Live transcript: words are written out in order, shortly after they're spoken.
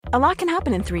A lot can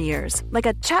happen in 3 years, like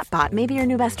a chatbot may be your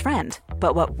new best friend.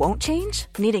 But what won't change?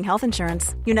 Needing health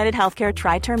insurance. United Healthcare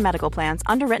Tri-Term Medical Plans,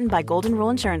 underwritten by Golden Rule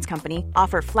Insurance Company,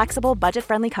 offer flexible,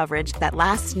 budget-friendly coverage that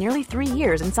lasts nearly 3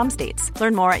 years in some states.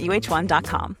 Learn more at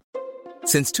uh1.com.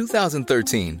 Since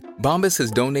 2013, Bombas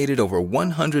has donated over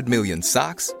 100 million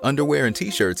socks, underwear, and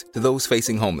T-shirts to those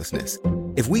facing homelessness.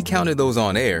 If we counted those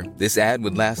on air, this ad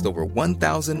would last over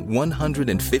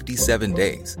 1,157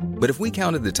 days. But if we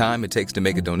counted the time it takes to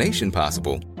make a donation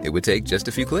possible, it would take just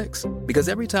a few clicks. Because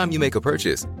every time you make a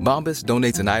purchase, Bombas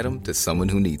donates an item to someone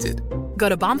who needs it. Go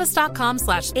to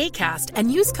bombas.com/ACAST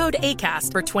and use code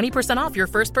ACAST for 20% off your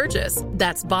first purchase.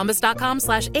 That's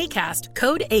bombas.com/ACAST,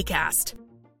 code ACAST.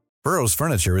 Burrow's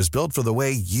furniture is built for the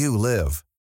way you live.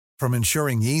 From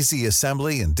ensuring easy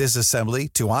assembly and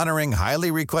disassembly to honoring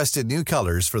highly requested new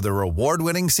colors for their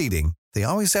award-winning seating, they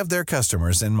always have their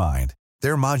customers in mind.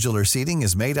 Their modular seating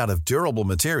is made out of durable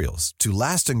materials to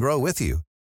last and grow with you.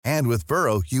 And with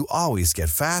Burrow, you always get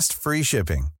fast, free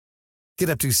shipping. Get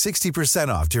up to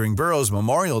 60% off during Burrow's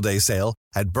Memorial Day sale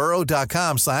at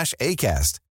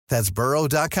burrow.com/ACAST. That's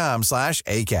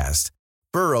burrow.com/ACAST.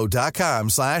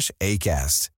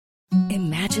 burrow.com/ACAST.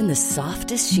 Imagine the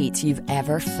softest sheets you've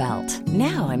ever felt.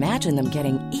 Now imagine them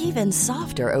getting even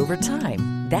softer over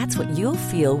time. That's what you'll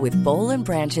feel with Boll &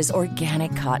 Branch's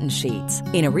organic cotton sheets.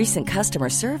 In a recent customer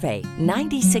survey,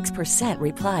 96%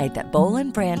 replied that Boll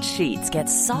 & Branch sheets get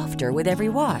softer with every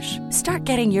wash. Start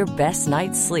getting your best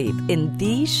night's sleep in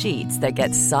these sheets that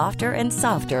get softer and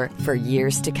softer for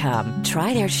years to come.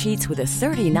 Try their sheets with a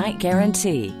 30-night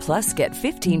guarantee. Plus, get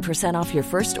 15% off your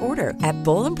first order at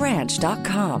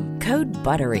bollandbranch.com. Code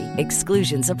BUTTERY.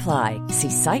 Exclusions apply. See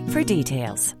site for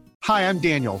details. Hi, I'm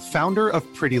Daniel, founder of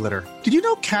Pretty Litter. Did you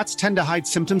know cats tend to hide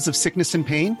symptoms of sickness and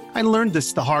pain? I learned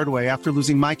this the hard way after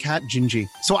losing my cat, Gingy.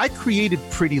 So I created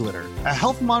Pretty Litter, a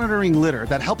health monitoring litter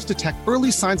that helps detect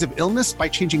early signs of illness by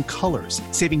changing colors,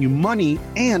 saving you money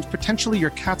and potentially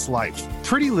your cat's life.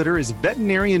 Pretty Litter is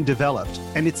veterinarian developed,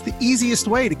 and it's the easiest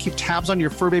way to keep tabs on your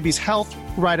fur baby's health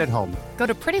right at home. Go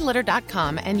to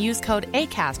prettylitter.com and use code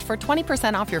ACAST for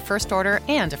 20% off your first order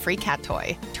and a free cat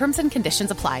toy. Terms and conditions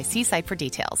apply. See site for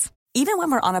details. Even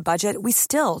when we're on a budget, we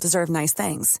still deserve nice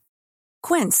things.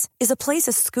 Quince is a place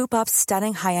to scoop up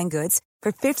stunning high-end goods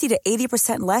for 50 to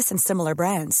 80% less than similar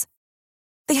brands.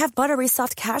 They have buttery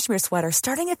soft cashmere sweaters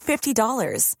starting at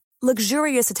 $50,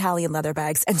 luxurious Italian leather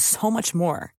bags, and so much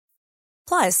more.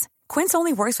 Plus, Quince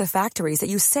only works with factories that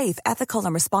use safe, ethical,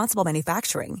 and responsible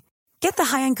manufacturing. Get the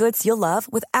high-end goods you'll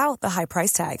love without the high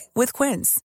price tag with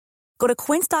Quince. Go to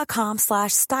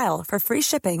quince.com/style for free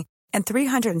shipping and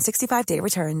 365-day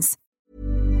returns.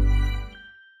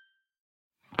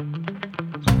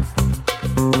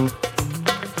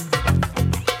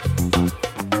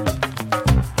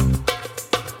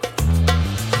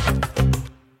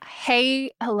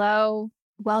 Hey, hello,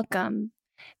 welcome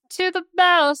to the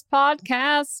Bells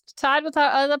Podcast, tied with our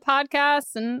other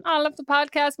podcasts and all of the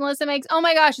podcasts Melissa makes. Oh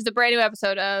my gosh, it's a brand new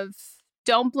episode of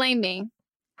Don't Blame Me.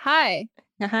 Hi.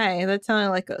 Hi, that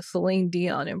sounded like a Celine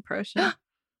Dion impression,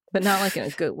 but not like in a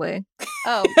good way.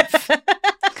 Oh.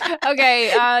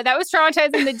 Okay, that was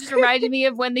traumatizing. That just reminded me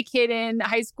of when the kid in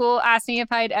high school asked me if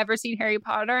I had ever seen Harry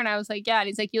Potter, and I was like, yeah. And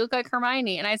he's like, you look like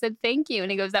Hermione. And I said, thank you. And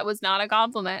he goes, that was not a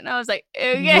compliment. And I was like,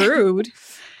 okay. Rude.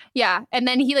 Yeah. And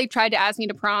then he tried to ask me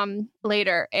to prom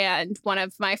later, and one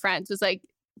of my friends was like,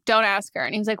 don't ask her.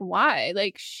 And he was like, why?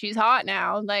 Like, she's hot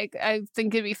now. Like, I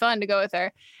think it'd be fun to go with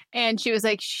her. And she was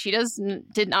like, she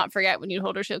did not forget when you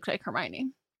told her she looked like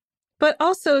Hermione. But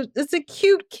also, it's a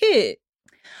cute kid.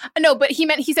 No, but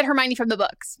he said Hermione from the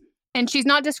books. And she's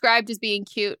not described as being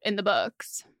cute in the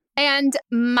books. And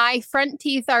my front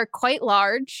teeth are quite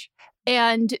large.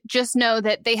 And just know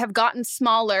that they have gotten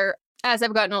smaller as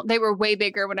I've gotten old. They were way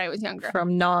bigger when I was younger.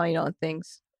 From gnawing on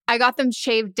things. I got them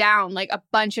shaved down like a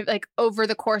bunch of over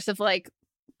the course of I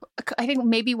think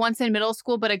maybe once in middle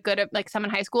school, but a good some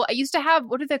in high school. I used to have,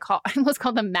 what do they call? I almost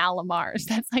call them Malamars.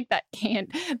 That's like that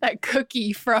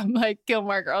cookie from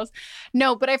Gilmore Girls.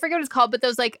 No, but I forget what it's called. But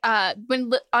those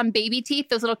when on baby teeth,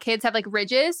 those little kids have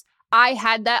ridges. I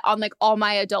had that on all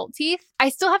my adult teeth. I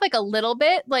still have a little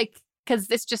bit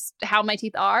because it's just how my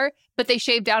teeth are, but they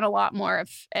shaved down a lot more of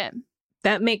it.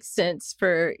 That makes sense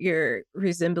for your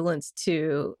resemblance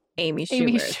to Amy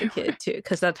Schumer as a kid too,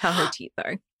 because that's how her teeth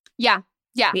are. Yeah.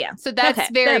 Yeah. So that's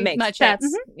very much it.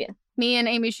 Mm-hmm. Yeah. Me and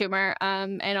Amy Schumer,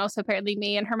 and also apparently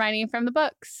me and Hermione from the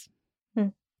books.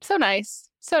 So nice.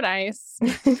 So nice.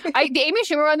 The Amy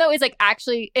Schumer one, though, is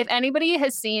actually, if anybody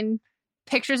has seen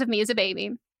pictures of me as a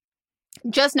baby,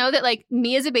 just know that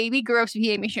me as a baby grew up to be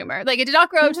Amy Schumer. It did not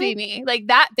grow up to be me.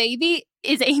 That baby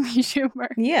is Amy Schumer.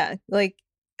 Yeah.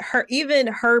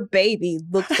 her baby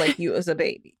looks like you as a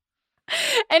baby.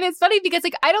 And it's funny because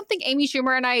like I don't think Amy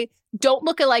Schumer and I don't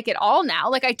look alike at all now.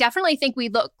 Like I definitely think we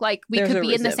look like we could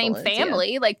be in the same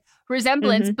family, like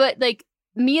resemblance. Mm-hmm. But like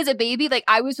me as a baby, like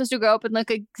I was supposed to grow up and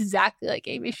look exactly like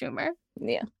Amy Schumer.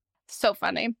 Yeah. So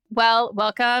funny. Well,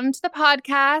 welcome to the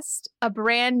podcast, a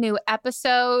brand new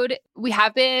episode. We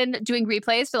have been doing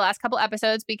replays for the last couple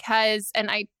episodes because,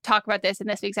 and I talk about this in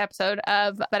this week's episode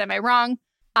of But Am I Wrong?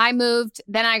 I moved,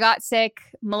 then I got sick.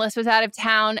 Melissa was out of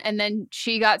town, and then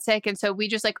she got sick. And so we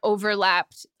just like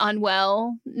overlapped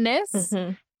unwellness.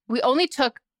 Mm-hmm. We only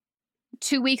took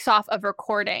 2 weeks off of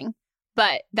recording,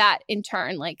 but that in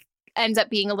turn like ends up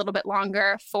being a little bit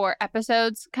longer for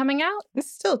episodes coming out.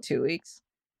 It's still 2 weeks.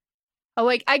 Oh,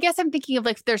 like I guess I'm thinking of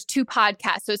like there's 2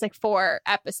 podcasts, so it's like 4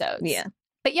 episodes. Yeah.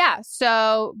 But yeah,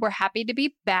 so we're happy to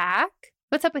be back.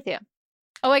 What's up with you?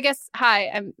 Oh, I guess, hi,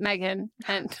 I'm Megan.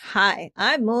 And hi,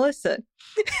 I'm Melissa.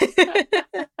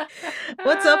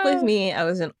 What's up with me? I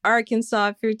was in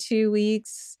Arkansas for 2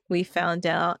 weeks. We found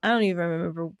out, I don't even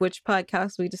remember which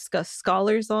podcast we discussed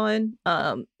scholars on.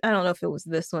 I don't know if it was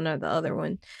this one or the other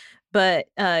one, but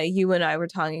you and I were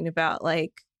talking about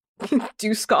like,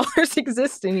 do scholars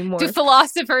exist anymore? Do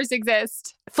philosophers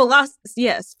exist?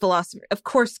 Yes, philosopher. Of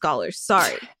course, scholars.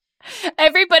 Sorry.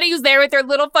 Everybody who's there with their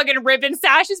little fucking ribbon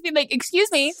sashes being like,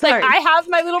 excuse me, sorry. Like I have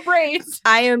my little braids.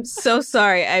 I am so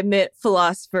sorry. I meant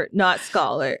philosopher, not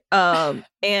scholar.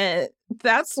 And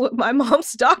that's what my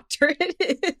mom's doctorate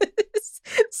is.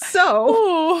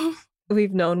 So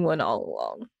we've known one all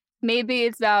along. Maybe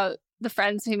it's about the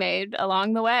friends we made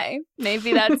along the way.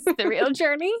 Maybe that's the real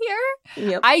journey here.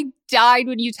 Yep. I died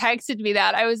when you texted me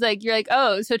that. I was like, you're like,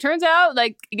 oh, so it turns out,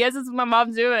 like, I guess it's what my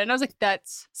mom's doing. And I was like,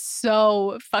 that's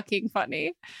so fucking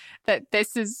funny that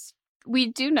this is, we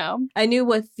do know. I knew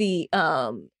what the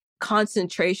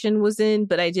concentration was in,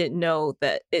 but I didn't know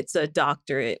that it's a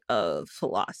doctorate of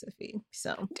philosophy.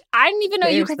 So I didn't even know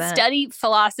you could study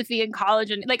philosophy in college.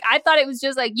 And like, I thought it was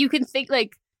just like, you can think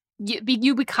like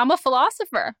you become a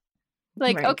philosopher.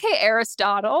 Like, right. Okay,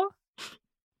 Aristotle.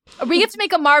 We get to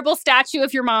make a marble statue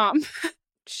of your mom.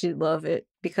 She'd love it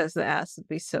because the ass would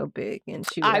be so big and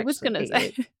she would I was going to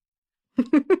say.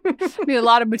 Be a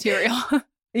lot of material.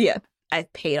 Yeah. I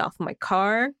paid off my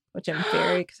car, which I'm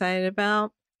very excited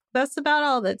about. That's about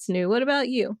all that's new. What about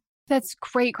you? That's a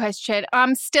great question.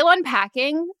 I'm still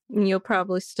unpacking. You'll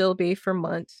probably still be for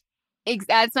months.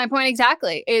 That's my point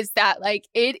exactly, is that like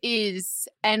it is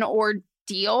an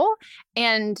ordeal.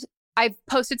 And I've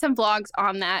posted some vlogs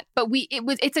on that, but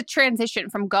it's a transition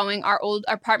from going, our old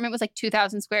apartment was like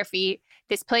 2,000 square feet.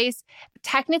 This place,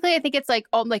 technically, I think it's like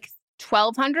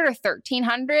 1,200 or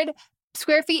 1,300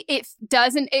 square feet.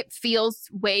 It feels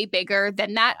way bigger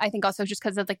than that. I think also just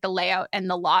because of like the layout and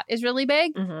the lot is really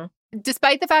big. Mm-hmm.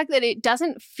 Despite the fact that it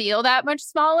doesn't feel that much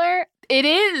smaller, it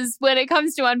is when it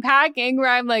comes to unpacking where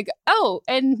I'm like, oh,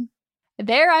 and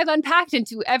there I've unpacked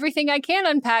into everything I can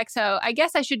unpack. So I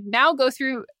guess I should now go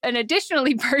through and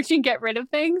additionally purge and get rid of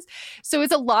things. So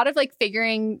it's a lot of like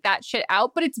figuring that shit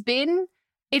out. But it's been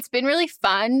really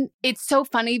fun. It's so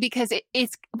funny because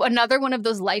it's another one of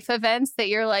those life events that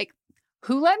you're like,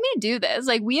 who let me do this?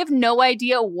 Like we have no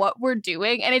idea what we're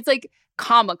doing. And it's like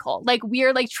comical. Like we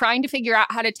are like trying to figure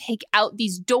out how to take out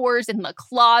these doors in the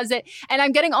closet. And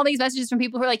I'm getting all these messages from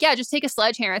people who are like, yeah, just take a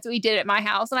sledgehammer. That's what we did at my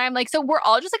house. And I'm like, so we're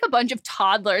all just like a bunch of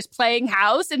toddlers playing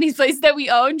house in these places that we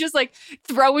own, just like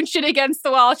throwing shit against the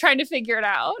wall, trying to figure it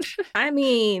out. I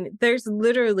mean, there's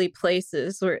literally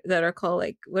places that are called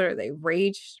like, what are they?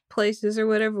 Rage places or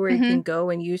whatever, where mm-hmm. you can go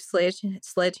and use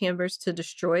sledgehammers to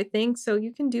destroy things. So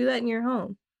you can do that in your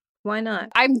home. Why not?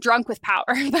 I'm drunk with power.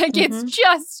 Like, mm-hmm. It's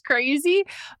just crazy.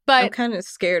 But I'm kind of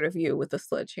scared of you with a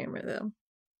sledgehammer,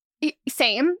 though.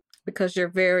 Same. Because you're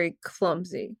very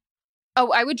clumsy.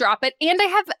 Oh, I would drop it. And I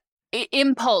have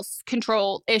impulse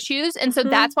control issues. And so mm-hmm.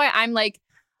 that's why I'm like,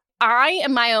 I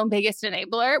am my own biggest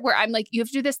enabler, where I'm like, you have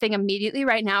to do this thing immediately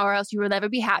right now or else you will never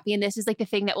be happy. And this is like the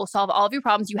thing that will solve all of your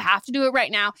problems. You have to do it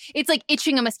right now. It's like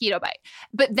itching a mosquito bite.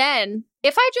 But then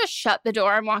if I just shut the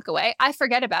door and walk away, I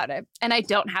forget about it and I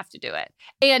don't have to do it.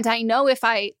 And I know if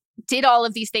I did all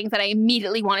of these things that I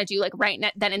immediately want to do, like right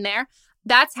then and there,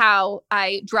 that's how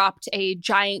I dropped a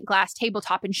giant glass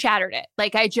tabletop and shattered it.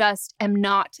 Like I just am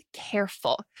not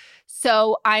careful.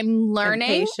 So I'm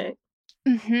learning. Impatient.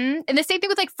 Mm-hmm. And the same thing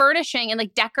with like furnishing and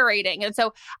like decorating. And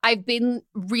so I've been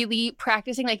really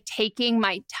practicing like taking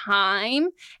my time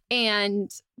and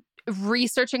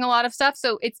researching a lot of stuff.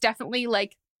 So it's definitely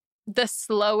like the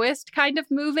slowest kind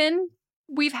of move-in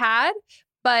we've had,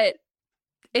 but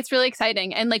it's really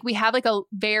exciting. And like we have like a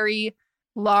very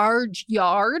large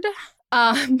yard.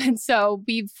 And so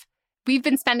we've we've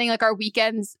been spending like our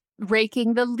weekends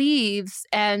raking the leaves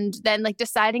and then like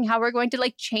deciding how we're going to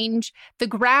like change the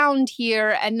ground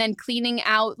here and then cleaning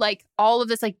out like all of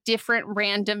this like different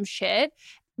random shit.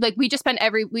 Like we just spend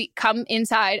every week come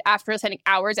inside after spending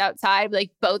hours outside,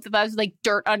 like both of us like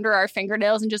dirt under our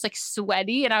fingernails and just like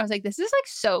sweaty. And I was like, this is like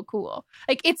so cool.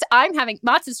 Like I'm having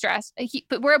lots of stress,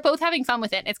 but we're both having fun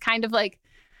with it. It's kind of like,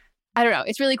 I don't know.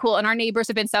 It's really cool. And our neighbors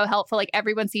have been so helpful. Like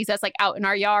everyone sees us like out in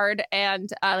our yard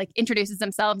and like introduces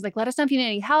themselves. Like, let us know if you need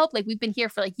any help. Like we've been here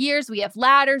for like years. We have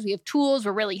ladders. We have tools.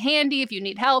 We're really handy if you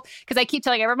need help. Because I keep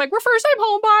telling everyone like, we're first time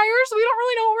home buyers. We don't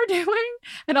really know what we're doing.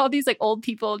 And all these like old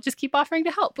people just keep offering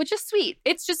to help, which is sweet.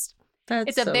 It's just,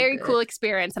 it's a very cool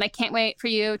experience. And I can't wait for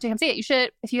you to come see it. You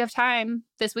should, if you have time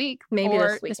this week. Maybe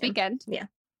or this weekend. Yeah.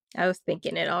 I was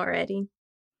thinking it already.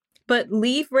 But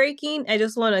leaf raking, I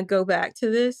just want to go back to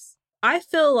this. I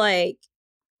feel like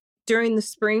during the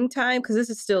springtime, because this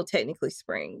is still technically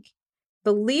spring,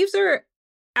 the leaves are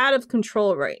out of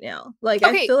control right now. Like,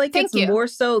 I feel like it's more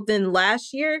so than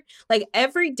last year. Like,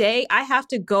 every day I have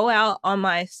to go out on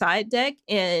my side deck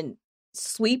and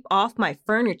sweep off my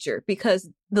furniture because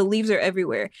the leaves are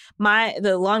everywhere.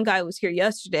 The lawn guy was here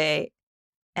yesterday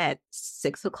at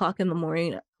 6 o'clock in the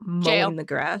morning mowing the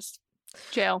grass.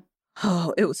 Jail.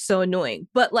 Oh, it was so annoying.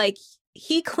 But, like,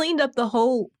 he cleaned up the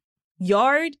whole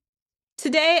yard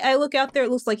today. I look out there,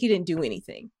 it looks like he didn't do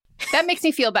anything. That makes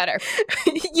me feel better.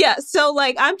 Yeah, so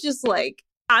like I'm just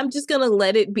gonna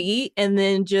let it be and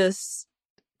then just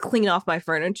clean off my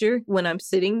furniture when I'm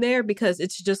sitting there because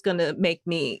it's just gonna make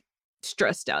me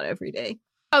stressed out every day.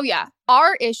 Oh yeah,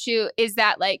 our issue is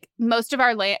that like most of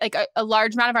our land, like a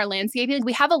large amount of our landscaping,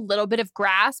 we have a little bit of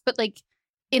grass, but like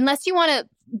unless you want to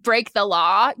break the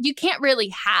law, you can't really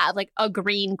have like a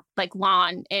green like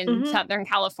lawn in Southern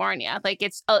California. Like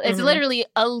it's literally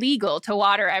illegal to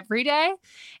water every day.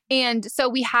 And so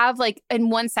we have like in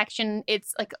one section,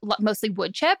 it's like mostly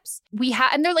wood chips.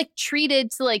 And they're like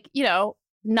treated to like, you know,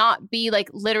 not be like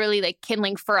literally like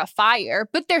kindling for a fire,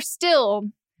 but they're still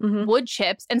wood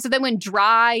chips. And so then when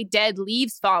dry, dead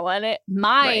leaves fall on it,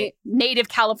 my native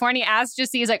California ass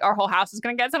just sees like our whole house is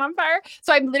going to get set on fire.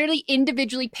 So I'm literally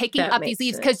individually picking up these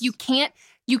leaves because you can't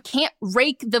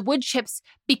rake the wood chips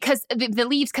because the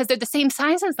leaves, because they're the same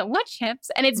size as the wood chips.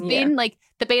 And it's been like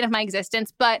the bane of my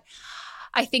existence. But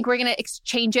I think we're going to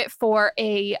exchange it for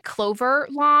a clover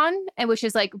lawn, and which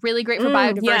is like really great for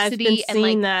biodiversity and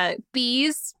like that.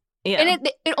 Bees. Yeah. And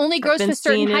it only grows to a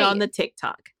certain height. It on the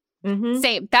TikTok.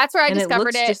 Same. That's where I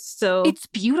discovered it. Just so it's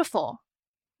beautiful.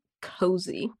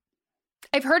 Cozy.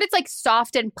 I've heard it's like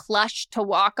soft and plush to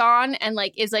walk on and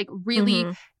like is like really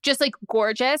just like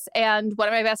gorgeous. And one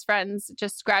of my best friends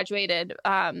just graduated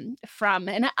from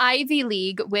an Ivy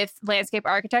League with landscape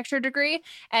architecture degree.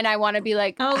 And I want to be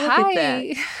like,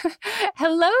 hi,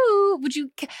 hello.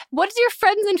 What is your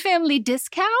friends and family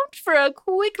discount for a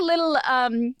quick little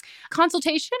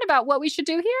consultation about what we should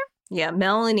do here? Yeah,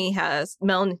 Melanie's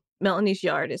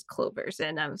yard is clovers.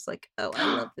 And I was like, oh,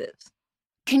 I love this.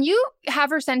 Can you have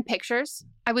her send pictures?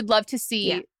 I would love to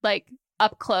see like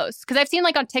up close because I've seen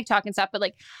like on TikTok and stuff, but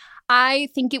like I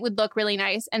think it would look really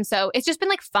nice. And so it's just been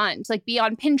like fun to like be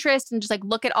on Pinterest and just like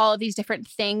look at all of these different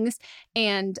things.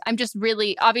 And I'm just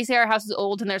really, obviously our house is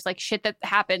old and there's like shit that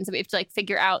happens that we have to like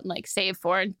figure out and like save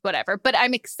for and whatever. But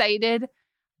I'm excited.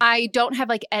 I don't have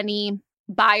like any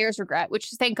buyer's regret, which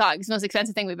thank God, it's the most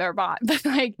expensive thing we've ever bought. But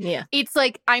like, it's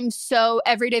like,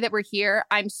 every day that we're here,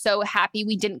 I'm so happy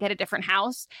we didn't get a different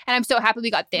house. And I'm so happy we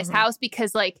got this house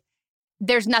because like,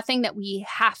 there's nothing that we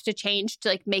have to change to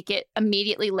like make it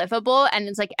immediately livable. And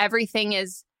it's like, everything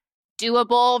is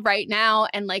doable right now.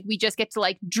 And like, we just get to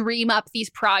like dream up these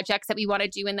projects that we want to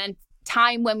do and then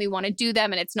time when we want to do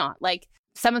them. And it's not like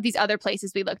some of these other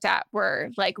places we looked at were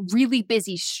like really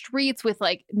busy streets with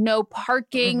like no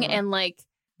parking and like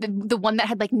the one that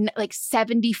had like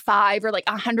 75 or like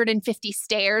 150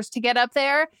 stairs to get up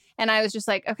there. And I was just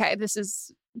like, okay, this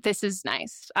is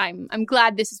nice. I'm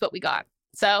glad this is what we got.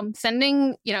 So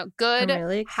sending, you know, good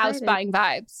really house buying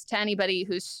vibes to anybody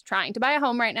who's trying to buy a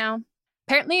home right now.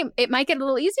 Apparently it might get a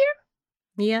little easier.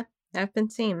 Yeah, I've been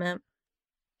seeing that.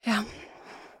 Yeah.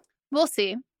 We'll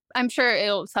see. I'm sure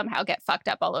it'll somehow get fucked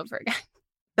up all over again.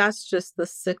 That's just the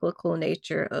cyclical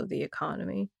nature of the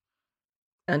economy,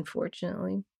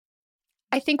 unfortunately.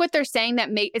 I think what they're saying that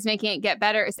is making it get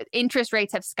better is that interest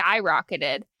rates have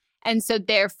skyrocketed. And so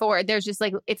therefore, there's just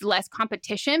like, it's less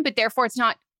competition, but therefore it's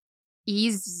not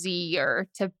easier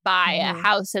to buy a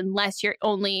house unless your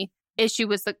only issue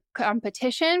was the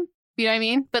competition. You know what I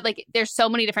mean? But like, there's so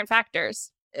many different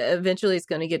factors. eventually it's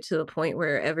going to get to the point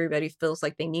where everybody feels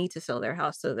like they need to sell their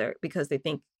house because they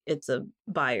think it's a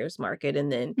buyer's market.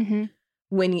 And then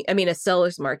a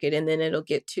seller's market, and then it'll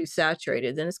get too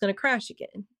saturated. Then it's going to crash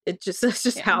again. That's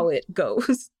just how it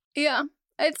goes. Yeah,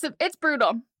 it's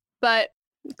brutal, but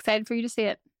excited for you to see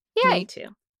it. Yay. Me too.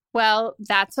 Well,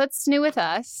 that's what's new with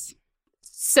us.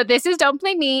 So this is Don't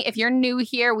Blame Me. If you're new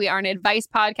here, we are an advice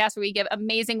podcast where we give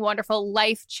amazing, wonderful,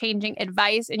 life-changing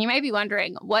advice. And you might be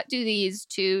wondering, what do these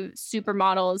two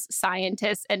supermodels,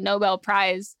 scientists, and Nobel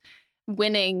Prize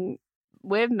winning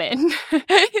women?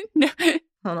 Hold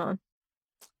on.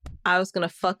 I was going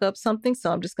to fuck up something,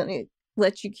 so I'm just going to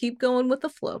let you keep going with the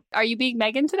flow. Are you being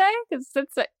Megan today? Because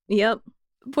that's Yep.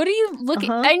 What are you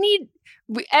looking? I need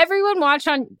everyone watch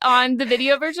on the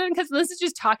video version, because Melissa's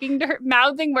just talking to her,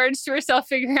 mouthing words to herself,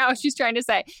 figuring out what she's trying to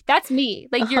say. That's me.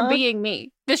 Like you're being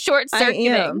me. The short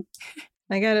circuiting.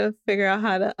 I gotta figure out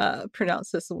how to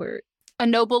pronounce this word. A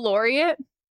Nobel laureate.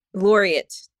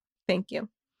 Laureate. Thank you.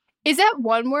 Is that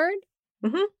one word?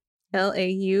 Mm-hmm.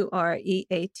 Laureate.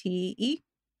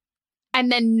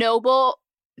 And then Nobel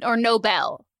or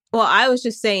Nobel. Well, I was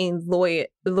just saying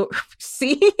laureate.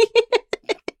 See.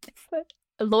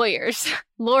 Lawyers.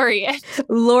 Laureate.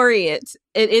 Laureate.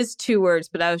 It is two words,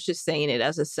 but I was just saying it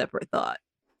as a separate thought.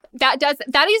 That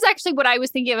is actually what I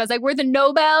was thinking of. I was like, we're the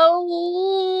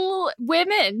Nobel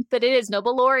women, but it is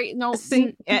Nobel laureate. Nobel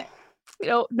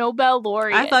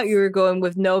laureate. I thought you were going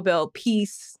with Nobel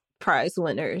Peace Prize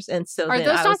winners, and so are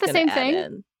those not the same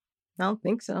thing? I don't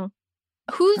think so.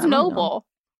 Who's Noble?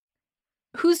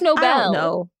 Who's Nobel? I don't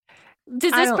know.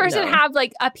 Does this person have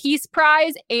like a peace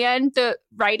prize and the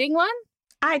writing one?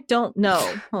 I don't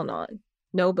know. Hold on.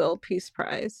 Nobel Peace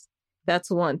Prize.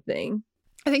 That's one thing.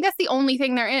 I think that's the only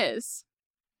thing there is.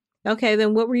 Okay,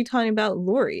 then what were you talking about,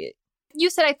 laureate?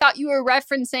 You said I thought you were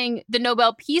referencing the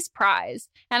Nobel Peace Prize.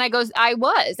 And I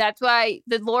was. That's why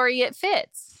the laureate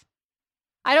fits.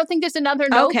 I don't think there's another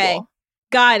Nobel. Okay.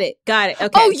 Got it.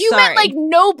 Okay. Oh, you meant like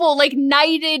noble, like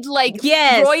knighted, like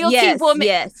royalty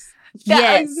woman. Yes.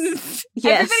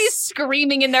 Everybody's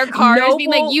screaming in their cars, Noble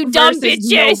being like, you dumb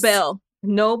bitches.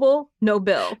 Nobel.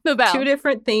 Nobel. Two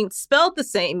different things spelled the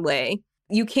same way.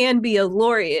 You can be a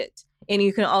laureate and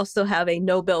you can also have a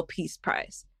Nobel Peace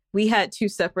Prize. We had two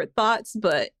separate thoughts,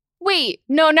 but... Wait,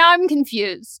 no, now I'm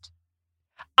confused.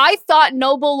 I thought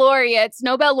Nobel laureates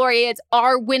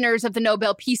are winners of the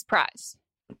Nobel Peace Prize.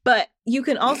 But you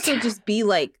can also just be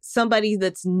like somebody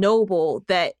that's noble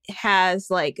that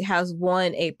has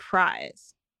won a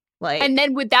prize. Like, and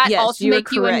then would that also make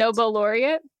correct. You a Nobel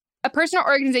laureate? A person or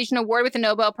organization awarded with a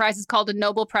Nobel Prize is called a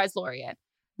Nobel Prize laureate.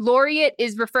 Laureate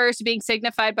refers to being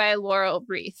signified by a laurel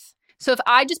wreath. So if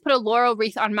I just put a laurel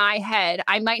wreath on my head,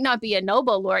 I might not be a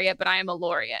Nobel laureate, but I am a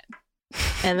laureate.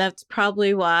 And that's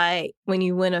probably why when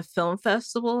you win a film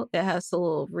festival, it has a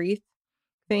little wreath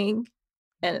thing,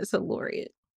 and it's a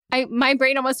laureate. My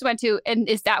brain almost went to, and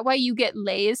is that why you get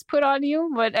lays put on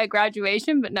you at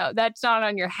graduation? But no, that's not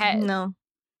on your head. No.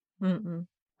 Mm-mm.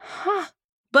 Huh.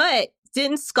 But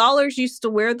didn't scholars used to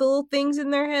wear the little things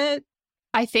in their head?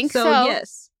 I think so.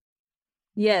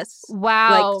 Yes.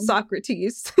 Wow. Like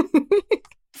Socrates.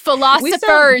 Philosophers. We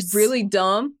sound really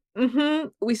dumb. Mm-hmm.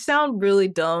 We sound really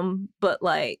dumb, but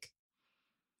like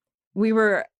we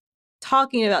were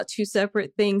talking about two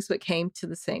separate things but came to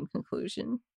the same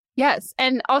conclusion. Yes.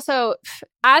 And also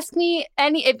ask me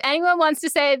if anyone wants to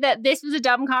say that this was a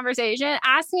dumb conversation,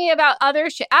 ask me about other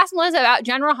shit. Ask Melissa about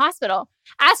General Hospital.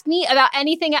 Ask me about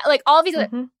anything, like all these.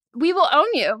 We will own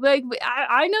you. Like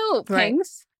I know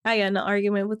things. I got in an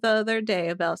argument with the other day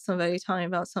about somebody talking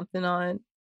about something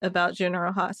about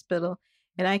General Hospital.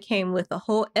 And I came with a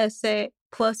whole essay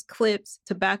plus clips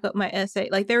to back up my essay.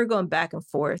 Like they were going back and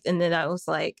forth. And then I was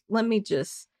like, let me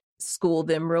just school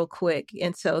them real quick.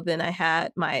 And so then I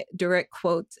had my direct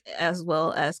quotes as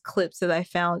well as clips that I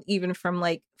found even from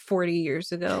like 40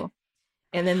 years ago.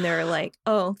 And then they're like,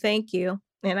 oh, thank you.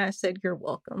 And I said, you're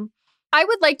welcome. I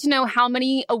would like to know how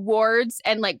many awards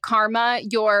and like karma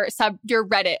your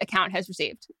Reddit account has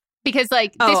received. Because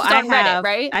like this is on Reddit,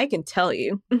 right? I can tell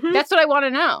you. That's what I want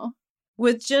to know.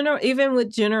 Even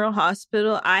with General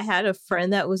Hospital, I had a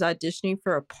friend that was auditioning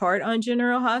for a part on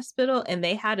General Hospital, and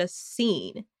they had a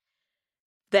scene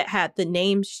that had the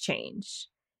names changed.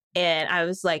 And I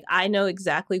was like, I know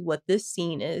exactly what this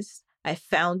scene is. I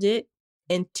found it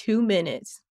in 2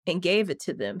 minutes and gave it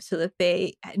to them so that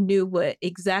they knew what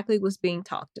exactly was being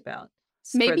talked about.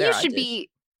 Maybe you should be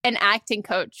an acting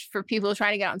coach for people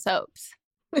trying to get on soaps.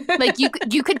 Like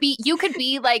you could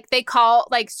be like they call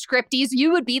like scripties.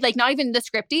 You would be like not even the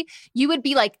scripty. You would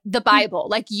be like the Bible.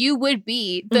 Like you would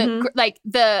be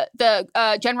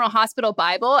the General Hospital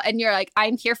Bible, and you're like,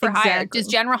 I'm here for hire. Does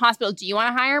General Hospital, do you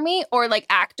want to hire me? Or like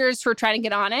actors who are trying to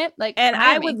get on it? Like, and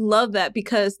I would love that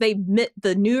because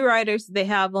the new writers they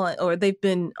have on, or they've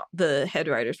been the head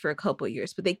writers for a couple of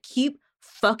years, but they keep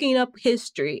fucking up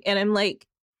history, and I'm like,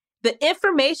 the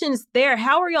information is there.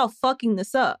 How are y'all fucking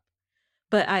this up?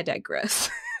 But I digress.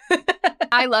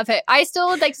 I love it. I still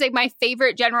would like to say my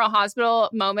favorite General Hospital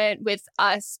moment with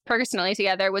us personally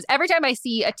together was every time I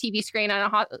see a TV screen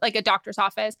on a doctor's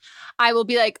office, I will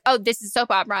be like, oh, this is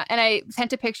soap opera. And I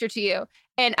sent a picture to you.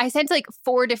 And I sent like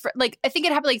 4 different, like, I think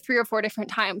it happened like 3 or 4 different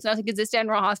times. And I was like, is this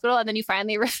General Hospital? And then you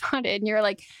finally responded and you're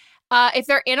like, if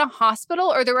they're in a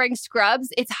hospital or they're wearing scrubs,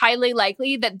 it's highly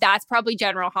likely that that's probably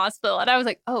General Hospital. And I was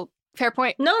like, oh, fair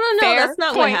point. No, that's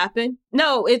not what happened.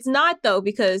 No, it's not though,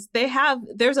 because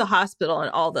there's a hospital in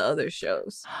all the other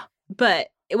shows. But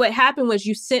what happened was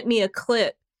you sent me a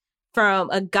clip from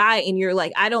a guy and you're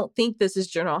like, I don't think this is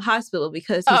General Hospital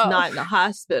because he's not in a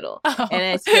hospital. And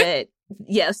I said,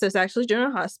 yes, that's actually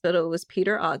General Hospital. It was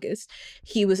Peter August.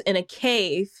 He was in a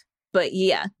cave, but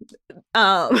yeah.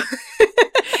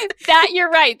 That you're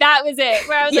right. That was it.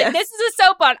 Where I was like, this is a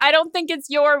soap on. I don't think it's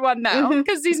your one though,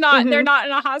 because he's not. They're not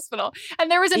in a hospital.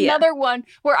 And there was another one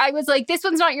where I was like, this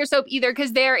one's not your soap either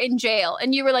because they're in jail.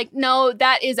 And you were like, no,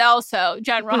 that is also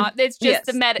General. It's just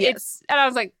the med. It's and I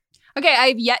was like, okay,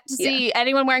 I've yet to see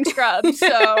anyone wearing scrubs, so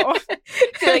I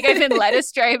feel like I've been led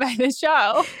astray by this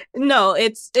show. No,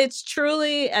 it's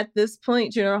truly at this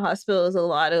point, General Hospital is a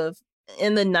lot of.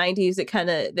 In the 90s, it kind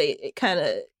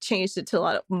of changed it to a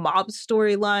lot of mob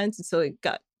storylines, and so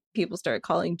people started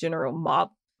calling General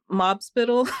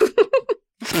Mobspital.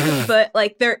 But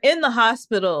like they're in the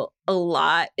hospital a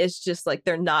lot. It's just like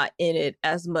they're not in it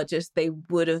as much as they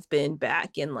would have been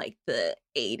back in like the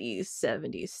 80s,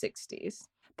 70s, 60s.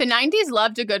 The 90s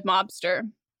loved a good mobster.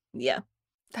 Yeah.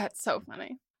 That's so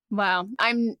funny. Wow.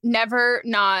 I'm never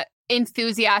not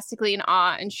enthusiastically in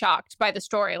awe and shocked by the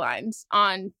storylines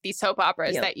on these soap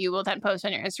operas that you will then post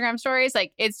on your Instagram stories.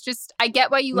 Like, it's just, I get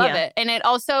why you love it. And it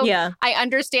also, I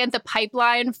understand the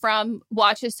pipeline from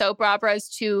watches soap operas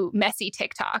to messy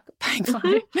TikTok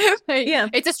pipeline.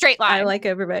 It's a straight line. I like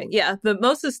everybody. Yeah.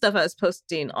 Most of the stuff I was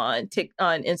posting on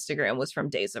Instagram was from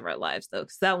Days of Our Lives, though,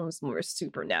 because that one was more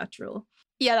supernatural.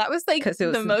 Yeah, that was like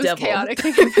the most chaotic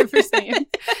thing I've ever seen.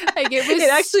 Like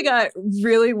it actually got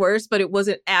really worse, but it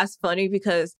wasn't as funny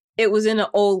because it was in an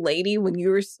old lady when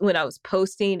I was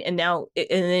posting, and then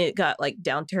it got like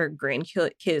down to her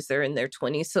grandkids. They're in their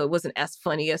 20s, so it wasn't as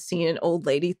funny as seeing an old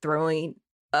lady throwing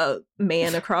a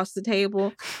man across the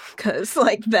table, because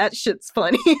like that shit's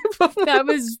funny. It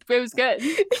was good.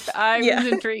 I was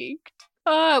intrigued.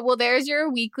 Well, there's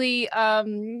your weekly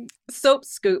soap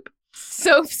scoop.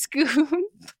 But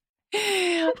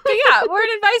yeah, we're an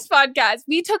advice podcast.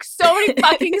 We took so many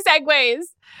fucking segues.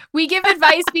 We give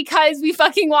advice because we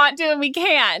fucking want to and we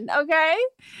can, okay?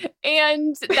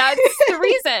 And that's the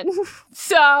reason.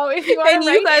 So if you want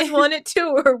you guys wanted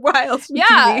to, or why else would you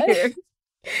be here?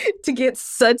 To get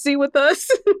sudsy with us?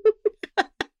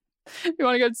 You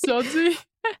want to get sudsy?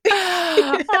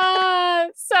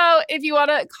 So if you want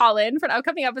to call in for an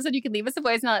upcoming episode, you can leave us a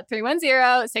voicemail at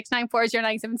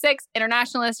 310-694-0976.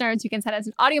 International listeners, you can send us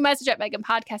an audio message at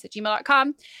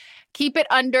meganpodcast@gmail.com. Keep it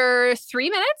under 3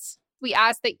 minutes. We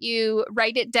ask that you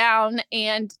write it down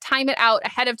and time it out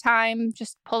ahead of time.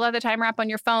 Just pull out the timer app on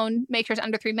your phone. Make sure it's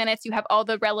under 3 minutes. You have all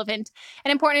the relevant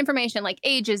and important information like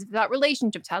ages, about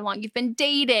relationships, how long you've been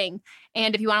dating.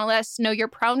 And if you want to let us know your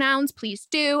pronouns, please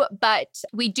do. But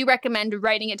we do recommend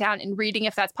writing it down and reading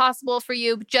if that's possible for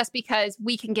you, just because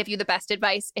we can give you the best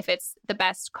advice if it's the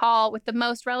best call with the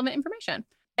most relevant information.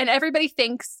 And everybody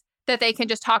thinks that they can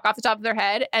just talk off the top of their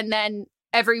head, and then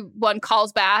everyone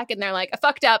calls back and they're like, I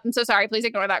fucked up. I'm so sorry. Please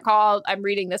ignore that call. I'm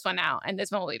reading this one now, and this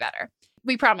one will be better.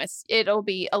 We promise it'll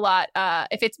be a lot.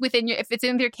 If it's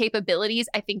in your capabilities,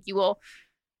 I think you will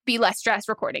be less stressed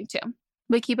recording too.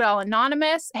 We keep it all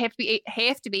anonymous. Have to be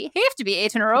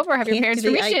 18 or over. Have your parents'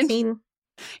 permission. 18.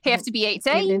 Have to be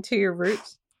 18. Into your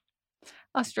roots.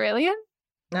 Australian?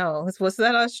 No, was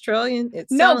that Australian?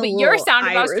 No, but your sound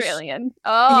of Australian.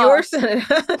 Oh, your sound.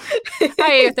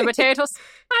 I ate the potatoes.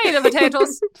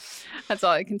 That's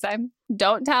all I can say.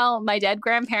 Don't tell my dead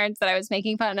grandparents that I was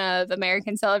making fun of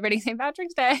Americans celebrating St.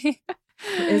 Patrick's Day.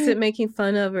 Is it making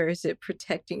fun of, or is it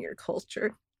protecting your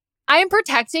culture? I am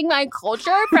protecting my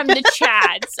culture from the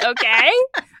Chads, okay?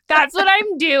 That's what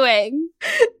I'm doing.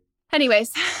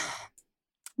 Anyways,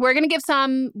 we're going to give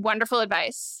some wonderful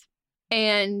advice.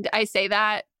 And I say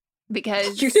that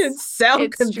because you didn't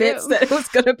sound convinced that it was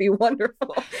going to be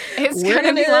wonderful. It's going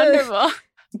to be wonderful.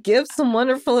 Give some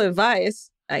wonderful advice,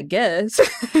 I guess.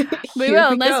 We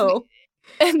will,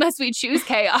 unless we choose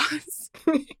chaos.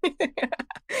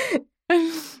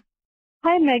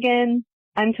 Hi, Megan.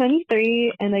 I'm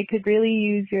 23, and I could really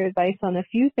use your advice on a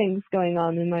few things going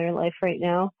on in my life right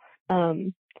now.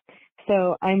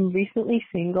 So I'm recently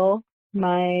single.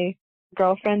 My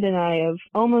girlfriend and I of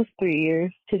almost 3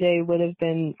 years. Today would have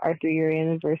been our 3-year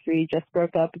anniversary. Just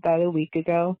broke up about a week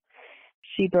ago.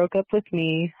 She broke up with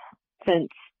me since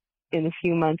in a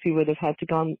few months we would have had to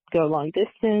go long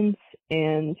distance,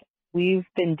 and we've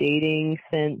been dating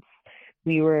since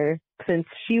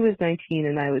she was 19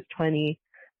 and I was 20,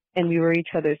 and we were each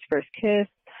other's first kiss,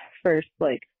 first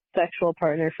like sexual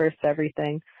partner, first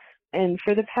everything. And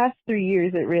for the past 3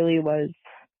 years, it really was,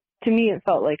 to me, it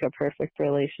felt like a perfect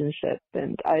relationship,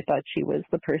 and I thought she was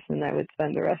the person I would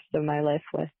spend the rest of my life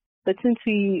with. But since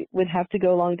we would have to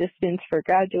go long distance for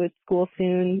graduate school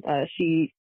soon,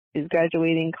 she is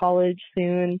graduating college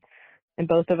soon, and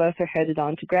both of us are headed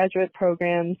on to graduate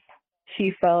programs.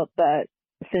 She felt that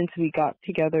since we got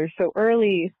together so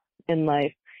early in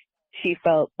life, she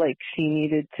felt like she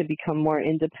needed to become more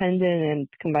independent, and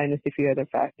combined with a few other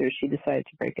factors, she decided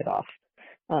to break it off,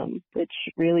 which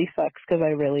really sucks because I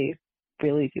really,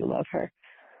 really do love her.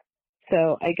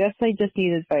 So I guess I just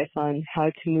need advice on how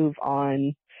to move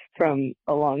on from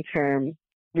a long-term,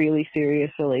 really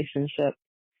serious relationship.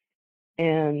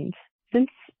 And since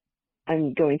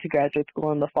I'm going to graduate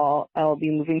school in the fall, I'll be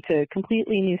moving to a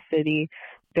completely new city.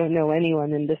 Don't know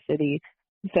anyone in the city.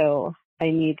 So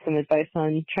I need some advice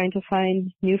on trying to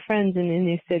find new friends in a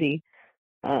new city.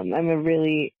 I'm a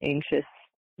really anxious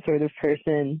sort of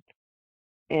person.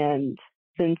 And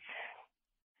since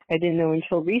I didn't know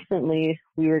until recently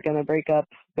we were going to break up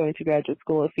going to graduate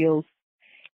school, it feels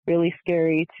really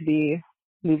scary to be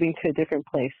moving to a different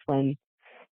place when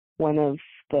one of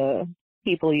the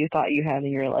people you thought you had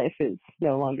in your life is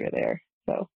no longer there.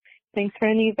 So thanks for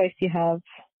any advice you have.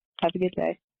 Have a good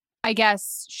day. I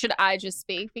guess, should I just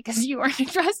speak because you weren't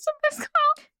addressed in this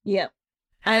call? Yep.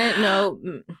 I didn't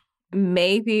know.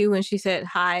 Maybe when she said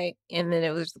hi and then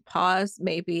it was the pause,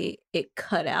 maybe it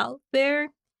cut out there.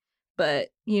 But,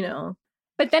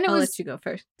 But then it I'll was let you go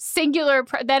first. Singular.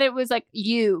 Then it was like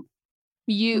you.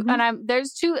 Mm-hmm. And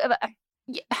there's two.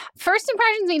 First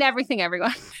impressions mean everything,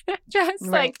 everyone. Just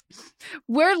right. Like,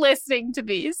 we're listening to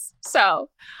these. So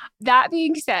that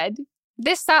being said,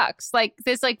 this sucks. Like,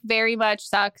 this very much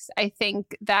sucks. I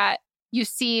think that you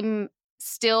seem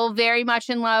still very much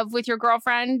in love with your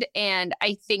girlfriend. And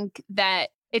I think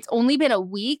that it's only been a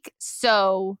week.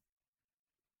 So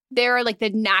there are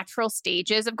the natural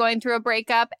stages of going through a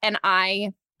breakup. And I,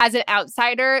 as an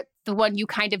outsider, the one you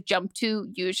kind of jump to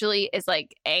usually is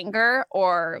anger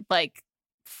or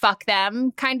fuck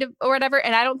them kind of or whatever.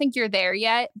 And I don't think you're there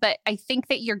yet, but I think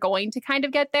that you're going to kind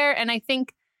of get there. And I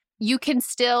think you can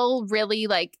still really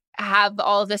have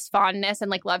all of this fondness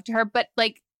and love to her, but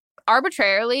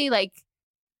arbitrarily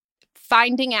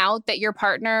finding out that your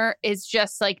partner is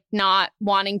just not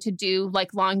wanting to do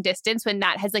long distance when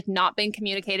that has not been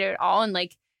communicated at all. And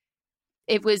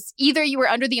it was either you were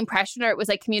under the impression or it was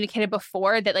communicated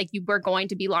before that you were going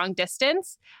to be long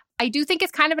distance. I do think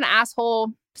it's kind of an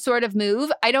asshole sort of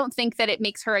move. I don't think that it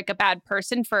makes her a bad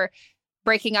person for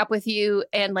breaking up with you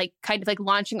and kind of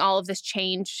launching all of this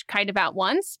change kind of at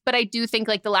once. But I do think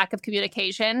the lack of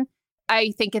communication,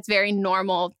 I think it's very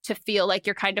normal to feel like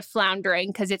you're kind of floundering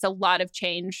because it's a lot of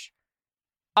change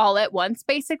all at once,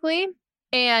 basically.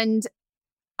 And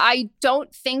I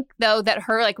don't think, though, that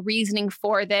her reasoning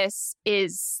for this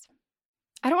is,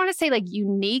 I don't want to say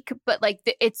unique, but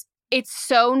it's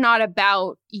so not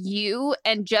about you.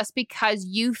 And just because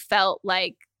you felt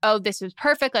oh, this is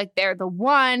perfect, they're the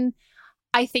one,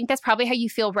 I think that's probably how you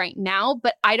feel right now.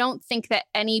 But I don't think that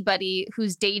anybody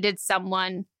who's dated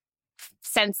someone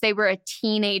since they were a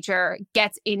teenager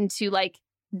gets into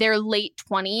their late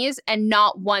 20s and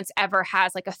not once ever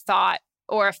has a thought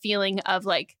or a feeling of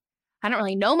I don't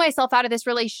really know myself out of this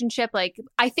relationship.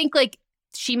 I think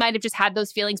she might have just had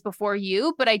those feelings before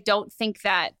you, but I don't think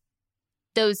that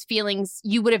those feelings,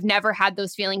 you would have never had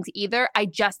those feelings either. I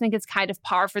just think it's kind of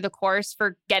par for the course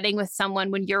for getting with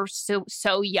someone when you're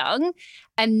so young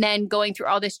and then going through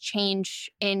all this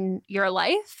change in your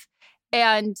life.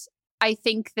 And I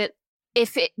think that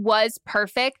if it was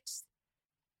perfect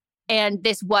and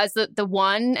this was the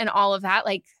one and all of that,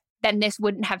 then this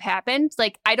wouldn't have happened.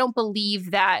 I don't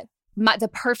believe that the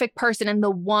perfect person and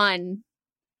the one,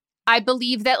 I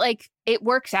believe that it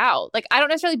works out. I don't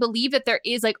necessarily believe that there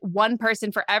is one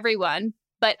person for everyone,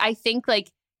 but I think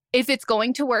if it's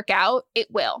going to work out, it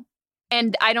will.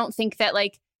 And I don't think that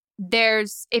like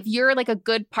if you're like a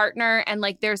good partner and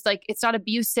like there's like, it's not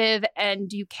abusive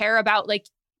and you care about like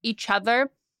each other,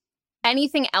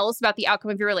 anything else about the outcome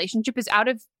of your relationship is out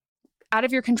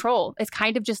of your control. It's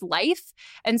kind of just life.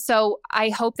 And so I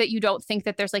hope that you don't think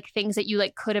that there's like things that you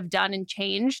like could have done and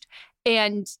changed.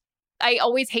 And I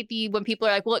always hate when people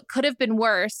are like, well, it could have been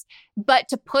worse. But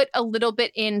to put a little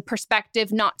bit in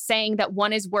perspective, not saying that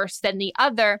one is worse than the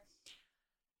other.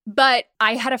 But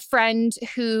I had a friend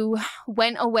who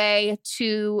went away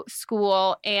to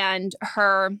school and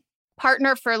her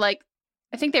partner for like,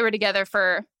 I think they were together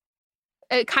for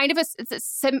kind of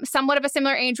somewhat of a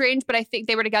similar age range, but I think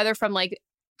they were together from like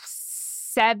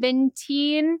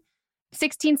 16,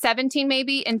 17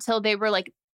 maybe until they were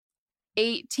like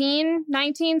 18,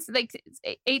 19, so like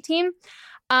 18.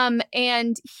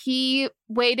 And he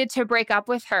waited to break up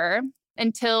with her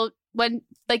until when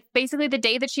like basically the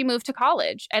day that she moved to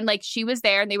college, and like she was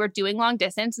there and they were doing long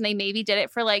distance and they maybe did it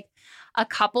for like a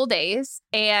couple days,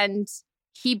 and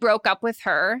he broke up with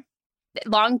her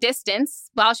long distance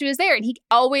while she was there. And he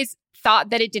always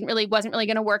thought that it wasn't really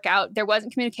going to work out. There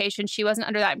wasn't communication. She wasn't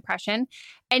under that impression.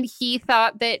 And he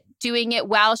thought that doing it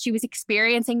while she was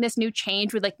experiencing this new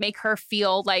change would like make her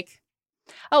feel like,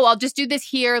 oh, I'll just do this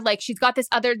here. Like she's got this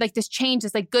other, like this change,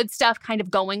 this like good stuff kind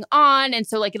of going on. And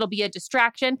so like, it'll be a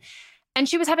distraction. And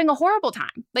she was having a horrible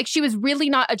time. Like she was really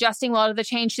not adjusting well to the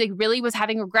change. She like really was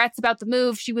having regrets about the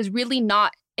move. She was really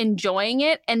not enjoying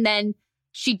it. And then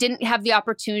she didn't have the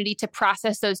opportunity to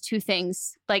process those two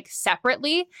things like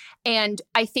separately. And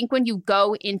I think when you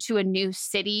go into a new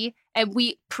city, and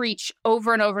we preach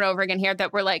over and over and over again here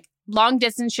that we're like, long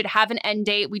distance should have an end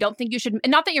date. We don't think you should,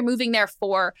 and not that you're moving there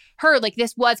for her, like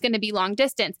this was going to be long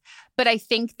distance. But I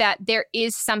think that there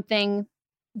is something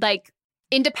like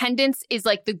independence is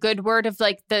like the good word of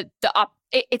like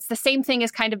it's the same thing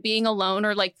as kind of being alone,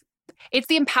 or like it's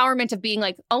the empowerment of being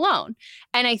like alone.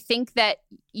 And I think that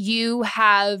you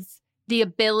have the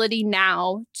ability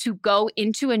now to go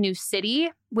into a new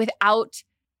city without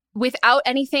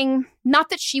anything, not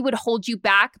that she would hold you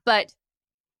back, but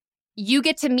you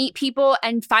get to meet people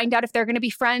and find out if they're going to be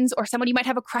friends or someone you might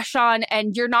have a crush on.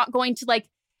 And you're not going to like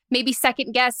maybe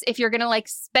second guess if you're going to like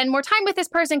spend more time with this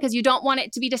person because you don't want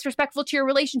it to be disrespectful to your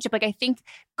relationship. Like I think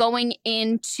going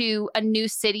into a new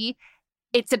city,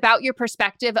 it's about your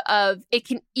perspective of it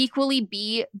can equally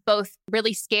be both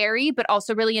really scary, but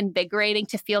also really invigorating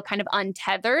to feel kind of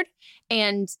untethered.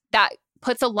 And that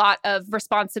puts a lot of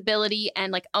responsibility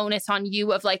and like onus on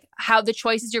you of like how the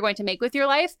choices you're going to make with your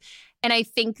life. And I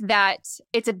think that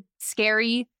it's a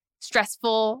scary,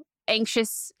 stressful,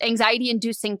 anxious,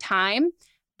 anxiety-inducing time.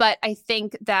 But I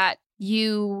think that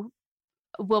you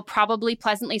will probably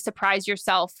pleasantly surprise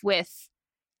yourself with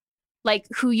like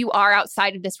who you are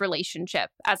outside of this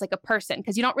relationship as like a person,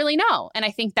 because you don't really know. And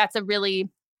I think it's a really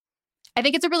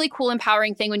cool,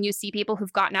 empowering thing when you see people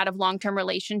who've gotten out of long-term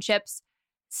relationships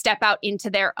step out into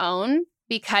their own,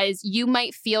 because you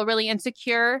might feel really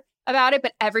insecure about it.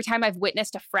 But every time I've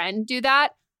witnessed a friend do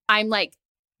that, I'm like,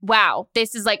 wow,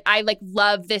 this is like, I like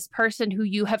love this person who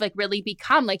you have like really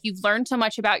become. Like you've learned so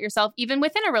much about yourself, even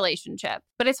within a relationship,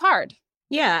 but it's hard.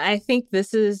 Yeah, I think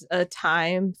this is a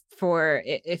time for,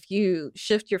 if you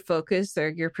shift your focus or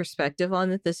your perspective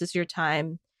on it, this is your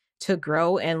time to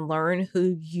grow and learn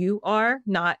who you are,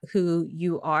 not who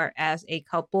you are as a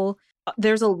couple.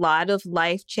 There's a lot of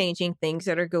life-changing things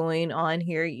that are going on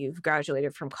here. You've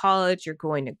graduated from college, you're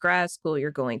going to grad school,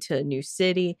 you're going to a new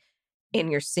city, and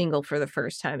you're single for the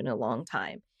first time in a long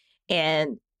time.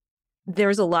 And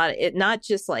there's a lot of it, not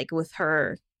just like with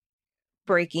her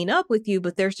breaking up with you,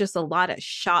 but there's just a lot of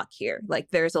shock here. Like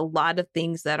there's a lot of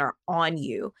things that are on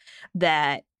you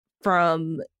that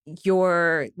from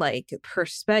your like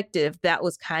perspective, that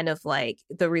was kind of like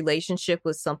the relationship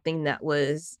was something that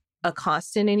was a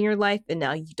constant in your life, and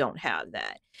now you don't have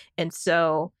that. And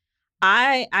so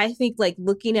I think like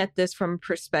looking at this from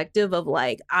perspective of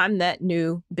like, I'm that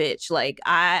new bitch, like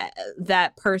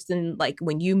that person, like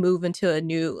when you move into a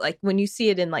new, like when you see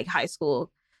it in like high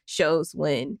school shows,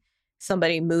 when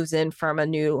somebody moves in from a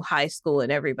new high school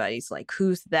and everybody's like,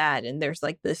 who's that? And there's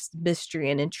like this mystery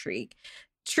and intrigue.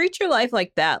 Treat your life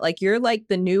like that. Like you're like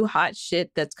the new hot shit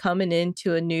that's coming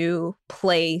into a new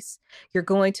place. You're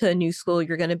going to a new school.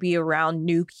 You're going to be around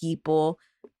new people.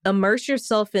 Immerse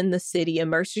yourself in the city.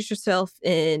 Immerse yourself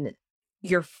in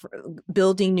your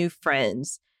building new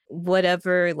friends,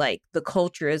 whatever like the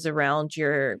culture is around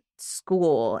your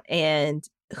school, and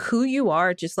who you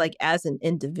are just like as an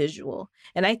individual.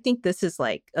 And I think this is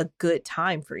like a good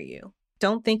time for you.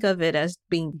 Don't think of it as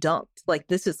being dumped. Like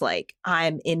this is like,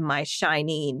 I'm in my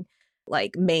shining,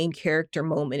 like main character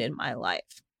moment in my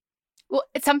life. Well,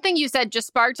 it's something you said just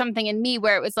sparked something in me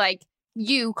where it was like,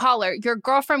 you, caller, your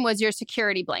girlfriend was your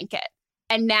security blanket.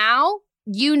 And now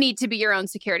you need to be your own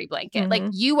security blanket. Like,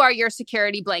 you are your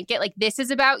security blanket. Like, this is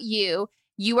about you.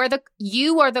 You are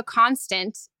the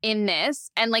constant in this.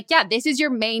 And like, yeah, this is your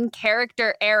main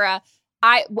character era.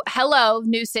 Hello,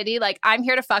 New City. Like, I'm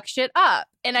here to fuck shit up.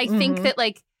 And I think that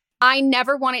like, I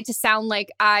never want it to sound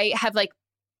like I have like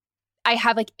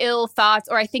ill thoughts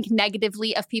or I think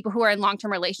negatively of people who are in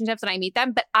long-term relationships and I meet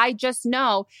them. But I just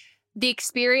know the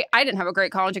experience. I didn't have a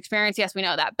great college experience. Yes, we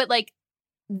know that. But like,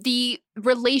 the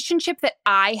relationship that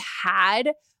I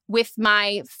had with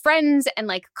my friends and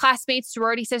like classmates,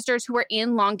 sorority sisters who were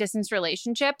in long distance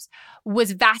relationships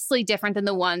was vastly different than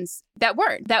the ones that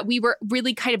weren't, that we were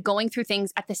really kind of going through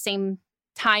things at the same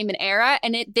time and era.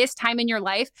 And at this time in your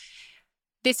life,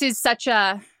 this is such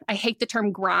a, I hate the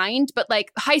term grind, but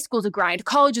like high school's a grind,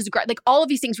 college is a grind, like all of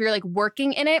these things where you're like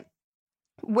working in it,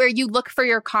 where you look for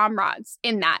your comrades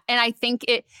in that. And I think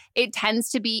it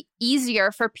tends to be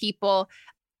easier for people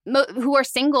who are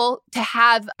single to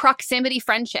have proximity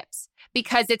friendships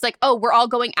because it's like, oh, we're all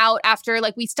going out after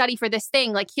like we study for this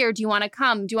thing. Like, here, do you want to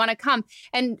come? Do you want to come?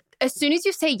 And as soon as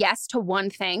you say yes to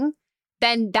one thing,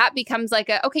 then that becomes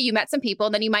like okay, you met some people,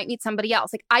 then you might meet somebody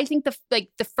else. Like, I think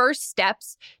the first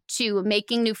steps to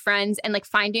making new friends and like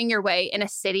finding your way in a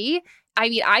city. I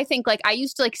mean, I think like I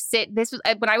used to like this was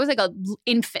when I was like a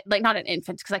infant, like not an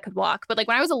infant because I could walk, but like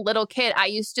when I was a little kid, I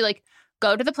used to like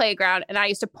go to the playground and I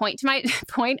used to point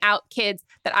out kids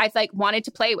that I like wanted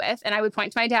to play with. And I would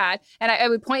point to my dad and I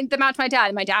would point them out to my dad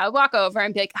and my dad would walk over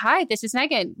and be like, hi, this is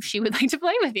Megan. She would like to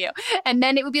play with you. And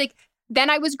then it would be like, then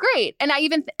I was great. And I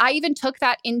even took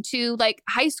that into like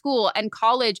high school and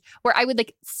college where I would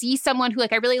like see someone who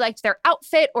like I really liked their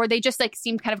outfit or they just like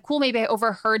seemed kind of cool. Maybe I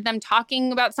overheard them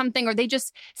talking about something or they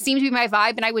just seemed to be my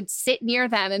vibe. And I would sit near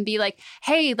them and be like,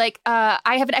 hey, like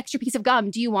I have an extra piece of gum.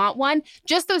 Do you want one?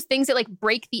 Just those things that like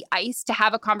break the ice to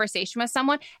have a conversation with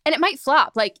someone. And it might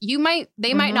flop. Like they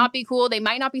might not be cool. They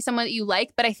might not be someone that you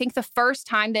like. But I think the first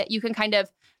time that you can kind of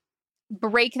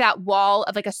break that wall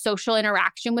of like a social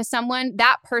interaction with someone,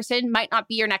 that person might not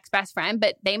be your next best friend,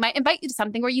 but they might invite you to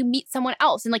something where you meet someone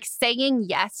else and like saying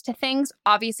yes to things,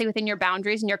 obviously within your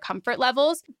boundaries and your comfort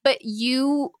levels. But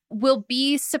you will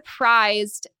be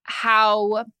surprised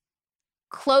how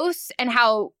close and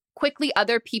how quickly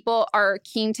other people are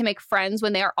keen to make friends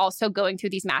when they are also going through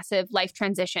these massive life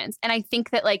transitions. And I think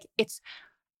that like it's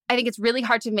really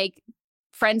hard to make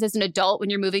friends as an adult when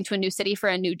you're moving to a new city for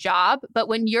a new job. But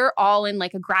when you're all in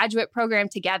like a graduate program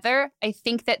together, I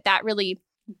think that really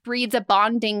breeds a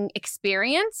bonding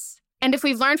experience. And if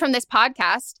we've learned from this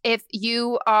podcast, if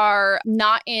you are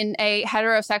not in a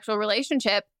heterosexual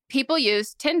relationship, people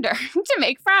use Tinder to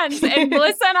make friends. And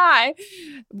Melissa and I,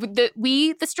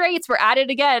 the straights were at it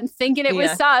again, thinking it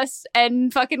was sus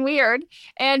and fucking weird.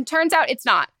 And turns out it's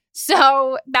not.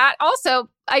 So that also,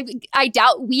 I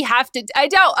doubt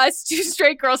us two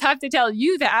straight girls have to tell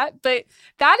you that, but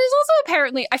that is also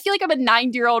apparently, I feel like I'm a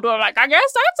 90-year-old woman. Like, I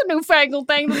guess that's a newfangled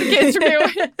thing that the kids are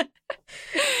doing.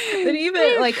 But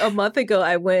even like a month ago,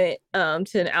 I went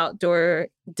to an outdoor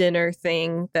dinner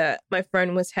thing that my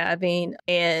friend was having,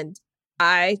 and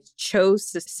I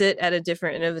chose to sit at a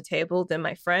different end of the table than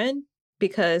my friend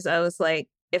because I was like,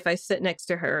 if I sit next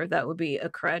to her, that would be a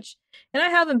crutch. And I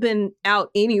haven't been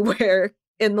out anywhere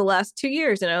in the last 2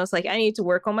 years. And I was like, I need to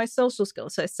work on my social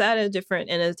skills. So I sat at a different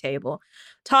end of the table,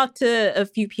 talked to a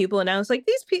few people, and I was like,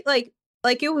 these people,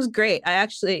 like it was great. I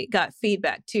actually got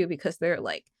feedback too, because they're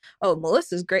like, oh,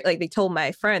 Melissa's great. Like they told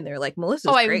my friend, they're like,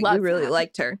 Melissa's great. We really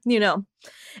liked her, you know?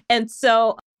 And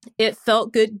so it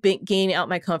felt good getting out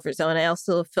my comfort zone. I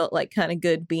also felt like kind of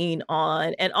good being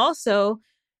on. And also,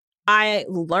 I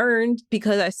learned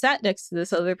because I sat next to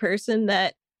this other person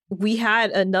that we had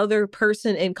another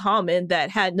person in common that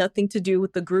had nothing to do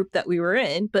with the group that we were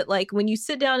in. But like when you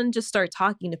sit down and just start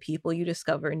talking to people, you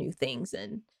discover new things,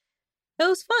 and it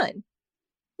was fun.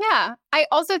 Yeah. I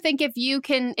also think if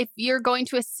you're going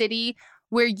to a city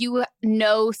where you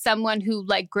know someone who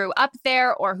like grew up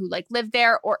there or who like lived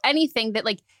there or anything, that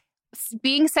like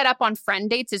being set up on friend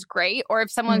dates is great. Or if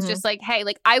someone's just like, hey,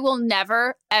 like I will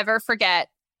never, ever forget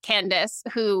Candace,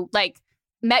 who like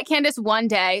met Candace one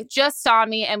day, just saw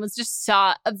me and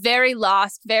saw a very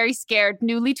lost, very scared,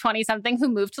 newly 20-something who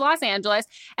moved to Los Angeles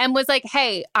and was like,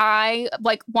 hey, I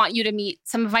like want you to meet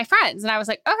some of my friends. And I was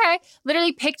like, okay,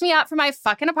 literally picked me up from my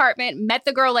fucking apartment, met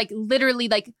the girl like literally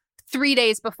like 3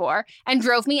 days before and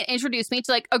drove me and introduced me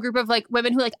to like a group of like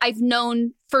women who like I've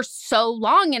known for so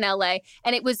long in LA.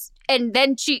 And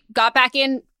then she got back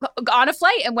in on a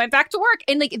flight and went back to work.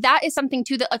 And like, that is something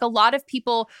too, that like a lot of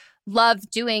people love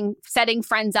doing, setting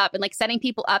friends up and like setting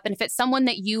people up. And if it's someone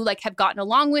that you like have gotten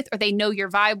along with or they know your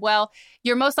vibe well,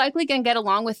 you're most likely going to get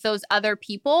along with those other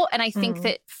people. And I think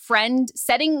that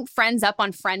setting friends up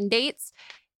on friend dates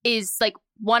is like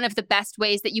one of the best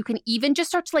ways that you can even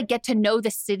just start to like get to know the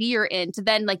city you're in. To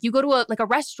then like you go to a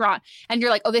restaurant and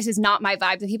you're like, oh, this is not my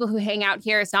vibe. The people who hang out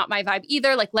here is not my vibe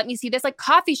either. Like, let me see this like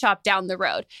coffee shop down the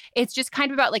road. It's just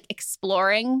kind of about like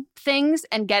exploring things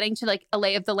and getting to like a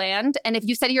lay of the land. And if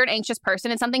you said you're an anxious person,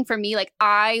 it's something for me, like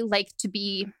I like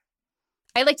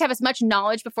to have as much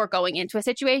knowledge before going into a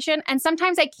situation. And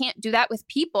sometimes I can't do that with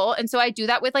people. And so I do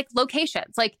that with like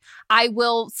locations. Like I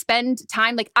will spend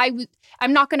time, like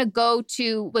I'm not going to go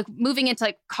to like moving into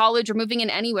like college or moving in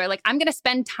anywhere. Like I'm going to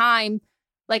spend time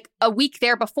like a week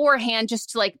there beforehand just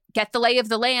to like get the lay of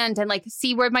the land and like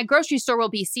see where my grocery store will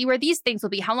be, see where these things will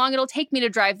be, how long it'll take me to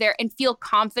drive there, and feel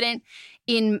confident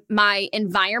in my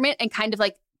environment and kind of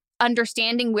like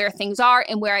understanding where things are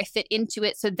and where I fit into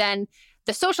it. So then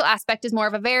the social aspect is more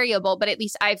of a variable, but at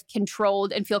least I've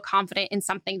controlled and feel confident in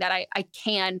something that I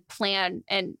can plan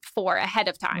and for ahead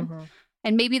of time.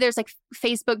 And maybe there's like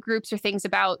Facebook groups or things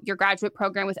about your graduate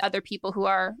program with other people who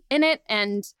are in it.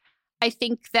 And I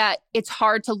think that it's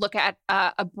hard to look at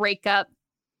a breakup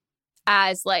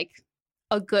as like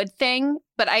a good thing.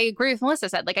 But I agree with Melissa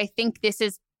said, like, I think this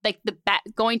is like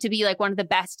going to be like one of the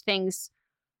best things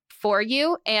for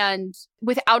you. And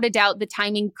without a doubt, the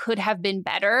timing could have been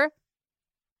better.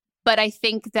 But I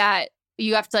think that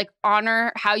you have to like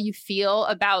honor how you feel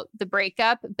about the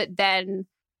breakup. But then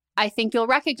I think you'll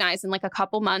recognize in like a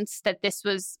couple months that this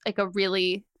was like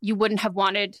you wouldn't have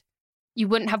wanted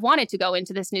to go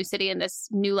into this new city and this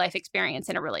new life experience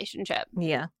in a relationship.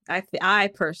 Yeah, I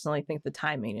personally think the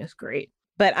timing is great.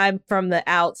 But I'm from the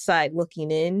outside looking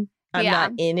in. I'm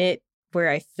not in it where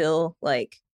I feel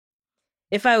like,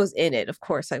 if I was in it, of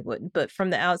course I wouldn't. But from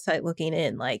the outside looking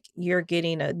in, like you're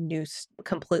getting a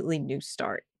completely new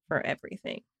start for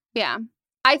everything. Yeah.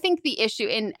 I think the issue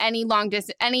in any long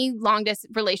distance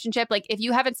relationship, like if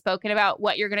you haven't spoken about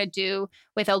what you're going to do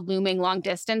with a looming long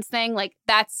distance thing, like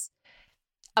that's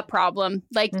a problem.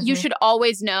 Like you should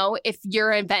always know if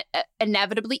you're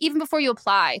inevitably, even before you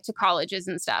apply to colleges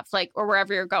and stuff, like, or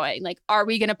wherever you're going, like, are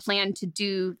we going to plan to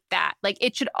do that? Like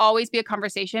it should always be a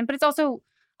conversation, but it's also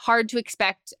hard to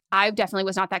expect. I definitely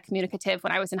was not that communicative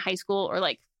when I was in high school or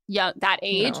like young, that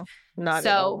age. No, not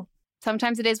at all.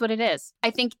 Sometimes it is what it is. I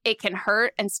think it can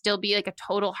hurt and still be like a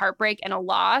total heartbreak and a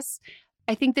loss.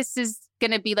 I think this is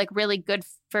going to be like really good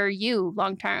for you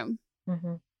long term.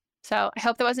 So I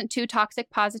hope that wasn't too toxic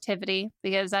positivity,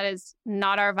 because that is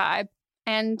not our vibe.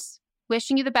 And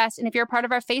wishing you the best. And if you're a part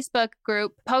of our Facebook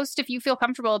group, post if you feel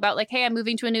comfortable about like, hey, I'm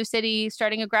moving to a new city,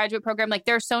 starting a graduate program. Like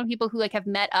there are so many people who like have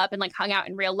met up and like hung out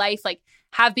in real life, like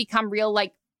have become real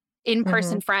like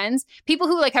in-person friends. People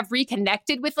who like have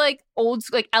reconnected with like old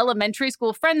like elementary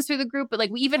school friends through the group. But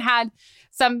like we even had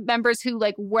some members who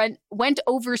like went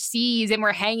overseas and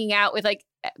were hanging out with like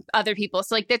other people.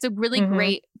 So like that's a really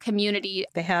great community.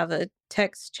 They have a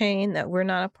text chain that we're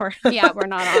not a part of. Yeah, we're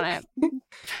not on it.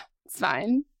 It's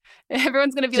fine.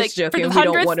 Everyone's going to be just like, joking. for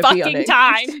the 100th fucking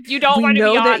time, you don't want to be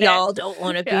on it. We know that y'all don't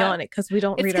want to be on it because we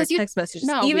don't read our text messages.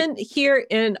 No, even here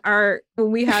in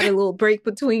when we had a little break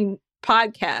between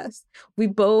podcasts, we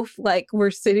both like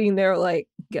were sitting there like,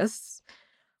 guess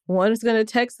one's going to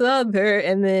text the other.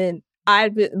 And then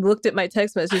I looked at my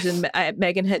text message and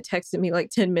Megan had texted me like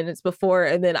 10 minutes before.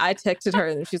 And then I texted her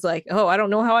and she's like, oh, I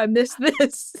don't know how I missed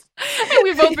this. And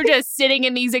we both were just sitting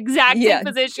in these exact same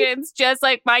positions, just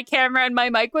like my camera and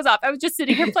my mic was off. I was just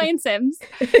sitting here playing Sims.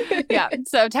 Yeah.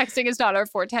 So texting is not our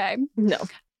forte. No.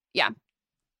 Yeah.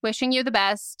 Wishing you the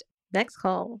best. Next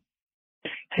call.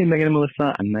 Hey, Megan and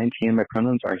Melissa. I'm 19. My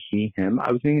pronouns are he, him.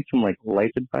 I was needing some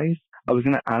life advice. I was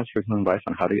going to ask for some advice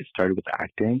on how to get started with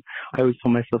acting. I always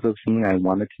told myself it was something I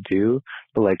wanted to do,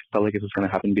 but felt like it was going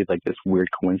to happen to be this weird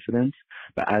coincidence.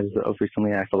 But as of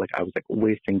recently, I felt like I was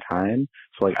wasting time.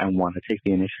 So I want to take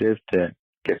the initiative to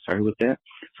get started with it.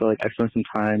 So I spent some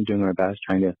time doing my best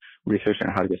trying to research on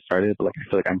how to get started, but I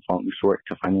feel like I'm falling short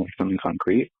to finding something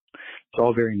concrete. It's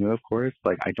all very new, of course.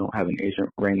 I don't have an agent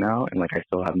right now, and I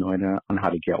still have no idea on how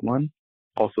to get one.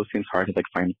 Also seems hard to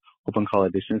find open call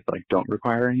auditions that don't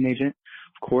require an agent.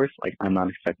 Of course, I'm not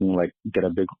expecting get a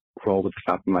big role with the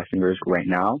snap of my fingers right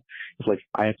now. It's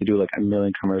I have to do a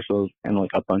million commercials and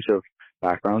a bunch of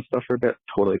background stuff for a bit.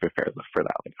 Totally prepared for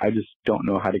that. I just don't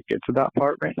know how to get to that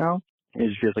part right now. It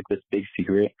just feels like this big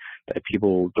secret that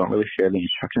people don't really share the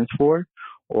instructions for,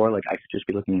 or I could just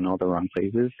be looking in all the wrong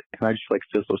places, and I just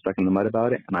feel so stuck in the mud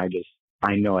about it. And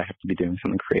I know I have to be doing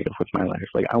something creative with my life.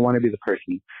 I want to be the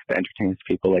person that entertains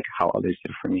people how others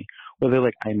did for me, whether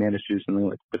like I manage to do something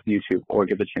like with YouTube or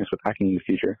get the chance with acting in the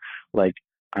future, like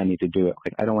I need to do it.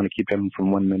 Like I don't want to keep getting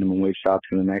from one minimum wage job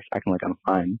to the next, acting like I'm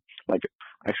fine. Like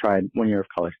I tried 1 year of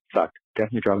college, sucked.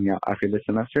 Definitely dropping out after this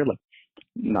semester, like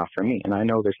not for me. And I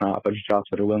know there's not a bunch of jobs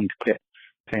that are willing to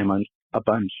pay a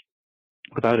bunch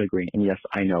without a degree. And yes,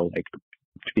 I know like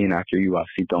to be an actor, you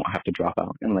obviously don't have to drop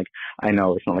out. And like, I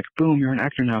know it's not like, boom, you're an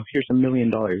actor now, here's $1 million.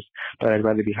 But I'd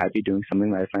rather be happy doing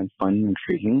something that I find fun and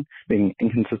intriguing, being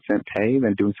inconsistent pay,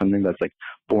 than doing something that's like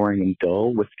boring and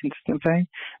dull with consistent pay.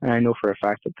 And I know for a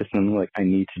fact that this is something like I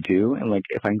need to do. And like,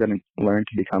 if I'm going to learn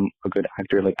to become a good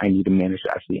actor, like I need to manage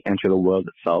to actually enter the world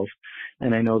itself.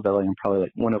 And I know that like I'm probably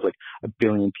like one of like a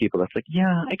billion people that's like,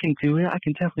 yeah, I can do it. I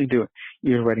can definitely do it.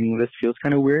 Even writing this feels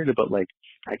kind of weird, but like,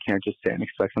 I can't just sit and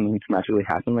expect something to magically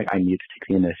happen. Like I need to take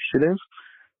the initiative.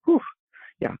 Whew.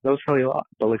 Yeah, that was probably a lot.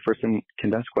 But like for some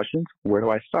condensed questions, where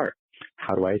do I start?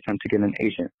 How do I attempt to get an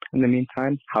agent? In the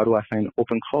meantime, how do I find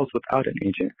open calls without an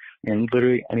agent? And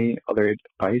literally any other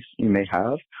advice you may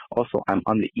have. Also, I'm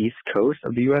on the East Coast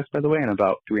of the U.S., by the way, and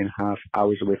about 3.5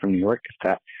 hours away from New York, if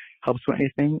that helps with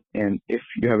anything. And if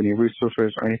you have any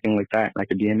resources or anything like that, and I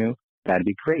could DM you, that'd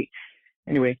be great.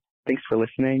 Anyway, thanks for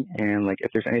listening. And like, if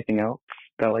there's anything else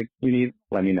that like you need,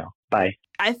 let me know. Bye.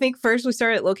 I think first we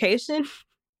start at location.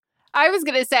 I was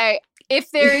going to say,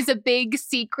 if there is a big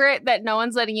secret that no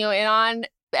one's letting you in on,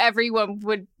 everyone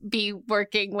would be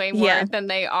working way more than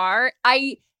they are.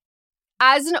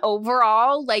 As an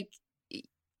overall, like,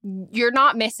 you're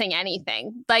not missing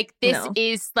anything. Like, this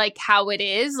is like how it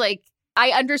is. Like,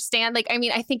 I understand. Like, I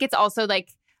mean, I think it's also like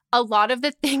a lot of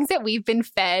the things that we've been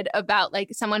fed about like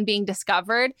someone being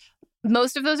discovered,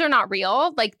 most of those are not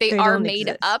real. Like they are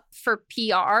made up for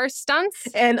PR stunts.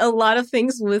 And a lot of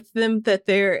things with them that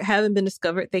they haven't been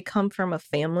discovered, they come from a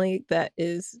family that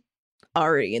is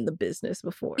already in the business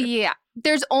before. Yeah.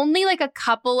 There's only like a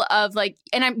couple of like,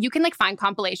 and you can like find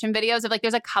compilation videos of like,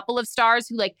 there's a couple of stars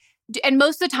who like, and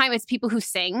most of the time it's people who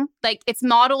sing. Like it's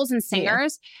models and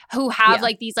singers who have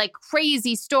like these like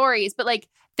crazy stories. But like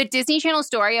the Disney Channel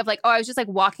story of like, oh, I was just like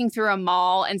walking through a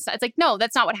mall and so it's like, no,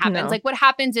 that's not what happens. No. Like what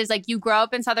happens is like you grow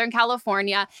up in Southern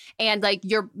California and like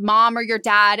your mom or your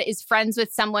dad is friends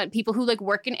with people who like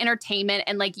work in entertainment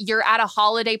and like you're at a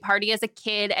holiday party as a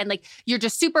kid and like you're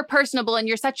just super personable and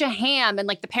you're such a ham and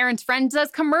like the parent's friend does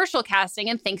commercial casting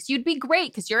and thinks you'd be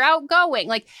great because you're outgoing.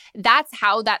 Like that's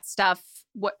how that stuff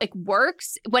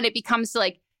works when it becomes to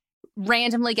like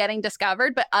randomly getting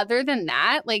discovered. But other than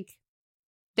that, like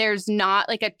there's not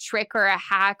like a trick or a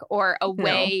hack or a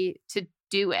way to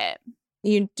do it.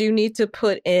 You do need to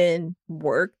put in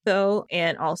work though.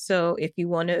 And also if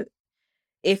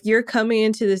you're coming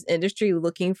into this industry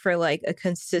looking for like a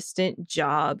consistent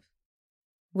job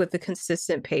with a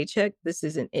consistent paycheck, this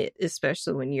isn't it,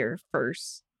 especially when you're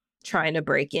first trying to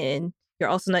break in. You're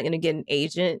also not going to get an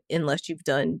agent unless you've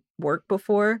done work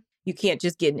before. You can't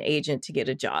just get an agent to get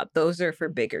a job. Those are for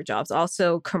bigger jobs.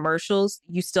 Also, commercials,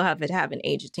 you still have to have an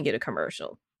agent to get a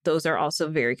commercial. Those are also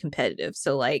very competitive.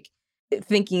 So like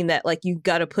thinking that like you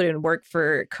got to put in work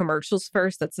for commercials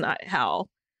first, that's not how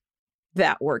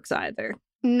that works either.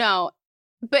 No,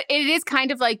 but it is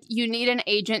kind of like you need an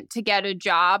agent to get a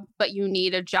job, but you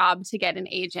need a job to get an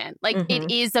agent. Like it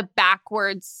is a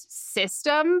backwards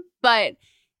system, but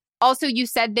also, you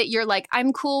said that you're like,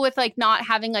 I'm cool with like not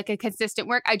having like a consistent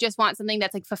work. I just want something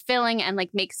that's like fulfilling and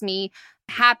like makes me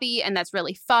happy and that's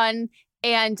really fun.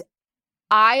 And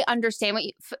I understand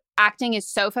acting is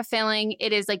so fulfilling.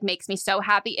 It is like makes me so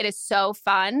happy. It is so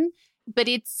fun. But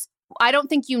I don't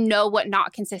think you know what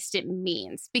not consistent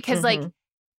means because like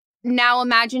now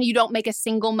imagine you don't make a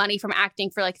single money from acting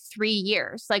for like 3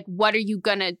 years. Like what are you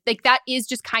gonna like? That is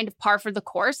just kind of par for the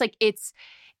course. Like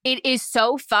it is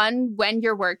so fun when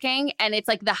you're working and it's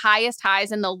like the highest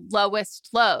highs and the lowest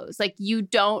lows. Like you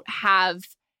don't have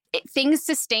things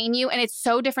sustain you. And it's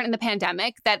so different in the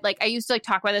pandemic that like I used to like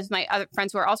talk about this with my other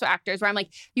friends who are also actors where I'm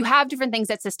like, you have different things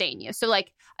that sustain you. So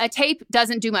like a tape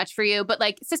doesn't do much for you, but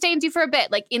like sustains you for a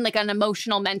bit, like in like an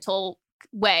emotional, mental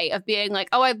way of being like,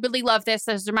 oh, I really love this.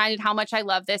 I was reminded how much I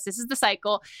love this. This is the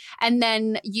cycle. And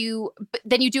then you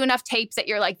do enough tapes that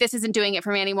you're like, this isn't doing it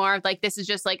for me anymore. Like, this is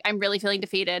just like, I'm really feeling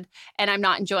defeated and I'm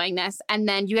not enjoying this. And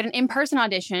then you get an in-person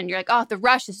audition. You're like, oh, the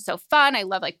rush. This is so fun. I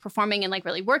love like performing and like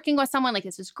really working with someone. Like,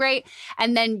 this is great.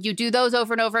 And then you do those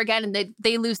over and over again and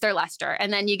they lose their luster.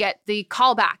 And then you get the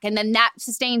callback and then that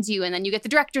sustains you. And then you get the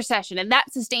director session and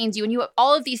that sustains you. And you have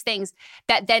all of these things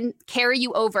that then carry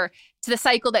you over to the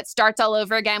cycle that starts all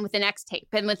over again with the next tape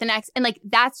and with the next. And like,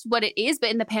 that's what it is.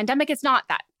 But in the pandemic, it's not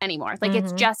that anymore. Like,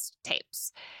 it's just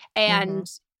tapes. And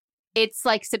it's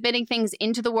like submitting things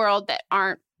into the world that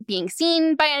aren't being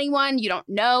seen by anyone. You don't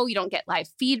know, you don't get live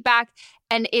feedback.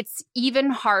 And it's even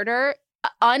harder,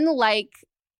 unlike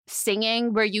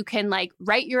singing where you can like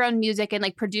write your own music and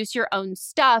like produce your own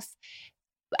stuff.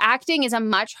 Acting is a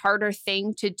much harder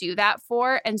thing to do that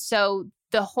for. And so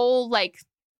the whole like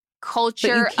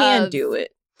culture but you can do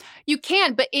it. You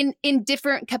can, but in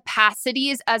different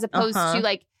capacities as opposed to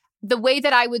like the way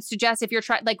that I would suggest if you're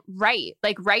trying, like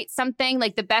write something,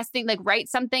 like the best thing, like write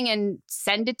something and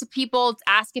send it to people,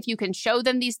 ask if you can show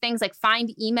them these things, like find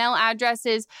email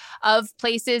addresses of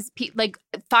places, like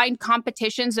find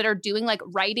competitions that are doing like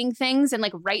writing things and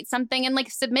like write something and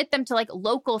like submit them to like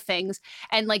local things.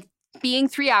 And like being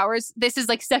 3 hours, this is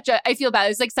like I feel bad.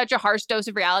 It's like such a harsh dose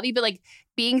of reality, but like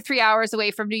being 3 hours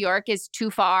away from New York is too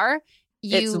far.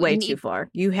 It's way too far.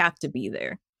 You have to be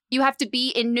there. You have to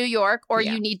be in New York or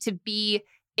you need to be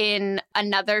in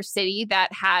another city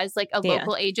that has like a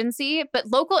local agency. But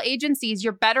local agencies,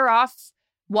 you're better off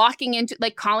walking into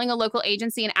like calling a local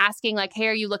agency and asking like, hey,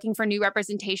 are you looking for new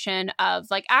representation of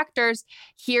like actors?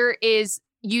 You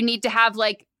need to have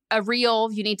like a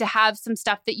reel. You need to have some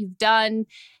stuff that you've done.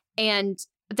 And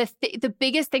the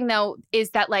biggest thing though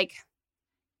is that like,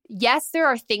 yes, there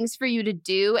are things for you to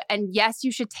do. And yes,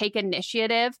 you should take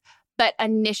initiative. But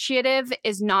initiative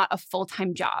is not a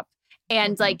full-time job.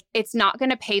 And like, it's not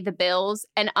going to pay the bills.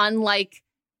 And unlike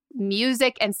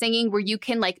music and singing where you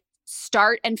can like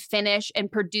start and finish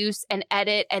and produce and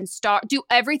edit and do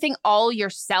everything all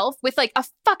yourself with like a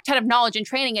fuck ton of knowledge and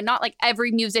training, and not like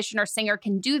every musician or singer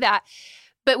can do that.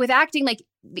 But with acting, like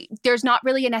there's not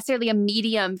really necessarily a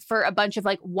medium for a bunch of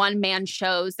like one-man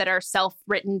shows that are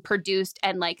self-written, produced,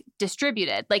 and like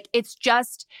distributed. Like it's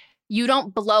just... You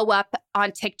don't blow up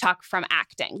on TikTok from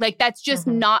acting. Like that's just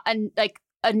not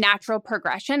a natural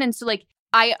progression. And so like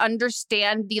I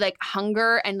understand the like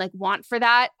hunger and like want for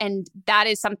that. And that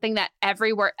is something that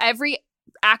every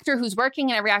actor who's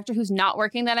working and every actor who's not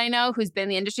working that I know who's been in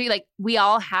the industry, like we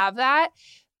all have that.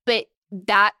 But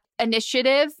that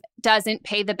initiative doesn't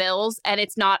pay the bills and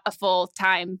it's not a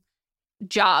full-time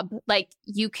job. Like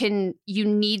you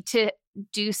need to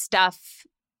do stuff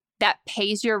that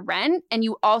pays your rent. And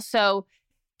you also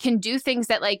can do things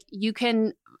that like you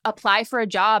can apply for a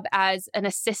job as an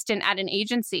assistant at an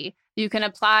agency. You can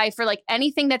apply for like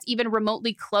anything that's even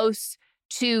remotely close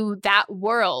to that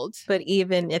world. But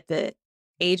even at the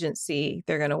agency,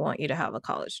 they're going to want you to have a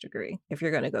college degree if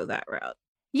you're going to go that route.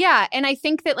 Yeah. And I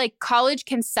think that like college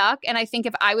can suck. And I think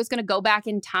if I was going to go back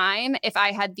in time, if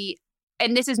I had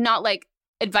and this is not like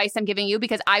advice I'm giving you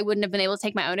because I wouldn't have been able to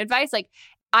take my own advice. Like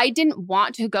I didn't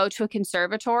want to go to a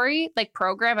conservatory like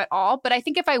program at all. But I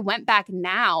think if I went back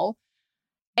now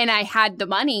and I had the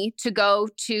money to go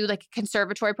to like a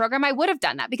conservatory program, I would have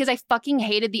done that because I fucking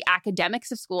hated the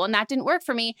academics of school and that didn't work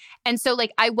for me. And so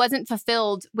like I wasn't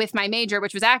fulfilled with my major,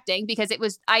 which was acting, because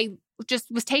I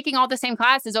just was taking all the same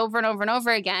classes over and over and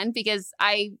over again because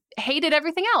I hated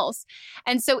everything else.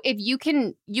 And so if you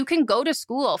can go to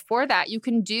school for that, you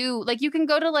can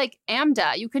go to like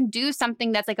AMDA, you can do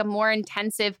something that's like a more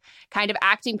intensive kind of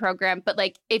acting program. But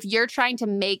like if you're trying to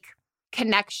make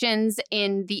connections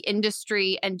in the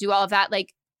industry and do all of that,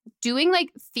 like doing like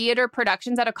theater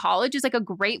productions at a college is like a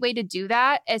great way to do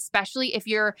that, especially if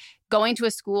you're going to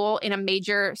a school in a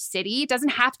major city. It doesn't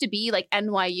have to be like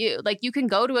NYU. Like you can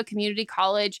go to a community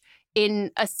college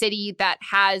in a city that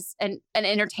has an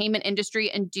entertainment industry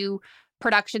and do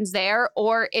productions there.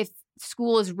 Or if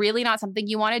school is really not something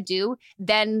you want to do,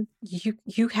 then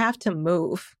you have to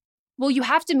move. Well, you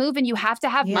have to move and you have to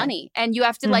have money and you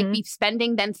have to like be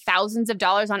spending then thousands of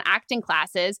dollars on acting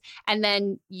classes. And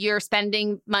then you're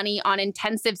spending money on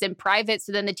intensives in private.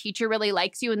 So then the teacher really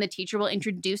likes you and the teacher will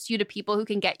introduce you to people who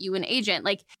can get you an agent.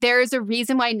 Like there's a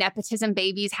reason why nepotism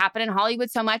babies happen in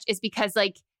Hollywood so much is because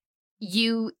like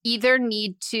you either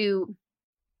need to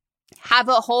have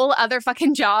a whole other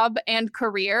fucking job and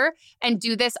career and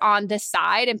do this on the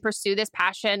side and pursue this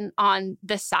passion on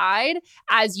the side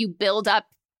as you build up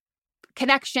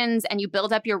connections and you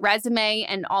build up your resume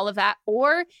and all of that,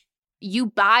 or you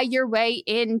buy your way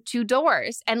into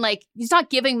doors. And like, he's not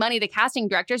giving money to casting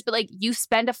directors, but like you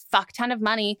spend a fuck ton of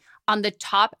money on the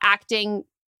top acting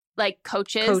like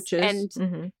coaches.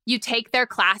 And you take their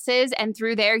classes and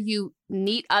through there you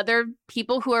meet other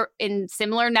people who are in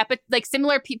similar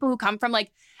people who come from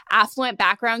like affluent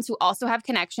backgrounds who also have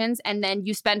connections. And then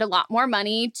you spend a lot more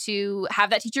money to have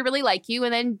that teacher really like you.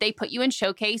 And then they put you in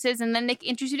showcases and then they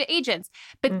introduce you to agents.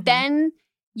 But then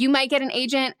you might get an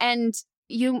agent and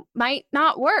you might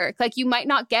not work. Like you might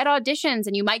not get auditions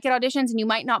and you might get auditions and you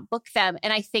might not book them.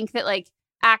 And I think that like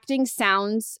acting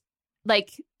sounds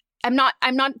like, I'm not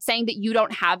saying that you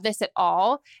don't have this at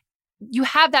all. you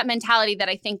have that mentality that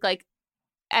I think like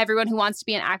everyone who wants to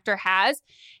be an actor has.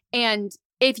 And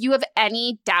if you have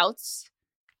any doubts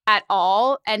at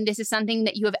all, and this is something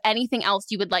that you have anything else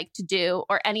you would like to do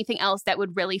or anything else that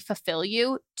would really fulfill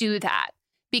you, do that.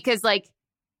 Because like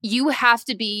you have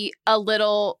to be a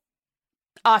little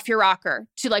off your rocker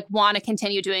to like want to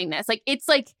continue doing this. Like it's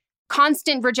like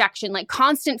constant rejection, like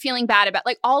constant feeling bad about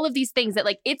like all of these things that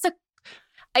like it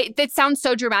sounds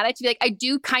so dramatic to be like, I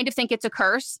do kind of think it's a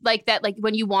curse, like that, like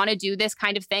when you want to do this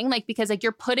kind of thing, like because like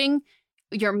you're putting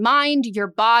your mind, your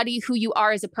body, who you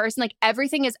are as a person, like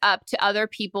everything is up to other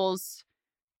people's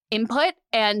input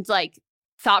and like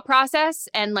thought process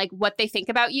and like what they think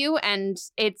about you. And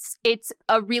it's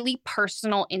a really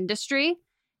personal industry.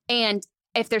 And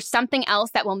if there's something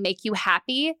else that will make you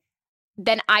happy,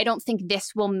 then I don't think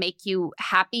this will make you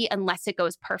happy unless it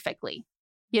goes perfectly.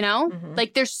 You know,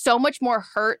 like there's so much more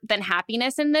hurt than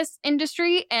happiness in this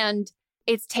industry, and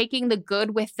it's taking the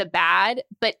good with the bad.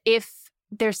 But if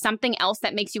there's something else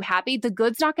that makes you happy, the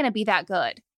good's not going to be that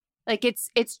good. Like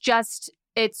it's just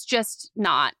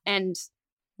not. And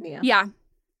yeah.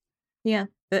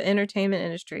 The entertainment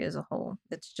industry as a whole,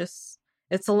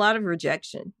 it's a lot of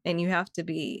rejection, and you have to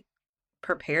be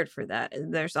prepared for that.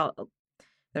 There's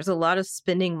a lot of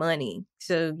spending money,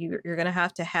 so you're going to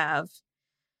have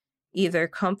either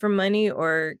come from money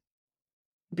or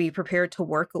be prepared to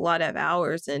work a lot of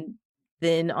hours. And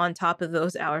then on top of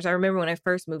those hours, I remember when I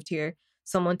first moved here,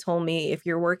 someone told me if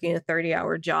you're working a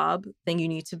 30-hour job, then you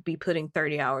need to be putting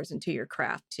 30 hours into your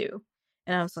craft too.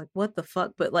 And I was like, what the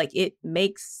fuck? But like, it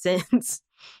makes sense.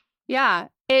 Yeah.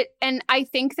 And I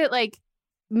think that like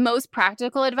most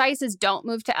practical advice is don't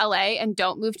move to LA and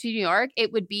don't move to New York.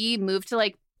 It would be move to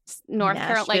like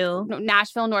Nashville,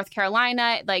 North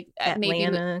Carolina, like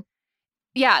Atlanta.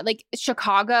 Yeah, like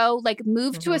Chicago, like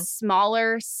move to a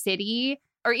smaller city,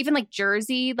 or even like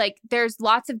Jersey. Like there's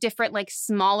lots of different like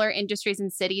smaller industries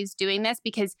and cities doing this,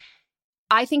 because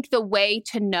I think the way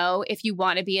to know if you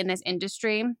want to be in this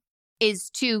industry is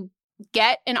to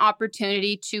get an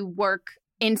opportunity to work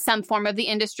in some form of the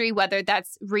industry, whether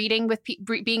that's reading with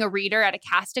being a reader at a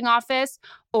casting office,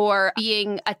 or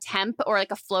being a temp or like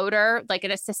a floater, like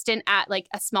an assistant at like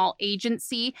a small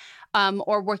agency,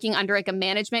 or working under like a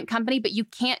management company. But you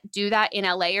can't do that in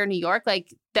LA or New York.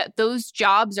 Like those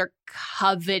jobs are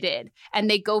coveted, and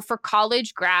they go for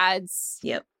college grads.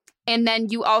 Yep. And then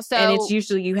you also, and it's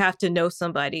usually you have to know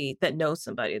somebody that knows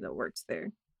somebody that works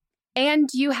there. And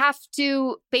you have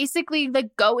to basically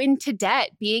like go into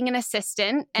debt being an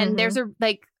assistant. And there's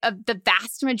the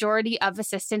vast majority of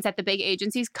assistants at the big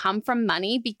agencies come from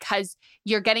money, because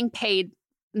you're getting paid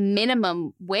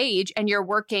minimum wage and you're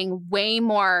working way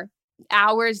more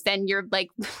hours than you're like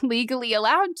legally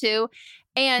allowed to.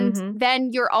 And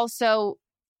then you're also,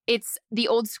 it's the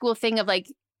old school thing of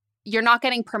like, you're not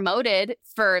getting promoted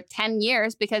for 10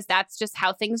 years because that's just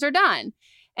how things are done.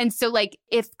 And so like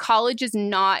if college is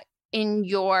not in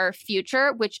your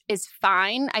future, which is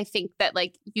fine. I think that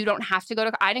like you don't have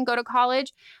to I didn't go to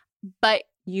college, but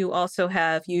you also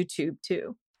have YouTube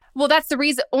too. Well, that's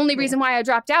the only reason why I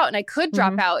dropped out, and I could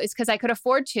drop out, is because I could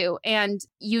afford to. And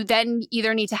you then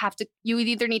either need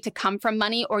to come from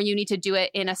money, or you need to do it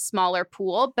in a smaller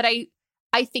pool. But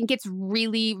I think it's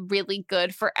really, really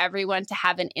good for everyone to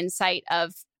have an insight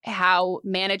of how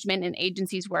management and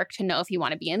agencies work, to know if you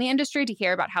want to be in the industry, to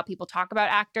hear about how people talk about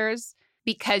actors,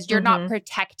 because you're not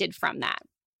protected from that.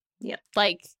 Yeah.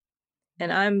 Like,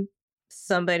 and I'm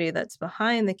somebody that's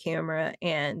behind the camera,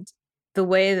 and the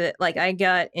way that like I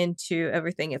got into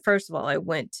everything, first of all,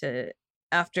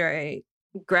 after I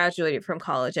graduated from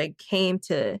college, I came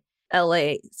to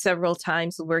LA several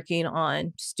times working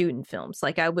on student films.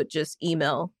 Like I would just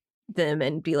email them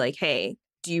and be like, hey,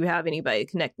 do you have anybody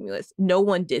to connect me with? No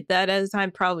one did that at the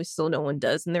time. Probably still no one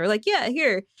does. And they were like, yeah,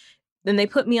 here. Then they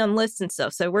put me on lists and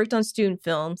stuff. So I worked on student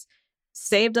films,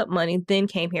 saved up money, then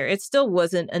came here. It still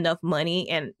wasn't enough money.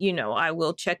 And, you know, I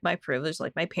will check my privilege.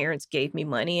 Like my parents gave me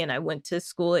money, and I went to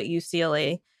school at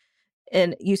UCLA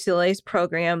and UCLA's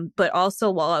program. But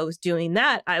also while I was doing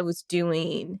that, I was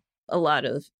doing a lot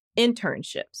of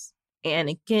internships. And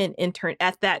again,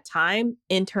 at that time,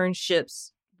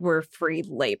 internships were free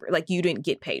labor. Like you didn't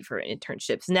get paid for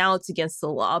internships. Now it's against the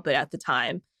law. But at the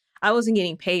time, I wasn't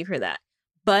getting paid for that.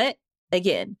 But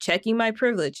again, checking my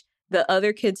privilege, the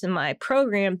other kids in my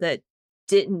program that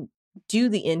didn't do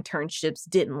the internships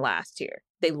didn't last here.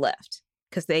 They left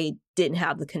because they didn't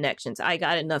have the connections. I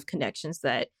got enough connections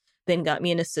that then got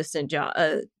me an assistant job,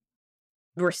 a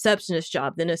receptionist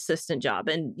job, then assistant job.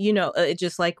 And, you know, it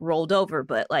just like rolled over.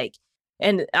 But like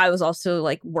And I was also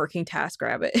like working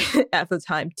TaskRabbit at the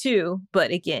time too.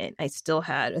 But again, I still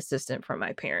had assistance from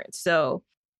my parents. So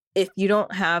if you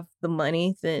don't have the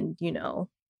money, then, you know,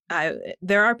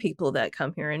 there are people that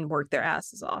come here and work their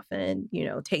asses off and, you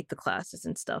know, take the classes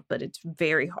and stuff, but it's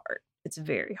very hard. It's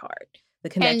very hard. The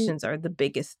connections are the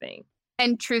biggest thing.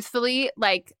 And truthfully,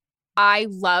 like, I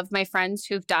love my friends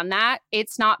who've done that.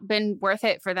 It's not been worth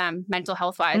it for them mental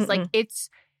health wise. Like, it's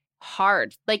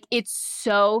hard. Like, it's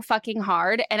so fucking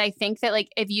hard. And I think that,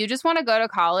 like, if you just want to go to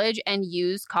college and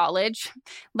use college,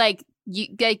 like, you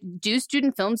do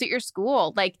student films at your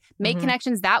school, like make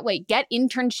connections that way, get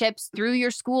internships through your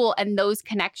school and those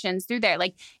connections through there.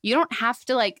 Like, you don't have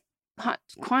to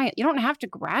you don't have to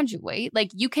graduate. Like,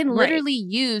 you can literally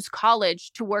use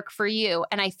college to work for you.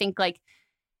 And I think like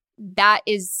that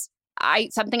is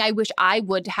something I wish I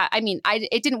would have. I mean,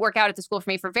 it didn't work out at the school for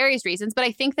me for various reasons, but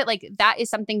I think that like that is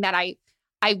something that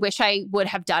I wish I would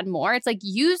have done more. It's like,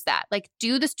 use that, like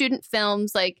do the student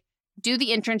films, like do the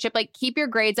internship, like keep your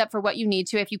grades up for what you need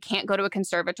to if you can't go to a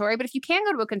conservatory. But if you can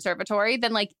go to a conservatory,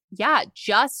 then like, yeah,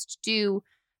 just do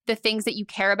the things that you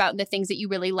care about and the things that you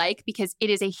really like, because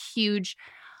it is a huge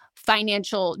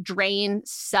financial drain,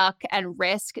 suck, and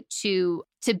risk to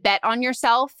bet on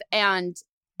yourself. And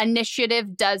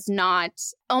initiative does not,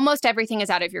 almost everything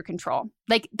is out of your control.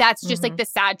 Like, that's just like the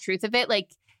sad truth of it.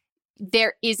 Like,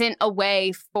 there isn't a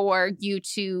way for you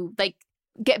to like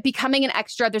becoming an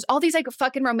extra. There's all these like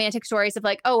fucking romantic stories of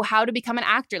like, oh, how to become an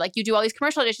actor. Like, you do all these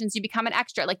commercial auditions, you become an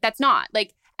extra. Like, that's not,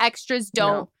 like, extras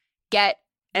don't get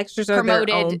extras promoted.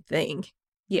 Are their own thing.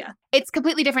 Yeah. It's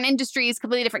completely different industries,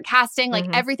 completely different casting.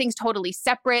 Like, everything's totally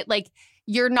separate. Like,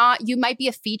 you might be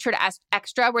a featured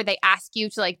extra where they ask you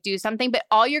to like do something, but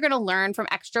all you're going to learn from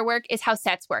extra work is how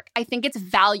sets work. I think it's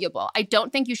valuable. I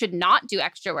don't think you should not do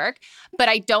extra work, but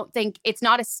I don't think it's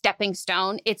not a stepping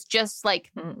stone. It's just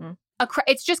like,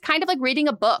 it's just kind of like reading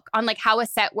a book on like how a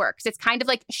set works. It's kind of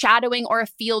like shadowing or a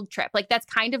field trip. Like, that's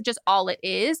kind of just all it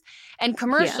is. And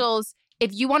commercials,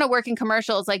 if you want to work in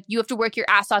commercials, like, you have to work your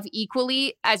ass off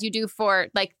equally as you do for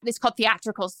like, it's called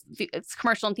theatricals. It's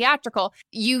commercial and theatrical.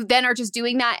 You then are just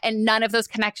doing that, and none of those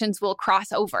connections will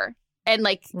cross over. And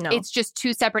like, it's just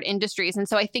two separate industries. And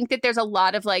so I think that there's a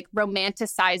lot of like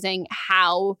romanticizing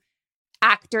how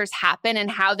actors happen and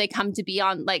how they come to be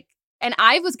on like, and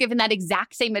I was given that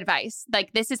exact same advice.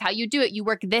 Like, this is how you do it. You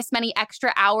work this many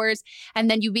extra hours, and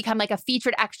then you become like a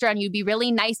featured extra, and you'd be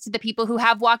really nice to the people who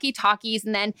have walkie-talkies,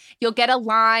 and then you'll get a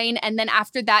line. And then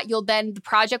after that, the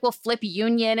project will flip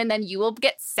union, and then you will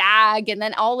get SAG, and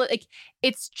then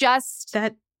it's just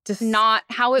not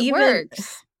how it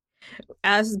works.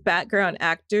 As background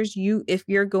actors, if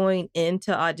you're going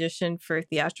into audition for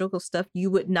theatrical stuff, you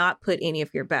would not put any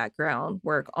of your background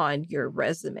work on your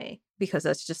resume, because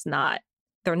that's just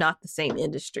they're not the same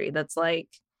industry. That's like,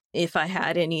 if I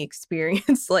had any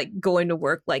experience like going to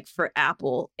work like for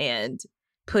Apple and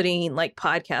putting like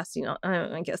podcasting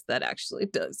on, I guess that actually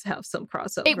does have some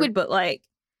crossover. It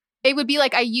would be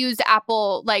like, I use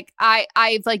Apple, like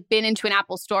I've like been into an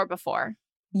Apple store before.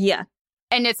 Yeah.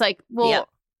 And it's like, well,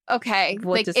 okay.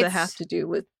 What like, does it have to do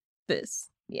with this?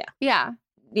 Yeah. Yeah.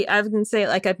 I was going to say,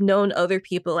 like, I've known other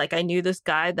people, like I knew this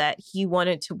guy that he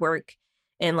wanted to work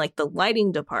in like the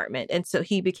lighting department. And so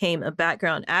he became a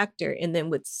background actor and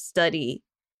then would study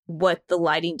what the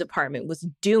lighting department was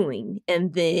doing.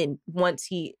 And then then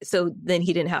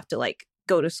he didn't have to like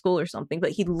go to school or something,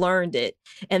 but he learned it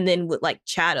and then would like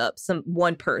chat up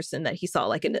one person that he saw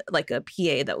like a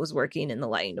PA that was working in the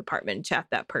lighting department and chat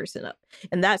that person up.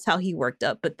 And that's how he worked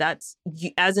up. But that's,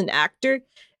 as an actor,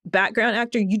 background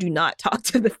actor, you do not talk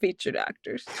to the featured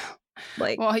actors.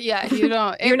 Like, well, yeah, you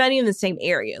don't. You're not even in the same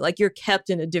area. Like, you're kept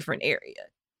in a different area.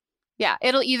 Yeah,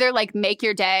 it'll either like make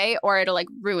your day or it'll like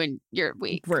ruin your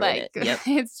week. Yep.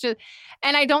 It's just,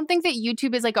 and I don't think that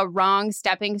YouTube is like a wrong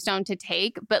stepping stone to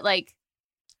take, but like,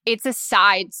 it's a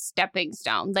side stepping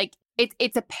stone. Like,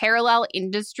 it's a parallel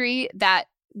industry that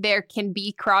there can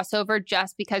be crossover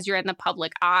just because you're in the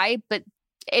public eye, but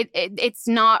it's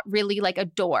not really like a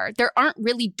door. There aren't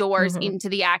really doors into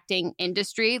the acting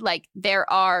industry. Like, there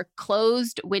are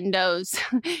closed windows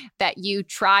that you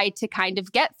try to kind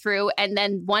of get through. And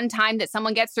then one time that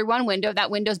someone gets through one window, that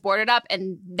window's boarded up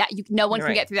and no one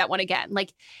can get through that one again.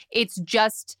 Like, it's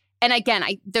just, and again,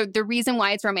 the reason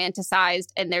why it's romanticized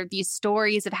and there are these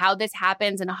stories of how this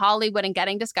happens in Hollywood and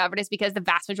getting discovered is because the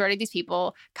vast majority of these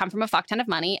people come from a fuck ton of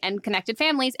money and connected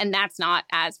families. And that's not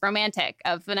as romantic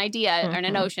of an idea or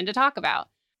an notion to talk about.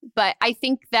 But I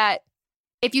think that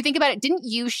if you think about it, didn't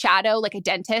you shadow like a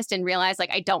dentist and realize like,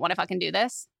 I don't want to fucking do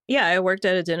this? Yeah, I worked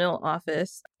at a dental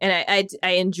office and I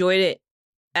enjoyed it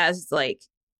as like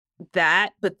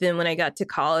that. But then when I got to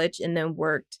college and then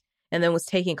worked and then was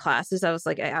taking classes, I was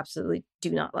like, I absolutely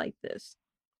do not like this.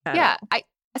 Yeah.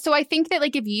 So I think that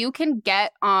like if you can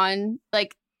get on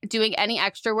like doing any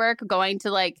extra work, going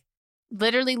to like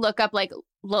literally look up like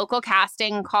local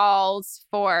casting calls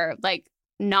for like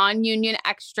non-union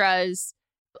extras,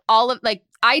 all of like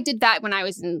I did that when I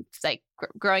was in like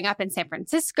growing up in San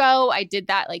Francisco. I did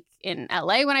that like in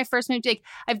LA when I first moved. Like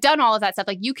I've done all of that stuff.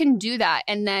 Like you can do that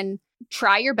and then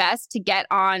try your best to get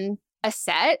on a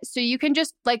set so you can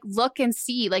just like look and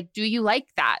see like, do you like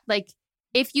that? Like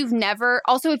if you've never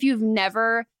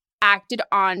acted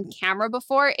on camera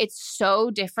before, it's so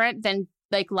different than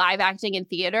like live acting in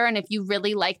theater. And if you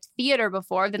really liked theater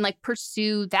before, then like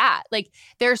pursue that. Like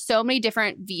there are so many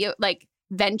different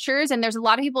ventures, and there's a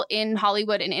lot of people in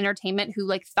Hollywood and entertainment who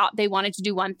like thought they wanted to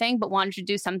do one thing but wanted to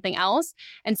do something else.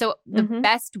 And so the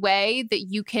best way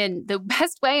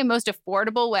and most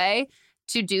affordable way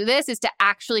to do this is to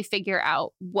actually figure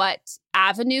out what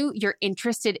avenue you're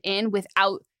interested in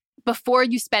before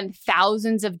you spend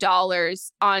thousands of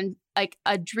dollars on like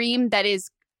a dream that is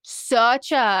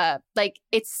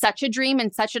it's such a dream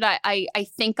and such I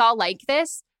think I'll like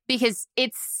this, because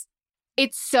it's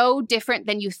so different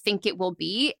than you think it will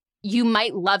be. You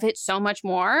might love it so much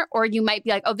more, or you might be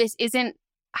like, oh, this isn't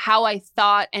how I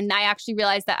thought. And I actually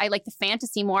realized that I like the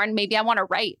fantasy more, and maybe I want to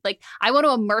write. Like I want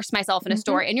to immerse myself in a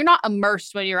story, and you're not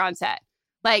immersed when you're on set.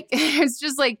 Like it's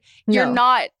just like, you're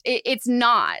not, it's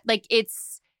not like,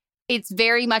 it's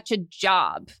very much a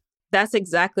job. That's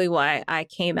exactly why I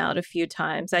came out a few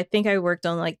times. I think I worked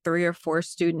on like 3 or 4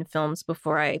 student films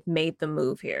before I made the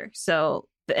move here. So,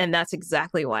 and that's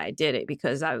exactly why I did it,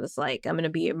 because I was like, I'm going to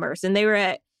be immersed. And they were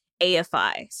at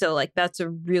AFI. So like, that's a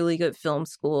really good film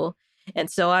school. And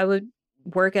so I would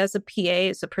work as a PA,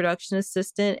 as a production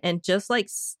assistant, and just like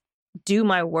do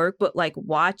my work, but like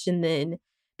watch. And then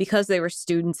because they were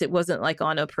students, it wasn't like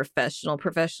on a professional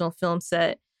film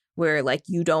set where like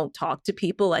you don't talk to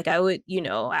people. Like I would,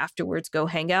 afterwards go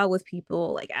hang out with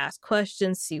people, like ask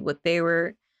questions, see what they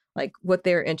were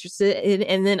interested in.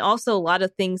 And then also a lot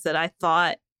of things that I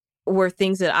thought were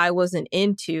things that I wasn't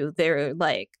into, they're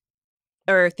like,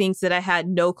 or things that I had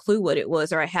no clue what it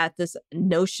was, or I had this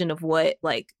notion of what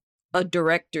like a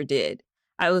director did.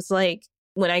 I was like,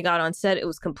 when I got on set, it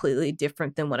was completely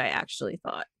different than what I actually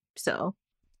thought. So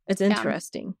it's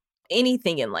interesting.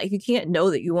 Anything in life, you can't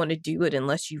know that you want to do it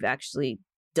unless you've actually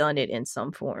done it in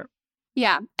some form.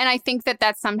 Yeah. And I think that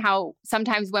that's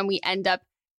sometimes when we end up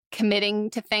committing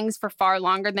to things for far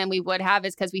longer than we would have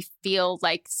is because we feel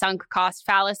like sunk cost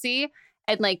fallacy.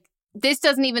 And like, this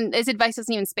advice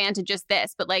doesn't even span to just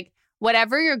this, but like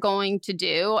whatever you're going to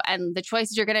do and the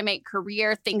choices you're going to make,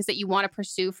 career, things that you want to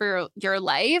pursue for your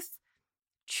life,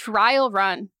 trial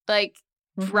run, like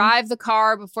drive the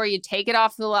car before you take it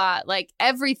off the lot, like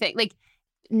everything, like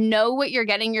know what you're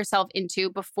getting yourself into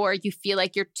before you feel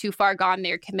like you're too far gone, that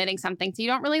you're committing something so you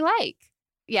don't really like.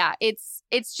 Yeah, it's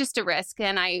just a risk.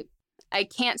 And I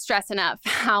can't stress enough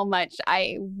how much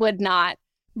I would not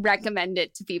recommend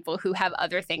it to people who have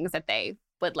other things that they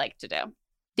would like to do.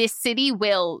 This city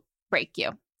will break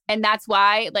you. And that's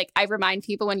why, like, I remind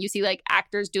people when you see like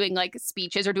actors doing like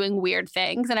speeches or doing weird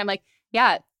things. And I'm like,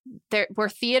 yeah, we're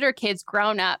theater kids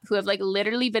grown up who have like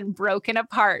literally been broken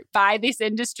apart by this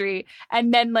industry.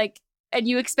 And then like, and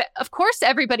you expect, of course,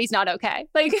 everybody's not okay.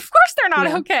 Like, of course they're not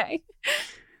okay.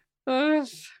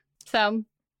 So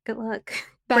good luck.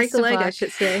 Break a leg, I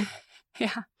should say.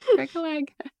 Yeah, break a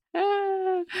leg.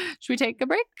 Should we take a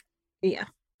break? Yeah.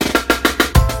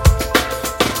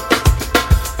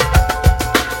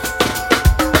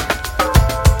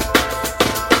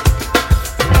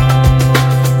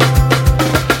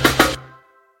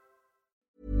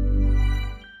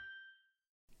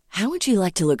 How would you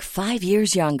like to look 5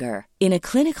 years younger? In a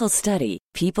clinical study,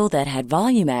 people that had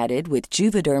volume added with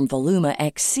Juvederm Voluma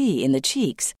XC in the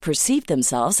cheeks perceived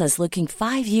themselves as looking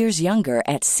 5 years younger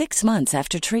at 6 months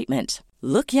after treatment.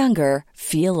 Look younger,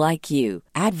 feel like you.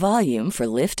 Add volume for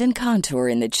lift and contour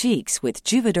in the cheeks with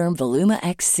Juvederm Voluma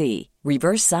XC.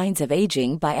 Reverse signs of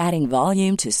aging by adding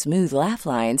volume to smooth laugh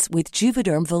lines with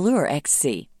Juvederm Volure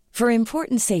XC. For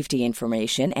important safety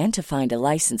information and to find a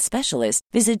licensed specialist,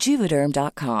 visit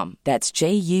Juvederm.com. That's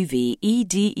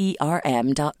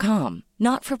JUVEDERM.com.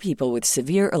 Not for people with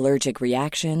severe allergic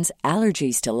reactions,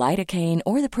 allergies to lidocaine,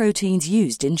 or the proteins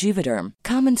used in Juvederm.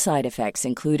 Common side effects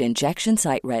include injection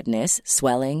site redness,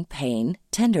 swelling, pain,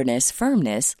 tenderness,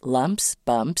 firmness, lumps,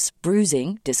 bumps,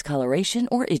 bruising, discoloration,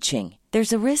 or itching.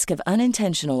 There's a risk of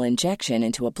unintentional injection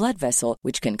into a blood vessel,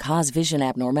 which can cause vision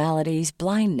abnormalities,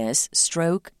 blindness,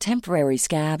 stroke, temporary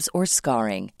scabs, or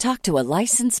scarring. Talk to a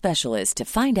licensed specialist to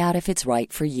find out if it's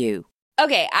right for you.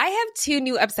 Okay, I have two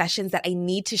new obsessions that I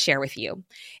need to share with you.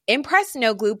 Impress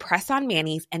No Glue Press-On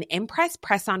Manis and Impress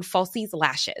Press-On Falsies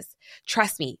Lashes.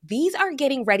 Trust me, these are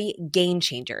getting ready game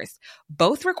changers.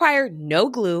 Both require no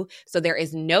glue, so there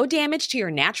is no damage to your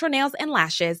natural nails and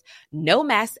lashes, no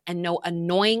mess, and no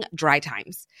annoying dry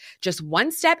times. Just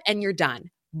one step and you're done.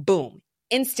 Boom.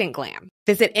 Instant glam.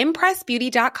 Visit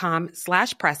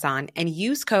impressbeauty.com/presson and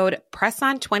use code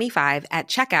PRESSON25 at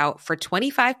checkout for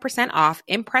 25% off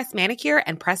Impress Manicure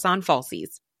and Press-On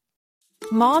Falsies.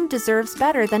 Mom deserves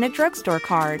better than a drugstore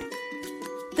card.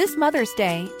 This Mother's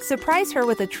Day, surprise her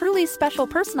with a truly special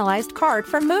personalized card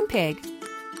from Moonpig.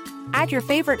 Add your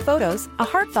favorite photos, a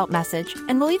heartfelt message,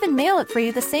 and we'll even mail it for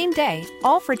you the same day,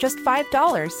 all for just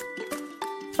 $5.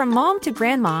 From mom to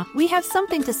grandma, we have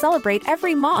something to celebrate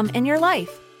every mom in your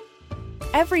life.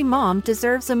 Every mom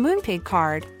deserves a Moonpig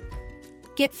card.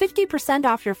 Get 50%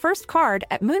 off your first card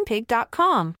at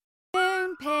Moonpig.com.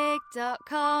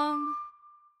 Moonpig.com.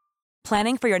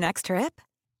 Planning for your next trip?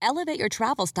 Elevate your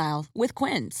travel style with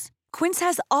Quince. Quince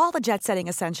has all the jet-setting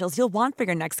essentials you'll want for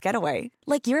your next getaway,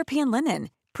 like European linen,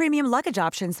 premium luggage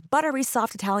options, buttery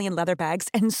soft Italian leather bags,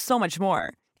 and so much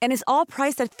more. And is all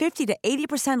priced at 50 to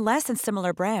 80% less than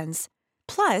similar brands.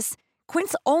 Plus,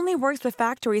 Quince only works with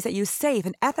factories that use safe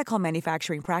and ethical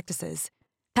manufacturing practices.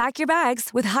 Pack your bags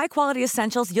with high-quality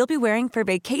essentials you'll be wearing for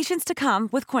vacations to come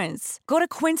with Quince. Go to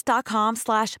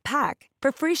quince.com/pack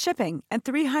for free shipping and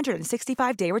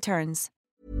 365-day returns.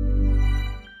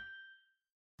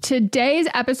 Today's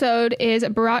episode is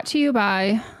brought to you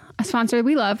by a sponsor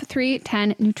we love,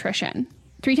 310 Nutrition.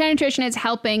 310 Nutrition is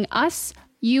helping us,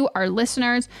 you, our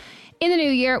listeners, in the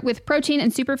new year with protein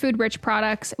and superfood-rich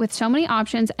products with so many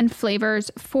options and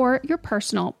flavors for your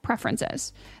personal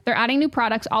preferences. They're adding new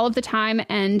products all of the time,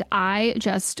 and I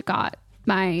just got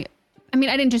I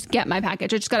didn't just get my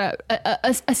package. I just got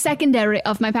a secondary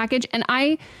of my package, and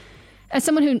I, as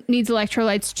someone who needs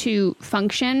electrolytes to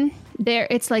function,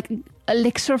 it's like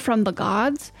elixir from the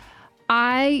gods.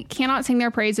 I cannot sing their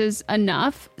praises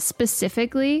enough,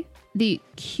 specifically the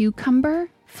cucumber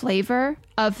flavor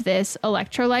of this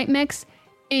electrolyte mix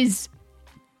is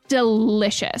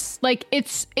delicious. Like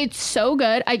it's so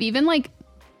good. I've even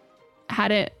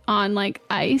had it on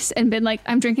ice and been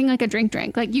I'm drinking a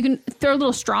drink. Like you can throw a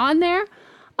little straw in there.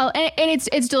 And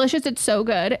it's delicious. It's so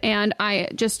good. And I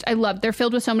love, they're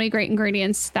filled with so many great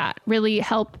ingredients that really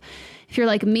help if you're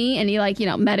like me and you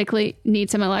medically need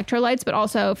some electrolytes, but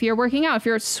also if you're working out, if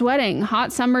you're sweating,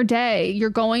 hot summer day, you're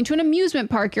going to an amusement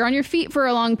park, you're on your feet for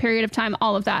a long period of time,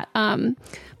 all of that.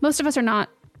 Most of us are not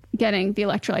getting the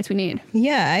electrolytes we need.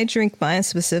 Yeah, I drink mine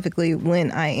specifically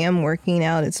when I am working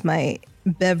out. It's my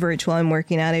beverage while I'm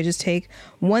working out. I just take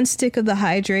 1 stick of the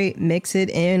hydrate, mix it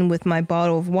in with my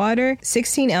bottle of water.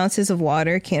 16 ounces of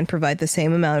water can provide the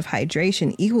same amount of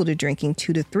hydration equal to drinking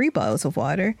 2 to 3 bottles of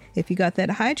water if you got that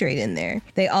hydrate in there.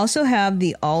 They also have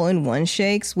the all-in-one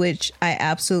shakes, which I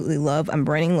absolutely love. I'm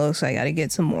running low, so I got to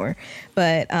get some more.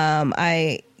 But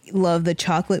I love the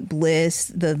chocolate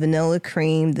bliss, the vanilla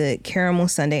cream, the caramel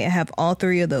sundae. I have all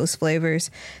 3 of those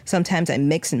flavors. Sometimes I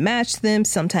mix and match them.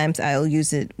 Sometimes I'll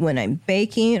use it when I'm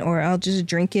baking, or I'll just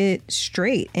drink it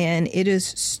straight. And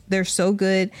they're so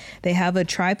good. They have a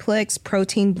triplex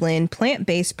protein blend,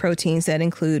 plant-based proteins that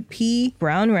include pea,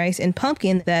 brown rice, and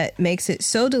pumpkin that makes it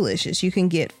so delicious. You can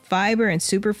get fiber and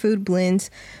superfood blends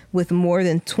with more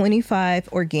than 25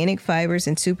 organic fibers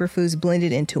and superfoods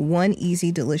blended into one easy,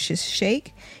 delicious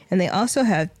shake. And they also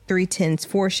have 310's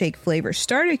 4-shake flavor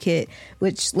starter kit,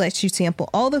 which lets you sample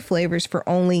all the flavors for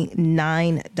only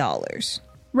 $9.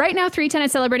 Right now, 310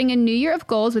 is celebrating a new year of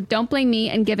goals with Don't Blame Me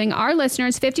and giving our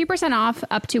listeners 50% off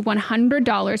up to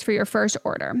 $100 for your first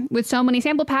order. With so many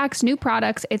sample packs, new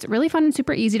products, it's really fun and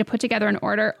super easy to put together an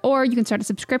order, or you can start a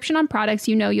subscription on products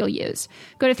you know you'll use.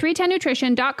 Go to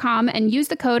 310nutrition.com and use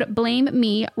the code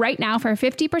BLAMEME right now for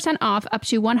 50% off up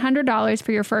to $100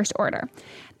 for your first order.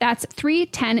 That's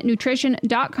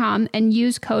 310nutrition.com and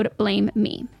use code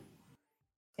BLAMEME.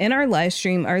 In our live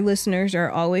stream, our listeners are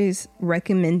always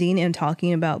recommending and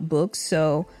talking about books.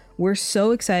 So we're so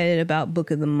excited about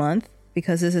Book of the Month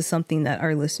because this is something that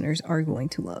our listeners are going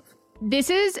to love.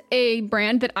 This is a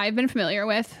brand that I've been familiar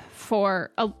with for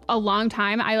a long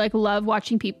time. I love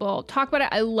watching people talk about it.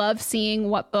 I love seeing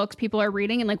what books people are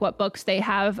reading and what books they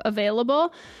have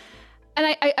available.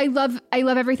 And I love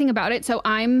everything about it. So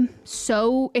I'm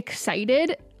so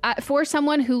excited for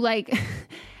someone who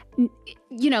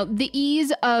the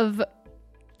ease of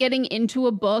getting into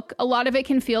a book, a lot of it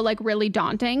can feel like really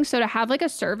daunting. So to have like a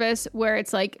service where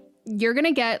it's like, you're going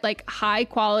to get like high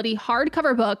quality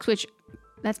hardcover books, which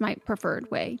that's my preferred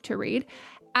way to read,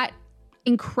 at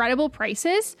incredible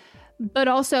prices, but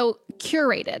also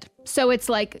curated. So it's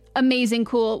like amazing,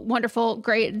 cool, wonderful,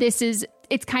 great.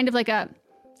 It's kind of like a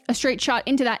straight shot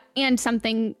into that, and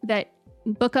something that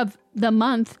Book of the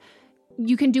Month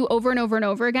you can do over and over and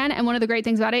over again. And one of the great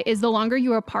things about it is the longer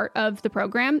you are a part of the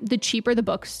program, the cheaper the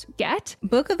books get.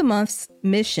 Book of the Month's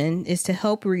mission is to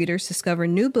help readers discover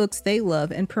new books they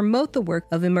love and promote the work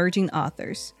of emerging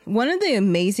authors. One of the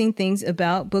amazing things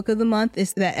about Book of the Month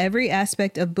is that every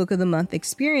aspect of Book of the Month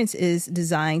experience is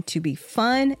designed to be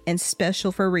fun and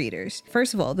special for readers.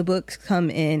 First of all, the books come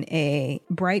in a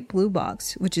bright blue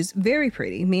box, which is very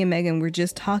pretty. Me and Megan were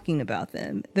just talking about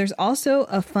them. There's also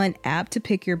a fun app to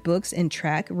pick your books and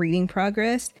track reading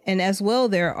progress. And as well,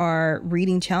 there are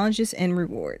reading challenges and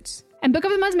rewards. And Book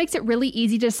of the Month makes it really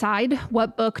easy to decide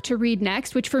what book to read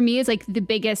next, which for me is like the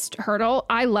biggest hurdle.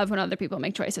 I love when other people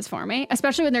make choices for me,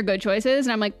 especially when they're good choices.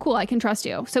 And I'm like, cool, I can trust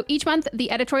you. So each month,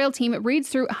 the editorial team reads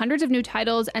through hundreds of new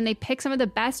titles and they pick some of the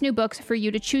best new books for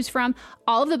you to choose from.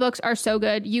 All of the books are so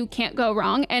good. You can't go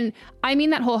wrong. And I mean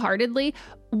that wholeheartedly.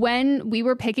 When we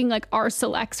were picking like our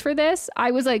selects for this,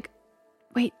 I was like,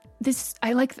 wait,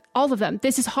 I like all of them.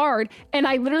 This is hard. And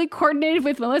I literally coordinated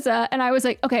with Melissa and I was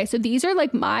like, okay, so these are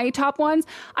like my top ones.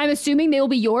 I'm assuming they will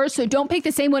be yours. So don't pick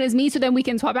the same one as me so then we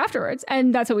can swap afterwards.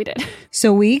 And that's what we did.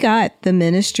 So we got The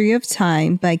Ministry of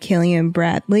Time by Killian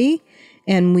Bradley.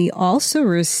 And we also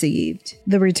received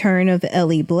The Return of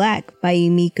Ellie Black by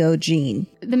Emiko Jean.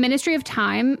 The Ministry of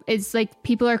Time is like,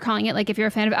 people are calling it, like if you're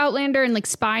a fan of Outlander and like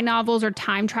spy novels or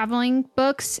time traveling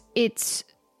books, it's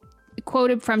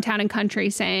quoted from Town and Country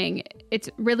saying it's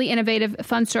really innovative,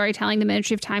 fun storytelling. The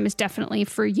Ministry of Time is definitely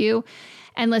for you,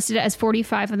 and listed as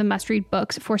 45 of the must-read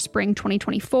books for spring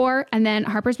 2024. And then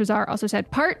Harper's Bazaar also said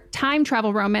part time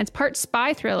travel romance, part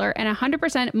spy thriller, and 100%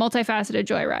 multifaceted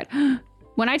joyride.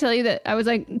 When I tell you that, I was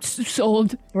like,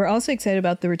 sold. We're also excited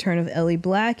about The Return of Ellie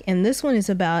Black, and this one is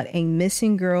about a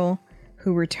missing girl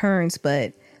who returns,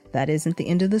 but that isn't the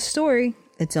end of the story.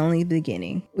 It's only the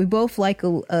beginning. We both like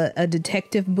a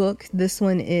detective book. This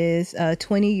one is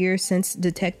 20 years since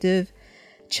Detective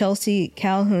Chelsea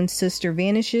Calhoun's sister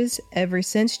vanishes. Ever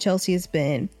since, Chelsea has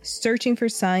been searching for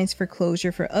signs for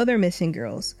closure for other missing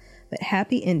girls, but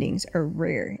happy endings are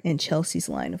rare in Chelsea's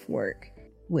line of work,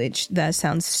 which that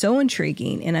sounds so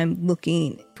intriguing, and I'm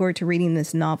looking forward to reading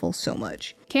this novel so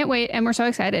much. Can't wait, and we're so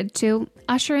excited to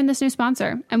usher in this new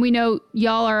sponsor. And we know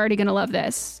y'all are already going to love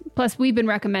this. Plus, we've been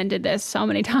recommended this so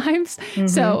many times. Mm-hmm.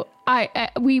 So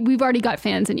we've already got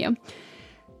fans in you.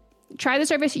 Try the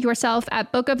service yourself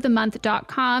at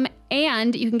bookofthemonth.com,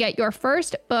 and you can get your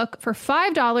first book for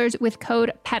 $5 with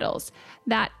code PEDALS.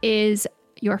 That is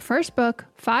your first book,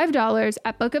 $5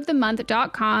 at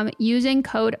bookofthemonth.com using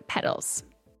code PEDALS.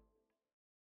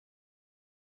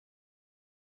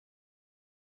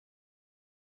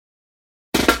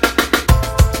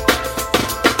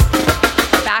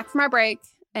 Back from our break,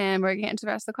 and we're getting to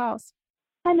the rest of the calls.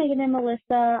 Hi, Megan and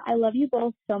Melissa. I love you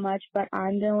both so much, but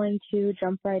I'm going to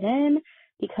jump right in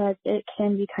because it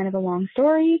can be kind of a long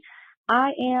story.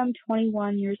 I am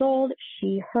 21 years old,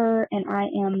 she, her, and I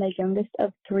am the youngest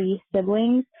of 3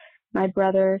 siblings. My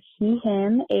brother, he,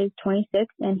 him, is 26,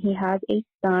 and he has a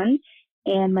son.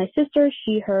 And my sister,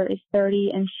 she, her, is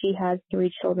 30, and she has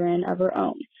 3 children of her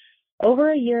own.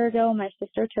 Over a year ago, my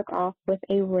sister took off with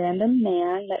a random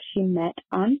man that she met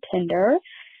on Tinder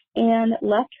and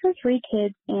left her 3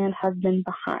 kids and husband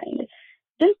behind.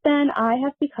 Since then, I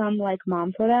have become like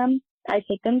mom for them. I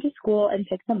take them to school and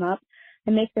pick them up.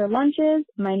 I make their lunches.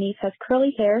 My niece has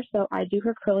curly hair, so I do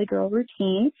her curly girl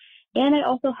routine. And I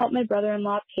also help my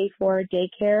brother-in-law pay for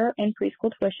daycare and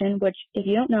preschool tuition, which, if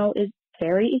you don't know, is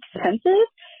very expensive.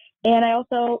 And I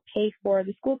also pay for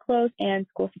the school clothes and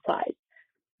school supplies.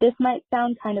 This might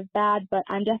sound kind of bad, but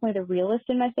I'm definitely the realist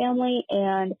in my family,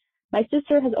 and my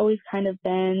sister has always kind of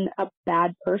been a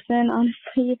bad person,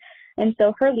 honestly, and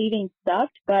so her leaving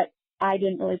sucked, but I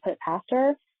didn't really put it past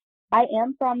her. I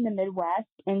am from the Midwest,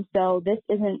 and so this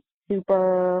isn't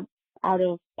super out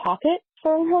of pocket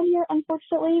for her here,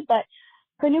 unfortunately, but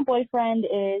her new boyfriend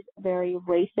is very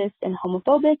racist and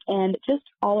homophobic and just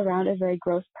all around a very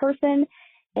gross person,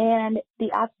 and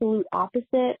the absolute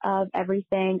opposite of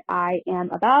everything I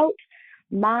am about.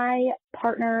 My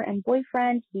partner and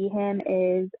boyfriend, he, him,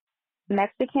 is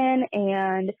Mexican,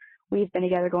 and we've been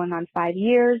together going on 5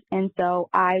 years, and so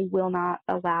I will not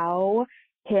allow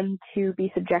him to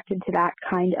be subjected to that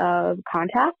kind of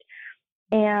contact.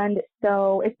 And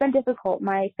so it's been difficult.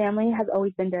 My family has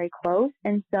always been very close,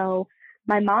 and so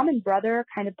My mom and brother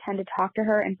kind of tend to talk to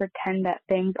her and pretend that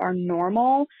things are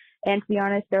normal. And to be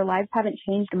honest, their lives haven't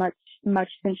changed much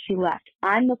since she left.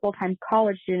 I'm the full-time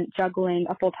college student juggling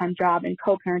a full-time job and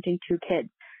co-parenting 2 kids,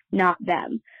 not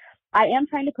them. I am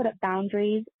trying to put up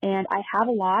boundaries, and I have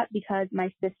a lot because my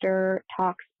sister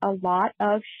talks a lot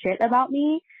of shit about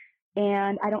me,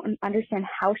 and I don't understand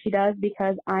how she does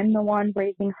because I'm the one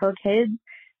raising her kids.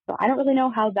 So I don't really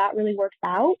know how that really works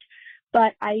out.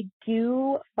 But I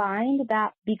do find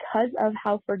that because of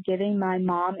how forgiving my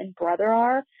mom and brother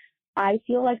are, I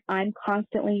feel like I'm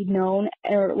constantly known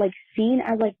or like seen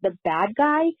as like the bad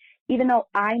guy, even though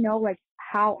I know like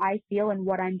how I feel and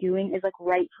what I'm doing is like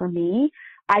right for me.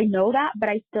 I know that, but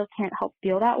I still can't help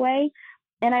feel that way.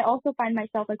 And I also find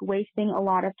myself like wasting a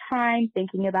lot of time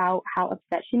thinking about how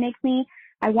upset she makes me.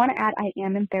 I want to add, I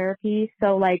am in therapy.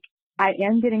 So like I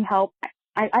am getting help.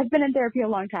 I've been in therapy a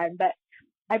long time, but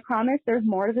I promise there's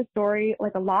more to the story,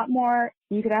 like a lot more.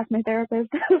 You could ask my therapist.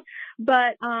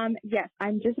 But yes,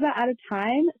 I'm just about out of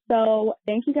time. So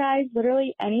thank you guys.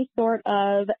 Literally any sort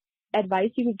of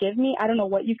advice you could give me. I don't know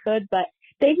what you could, but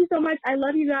thank you so much. I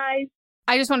love you guys.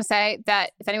 I just want to say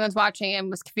that if anyone's watching and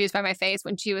was confused by my face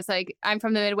when she was like, I'm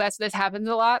from the Midwest, this happens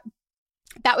a lot.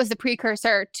 That was the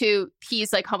precursor to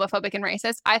he's like homophobic and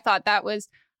racist. I thought that was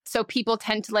so people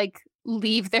tend to like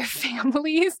leave their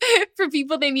families for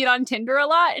people they meet on Tinder a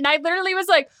lot. And I literally was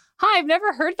like, hi, I've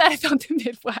never heard that about the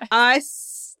Midwest. I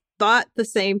thought the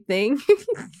same thing.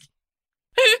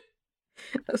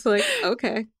 I was like,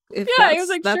 okay. If I was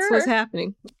like, that's sure. what's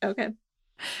happening. Okay.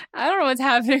 I don't know what's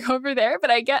happening over there, but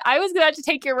I was going to have to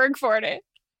take your word for it.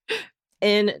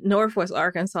 In Northwest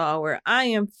Arkansas, where I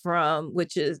am from,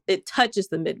 which is, it touches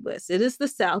the Midwest. It is the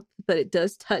South, but it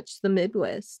does touch the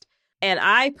Midwest. And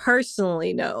I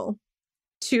personally know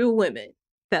 2 women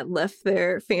that left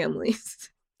their families.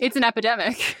 It's an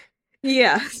epidemic.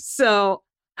 Yeah. So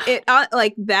it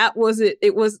like that was it.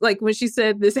 It was like when she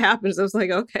said this happens, I was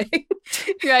like, okay.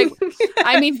 You're like,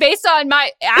 I mean, based on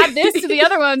my add this to the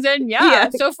other ones, and yeah.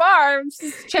 So far,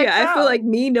 check out. I feel like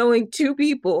me knowing 2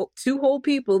 whole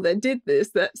people that did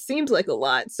this, that seems like a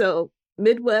lot. So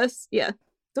Midwest, yeah.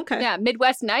 Okay. Yeah,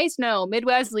 Midwest nice. No,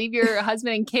 Midwest, leave your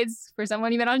husband and kids for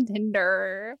someone you met on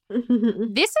Tinder.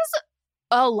 This is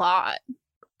a lot.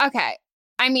 Okay.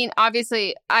 I mean,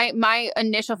 obviously, my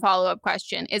initial follow-up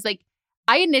question is like,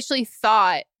 I initially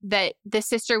thought that the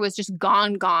sister was just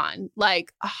gone,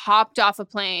 like hopped off a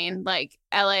plane, like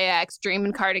LAX,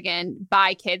 dreaming cardigan,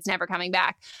 bye kids, never coming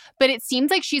back. But it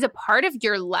seems like she's a part of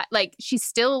your like she's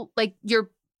still like your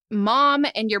mom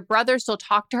and your brother still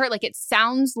talk to her. Like it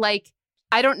sounds like,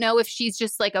 I don't know if she's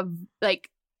just like a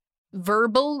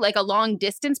verbal, like a long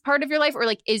distance part of your life, or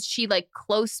like is she like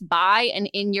close by and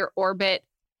in your orbit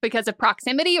because of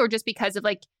proximity, or just because of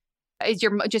like is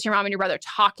your mom and your brother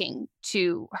talking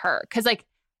to her? Because like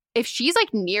if she's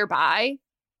like nearby,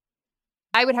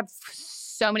 I would have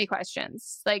so many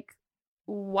questions. Like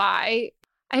why?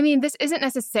 I mean, this isn't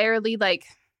necessarily like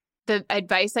the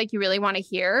advice like you really want to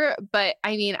hear, but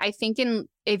I mean, I think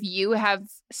if you have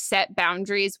set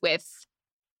boundaries with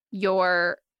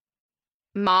your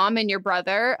mom and your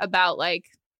brother about like,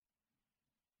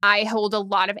 I hold a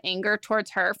lot of anger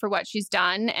towards her for what she's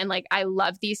done, and like I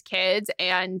love these kids,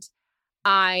 and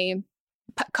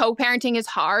co-parenting is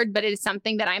hard, but it is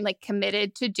something that I'm like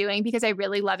committed to doing because I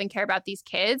really love and care about these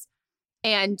kids.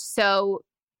 And so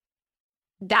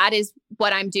that is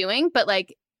what I'm doing. But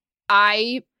like,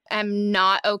 I am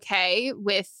not okay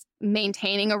with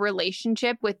maintaining a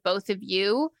relationship with both of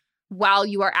you while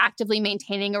you are actively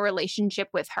maintaining a relationship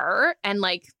with her. And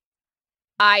like,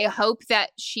 I hope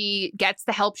that she gets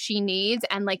the help she needs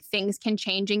and like things can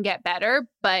change and get better.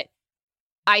 But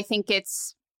I think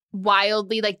it's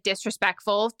wildly like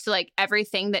disrespectful to like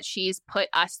everything that she's put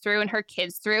us through and her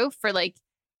kids through for like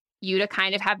you to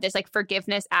kind of have this like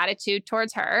forgiveness attitude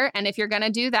towards her. And if you're going to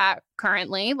do that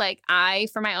currently, like I,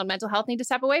 for my own mental health, need to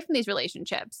step away from these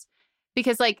relationships,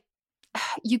 because like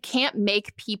you can't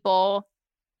make people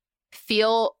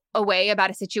feel a way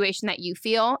about a situation that you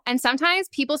feel. And sometimes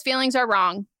people's feelings are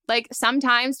wrong. Like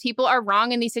sometimes people are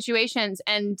wrong in these situations,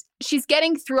 and she's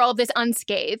getting through all this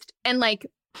unscathed. And like,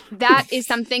 that is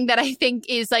something that I think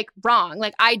is like wrong.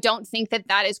 Like, I don't think that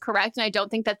that is correct, and I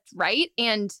don't think that's right.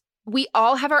 And we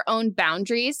all have our own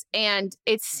boundaries. And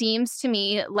it seems to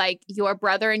me like your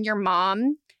brother and your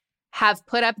mom have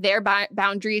put up their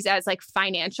boundaries as like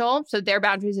financial. So their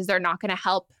boundaries is they're not going to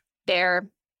help their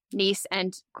niece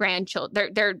and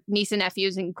grandchildren, their niece and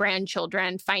nephews and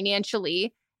grandchildren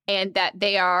financially, and that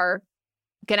they are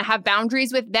going to have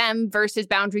boundaries with them versus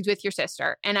boundaries with your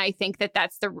sister. And I think that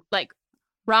that's the like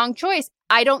wrong choice.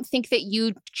 I don't think that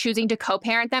you choosing to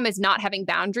co-parent them is not having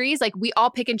boundaries. Like, we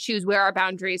all pick and choose where our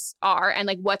boundaries are and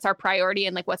like what's our priority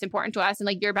and like what's important to us, and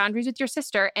like your boundaries with your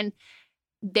sister. And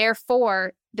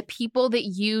therefore, the people that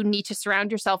you need to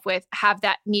surround yourself with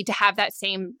need to have that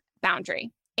same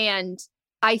boundary. And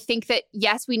I think that,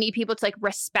 yes, we need people to like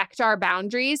respect our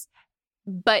boundaries,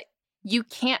 but you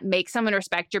can't make someone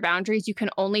respect your boundaries. You can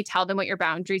only tell them what your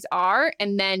boundaries are.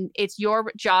 And then it's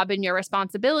your job and your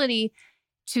responsibility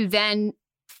to then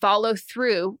follow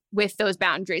through with those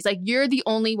boundaries. Like, you're the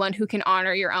only one who can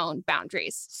honor your own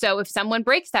boundaries. So if someone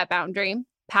breaks that boundary,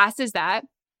 passes that,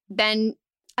 then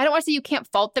I don't want to say you can't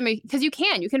fault them, because you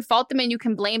can fault them and you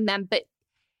can blame them, but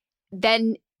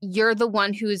then you're the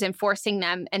one who's enforcing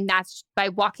them, and that's by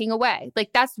walking away. Like,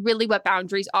 that's really what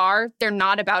boundaries are. They're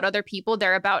not about other people.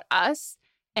 They're about us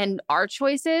and our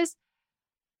choices.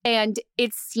 And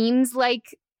it seems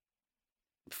like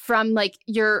from like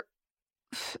your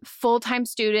full-time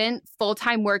student,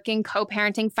 full-time working,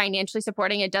 co-parenting, financially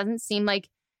supporting, it doesn't seem like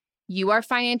you are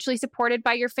financially supported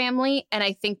by your family. And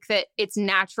I think that it's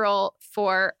natural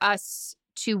for us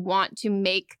to want to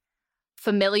make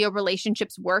familial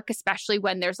relationships work, especially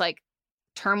when there's like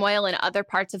turmoil in other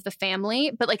parts of the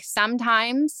family. But like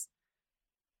sometimes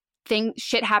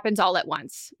shit happens all at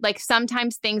once. Like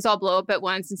sometimes things all blow up at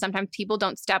once, and sometimes people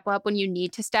don't step up when you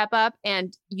need to step up,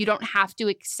 and you don't have to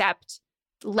accept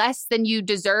less than you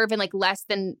deserve, and like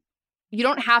you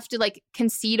don't have to like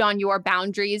concede on your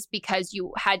boundaries because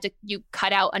you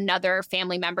cut out another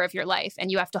family member of your life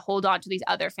and you have to hold on to these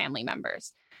other family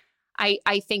members.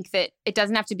 I think that it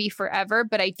doesn't have to be forever,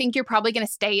 but I think you're probably going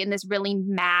to stay in this really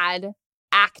mad,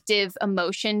 active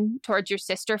emotion towards your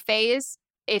sister phase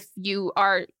if you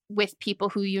are with people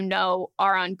who you know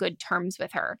are on good terms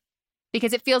with her,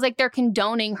 because it feels like they're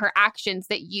condoning her actions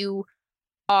that you've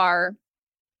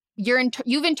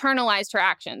internalized her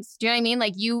actions. Do you know what I mean?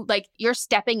 Like you're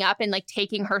stepping up and like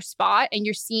taking her spot, and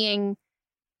you're seeing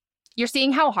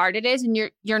how hard it is, and you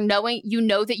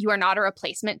know that you are not a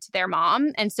replacement to their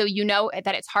mom. And so you know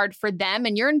that it's hard for them,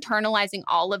 and you're internalizing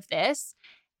all of this.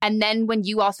 And then when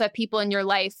you also have people in your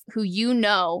life who you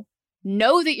know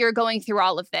that you're going through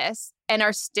all of this and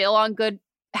are still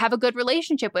have a good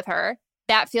relationship with her,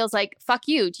 that feels like, fuck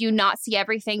you. Do you not see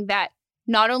everything that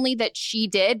not only that she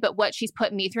did, but what she's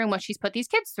put me through and what she's put these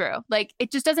kids through? Like,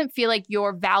 it just doesn't feel like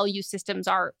your value systems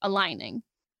are aligning.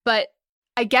 But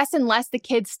I guess unless the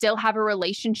kids still have a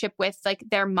relationship with like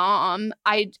their mom,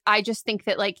 I just think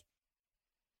that like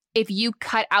if you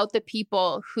cut out the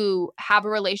people who have a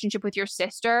relationship with your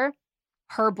sister,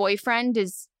 her boyfriend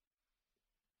is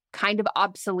kind of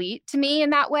obsolete to me in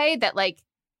that way, that like,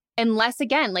 unless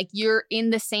again, like you're in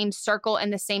the same circle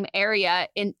and the same area.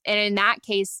 And in that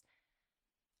case,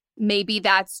 maybe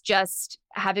that's just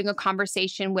having a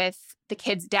conversation with the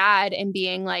kid's dad and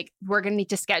being like, we're going to need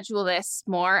to schedule this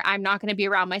more. I'm not going to be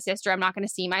around my sister. I'm not going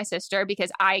to see my sister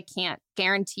because I can't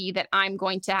guarantee that I'm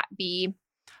going to be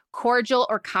cordial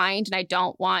or kind. And I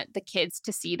don't want the kids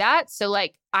to see that. So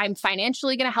like, I'm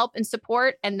financially going to help and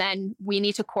support. And then we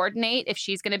need to coordinate. If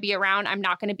she's going to be around, I'm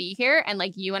not going to be here. And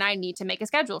like, you and I need to make a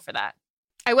schedule for that.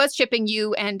 I was shipping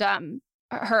you and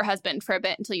her husband for a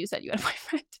bit until you said you had a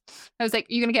boyfriend. I was like,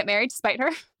 are you going to get married despite her?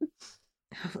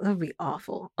 That would be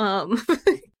awful.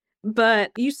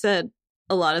 But you said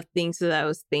a lot of things that I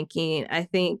was thinking. I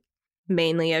think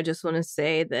mainly I just want to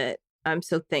say that I'm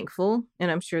so thankful, and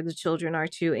I'm sure the children are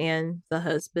too, and the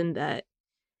husband, that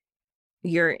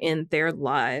you're in their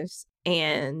lives.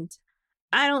 And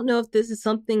I don't know if this is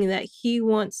something that he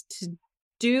wants to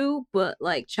do, but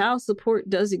like child support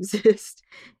does exist.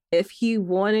 If he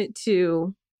wanted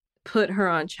to put her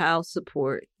on child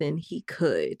support, then he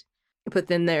could. But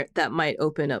then that might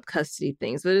open up custody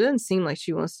things. But it doesn't seem like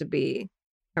she wants to be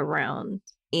around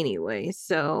anyway.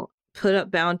 So put up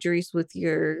boundaries with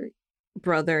your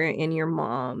brother and your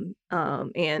mom,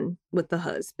 and with the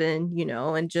husband,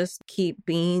 and just keep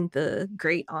being the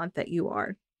great aunt that you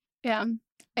are. Yeah,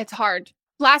 it's hard.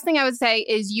 Last thing I would say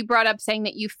is you brought up saying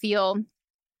that you feel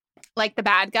like the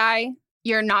bad guy.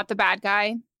 You're not the bad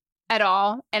guy at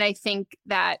all. And I think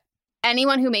that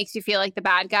anyone who makes you feel like the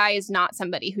bad guy is not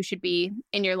somebody who should be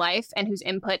in your life, and whose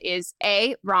input is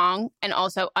A, wrong, and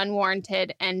also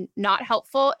unwarranted and not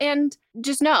helpful. And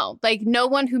just know, like, no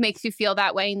one who makes you feel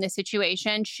that way in this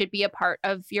situation should be a part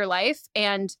of your life.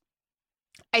 And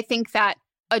I think that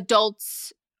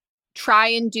adults try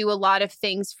and do a lot of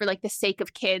things for like the sake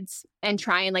of kids and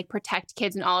try and like protect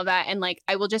kids and all of that. And like,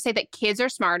 I will just say that kids are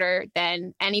smarter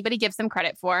than anybody gives them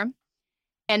credit for.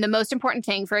 And the most important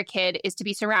thing for a kid is to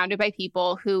be surrounded by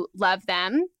people who love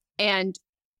them. And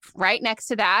right next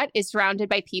to that is surrounded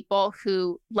by people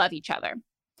who love each other.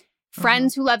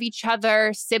 friends who love each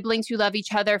other, siblings who love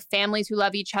each other, families who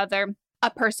love each other, a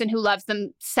person who loves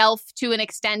themselves to an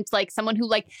extent, like someone who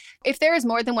like, if there is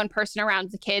more than one person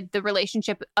around the kid, the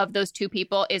relationship of those two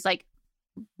people is like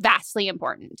vastly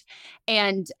important.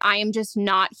 And I am just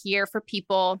not here for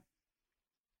people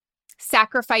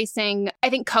sacrificing. I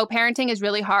think co-parenting is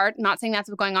really hard. I'm not saying that's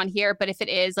what's going on here, but if it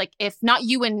is, like, if not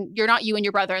you and you're not you and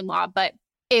your brother-in-law, but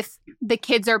if the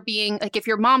kids are being like, if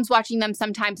your mom's watching them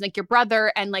sometimes, like your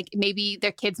brother, and like maybe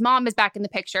their kid's mom is back in the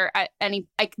picture,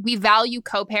 like we value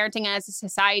co-parenting as a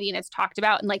society, and it's talked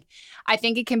about. And like, I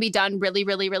think it can be done really,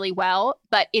 really, really well,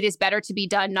 but it is better to be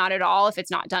done not at all if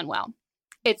it's not done well.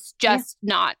 It's just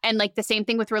not. And like the same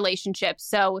thing with relationships.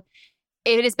 So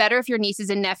it is better if your nieces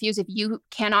and nephews, if you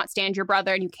cannot stand your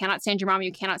brother and you cannot stand your mom, and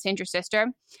you cannot stand your sister,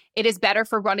 it is better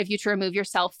for one of you to remove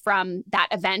yourself from that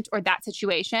event or that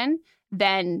situation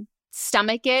than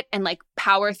stomach it and like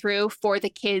power through for the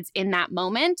kids in that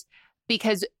moment,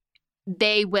 because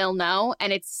they will know.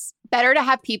 And it's better to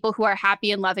have people who are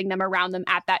happy and loving them around them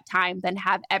at that time than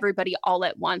have everybody all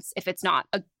at once if it's not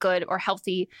a good or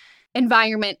healthy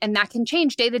environment. And that can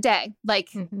change day to day. Like,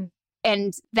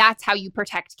 and that's how you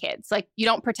protect kids. Like, you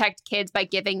don't protect kids by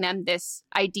giving them this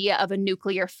idea of a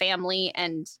nuclear family,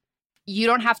 and you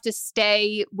don't have to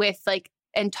stay with like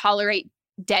and tolerate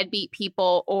deadbeat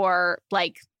people or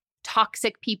like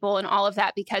toxic people and all of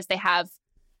that because they have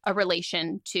a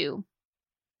relation to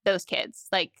those kids.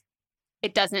 Like,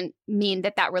 it doesn't mean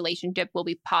that that relationship will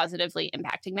be positively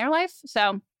impacting their life.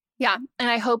 So yeah. And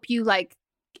I hope you like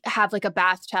have like a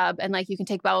bathtub and like you can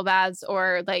take bubble baths,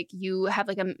 or like you have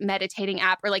like a meditating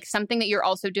app, or like something that you're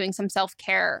also doing some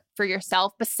self-care for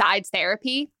yourself besides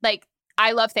therapy. Like,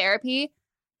 I love therapy.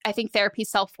 I think therapy is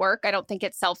self-work. I don't think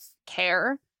it's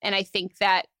self-care. And I think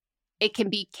that it can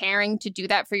be caring to do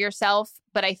that for yourself.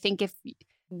 But I think if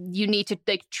you need to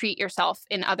like treat yourself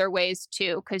in other ways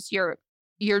too, because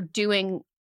you're doing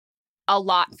a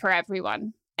lot for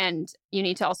everyone. And you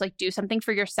need to also like do something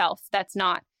for yourself that's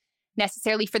not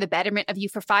necessarily for the betterment of you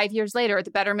for 5 years later, or the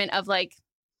betterment of like,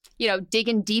 you know,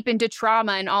 digging deep into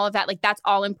trauma and all of that. Like, that's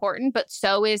all important. But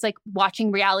so is like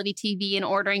watching reality TV and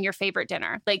ordering your favorite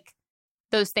dinner. Like,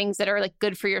 those things that are like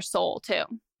good for your soul too.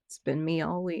 It's been me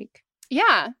all week.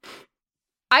 Yeah.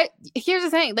 Here's the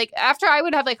thing, like after I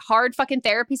would have like hard fucking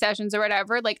therapy sessions or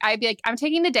whatever, like I'd be like, I'm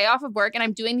taking the day off of work and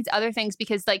I'm doing these other things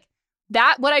because like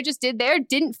that, what I just did there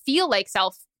didn't feel like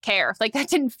self-care. Like that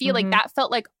didn't feel like, that felt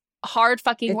like hard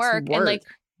fucking work. And like,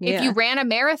 if you ran a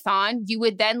marathon, you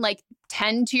would then like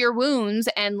tend to your wounds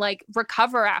and like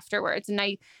recover afterwards. And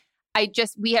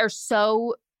we are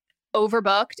so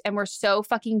overbooked and we're so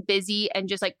fucking busy and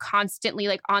just like constantly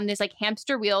like on this like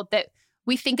hamster wheel that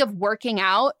we think of working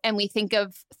out and we think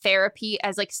of therapy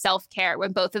as like self-care,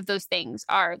 when both of those things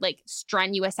are like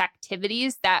strenuous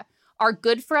activities that are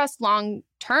good for us long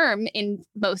term in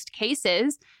most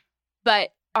cases,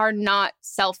 but are not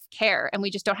self-care. And we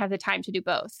just don't have the time to do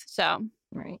both. So,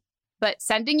 right. But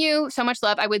sending you so much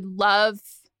love. I would love,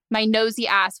 my nosy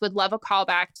ass would love a call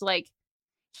back to like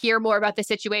hear more about the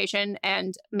situation,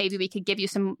 and maybe we could give you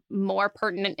some more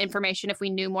pertinent information if we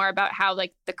knew more about how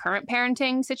like the current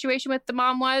parenting situation with the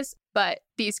mom was. But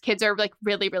these kids are like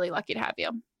really, really lucky to have you.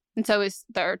 And so is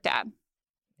their dad.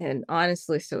 And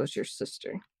honestly, so is your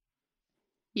sister.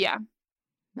 Yeah.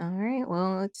 All right.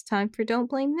 Well, it's time for Don't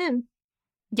Blame Them.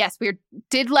 Yes, we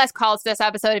did less calls this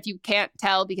episode, if you can't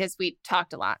tell, because we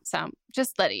talked a lot. So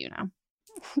just letting you know.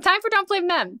 Time for Don't Blame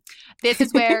Them. This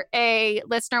is where a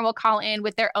listener will call in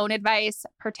with their own advice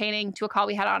pertaining to a call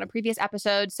we had on a previous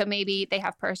episode. So maybe they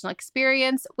have personal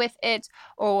experience with it,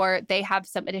 or they have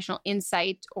some additional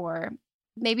insight, or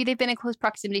maybe they've been in close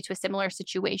proximity to a similar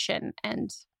situation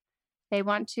and they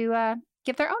want to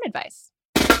give their own advice.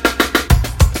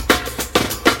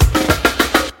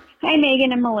 Hi,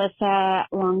 Megan and Melissa,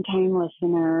 longtime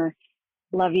listener.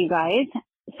 Love you guys.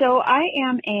 So I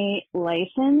am a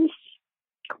licensed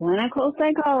clinical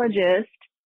psychologist,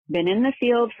 been in the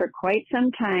field for quite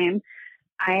some time.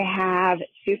 I have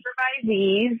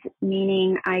supervisees,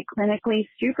 meaning I clinically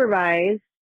supervise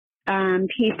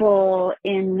people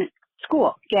in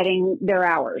school getting their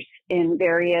hours in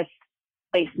various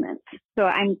placements. So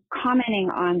I'm commenting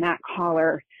on that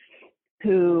caller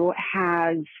who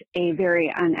has a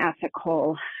very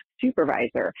unethical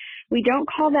supervisor. We don't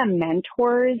call them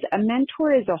mentors. A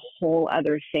mentor is a whole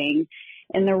other thing.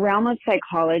 In the realm of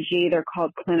psychology, they're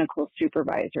called clinical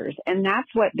supervisors. And that's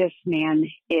what this man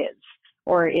is,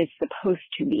 or is supposed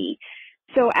to be.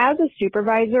 So as a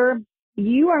supervisor,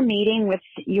 you are meeting with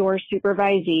your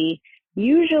supervisee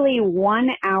usually 1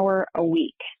 hour a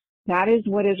week. That is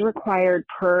what is required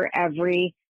per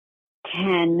every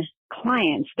 10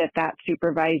 clients that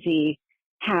supervisee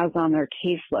has on their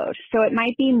caseload. So it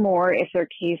might be more if their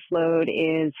caseload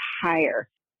is higher.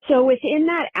 So within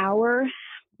that hour,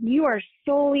 you are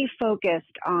solely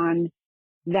focused on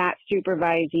that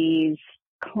supervisee's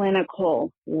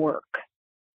clinical work.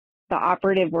 The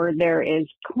operative word there is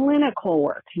clinical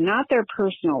work, not their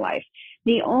personal life.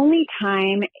 The only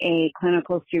time a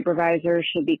clinical supervisor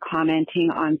should be commenting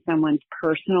on someone's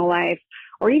personal life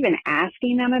or even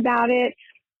asking them about it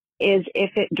is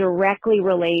if it directly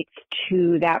relates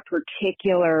to that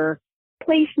particular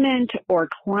placement or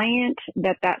client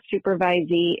that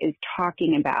supervisee is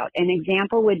talking about. An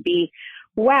example would be,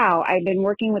 wow, I've been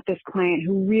working with this client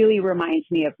who really reminds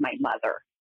me of my mother.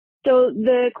 So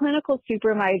the clinical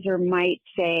supervisor might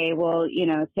say, well,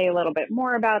 say a little bit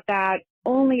more about that,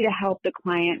 only to help the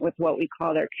client with what we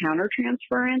call their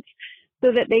countertransference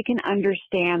so that they can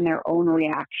understand their own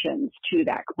reactions to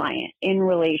that client in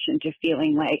relation to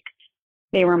feeling like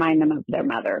they remind them of their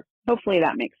mother. Hopefully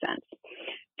that makes sense.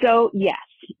 So yes,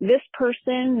 this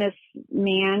person, this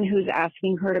man who's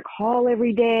asking her to call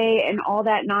every day and all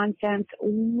that nonsense,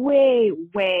 way,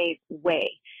 way,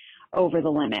 way over the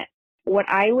limit. What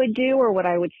I would do, or what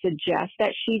I would suggest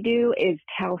that she do, is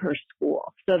tell her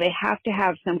school. So they have to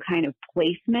have some kind of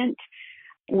placement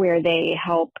where they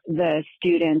help the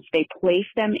students. They place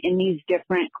them in these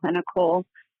different clinical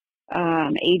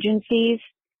agencies.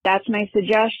 That's my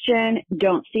suggestion.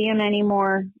 Don't see them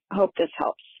anymore. Hope this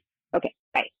helps. Okay,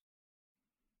 bye.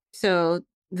 So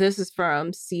this is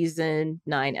from season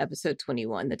 9, episode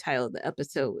 21. The title of the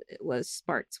episode was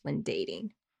Sparks When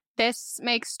Dating. This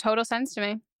makes total sense to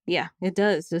me. Yeah, it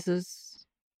does.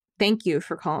 Thank you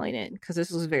for calling it, because this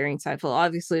was very insightful.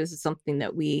 Obviously, this is something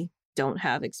that we don't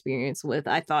have experience with.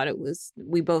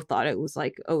 We both thought it was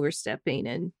like overstepping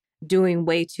and doing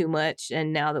way too much.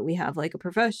 And now that we have like a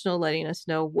professional letting us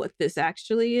know what this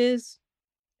actually is,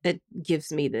 it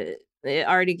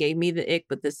already gave me the ick,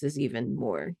 but this is even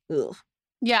more. Ugh.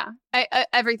 Yeah,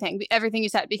 everything you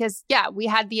said, because we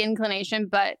had the inclination,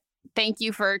 but thank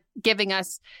you for giving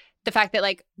us the fact that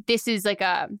like this is like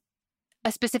a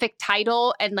specific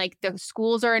title and like the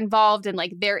schools are involved and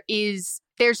like there's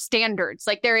standards,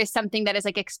 like there is something that is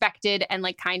like expected and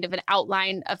like kind of an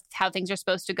outline of how things are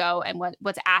supposed to go and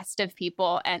what's asked of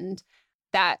people, and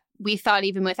that we thought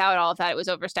even without all of that it was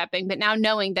overstepping. But now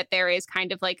knowing that there is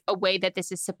kind of like a way that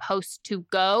this is supposed to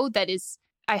go, that is,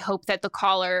 I hope that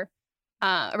the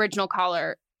original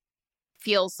caller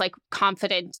feels like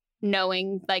confident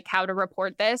knowing like how to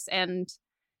report this and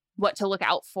what to look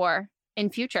out for in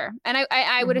future. And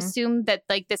I would assume that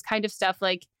like this kind of stuff,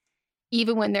 like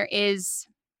even when there is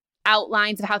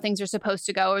outlines of how things are supposed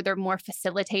to go, or they're more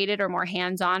facilitated or more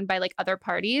hands-on by like other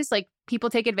parties, like people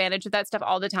take advantage of that stuff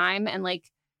all the time. And like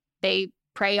they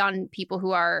prey on people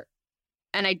who are,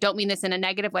 and I don't mean this in a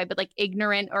negative way, but like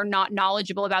ignorant or not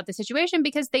knowledgeable about the situation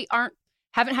because they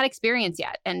haven't had experience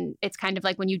yet. And it's kind of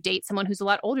like when you date someone who's a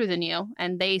lot older than you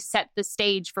and they set the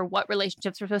stage for what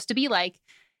relationships are supposed to be like.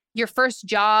 Your first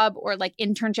job or like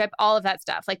internship, all of that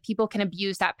stuff, like people can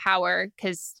abuse that power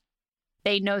because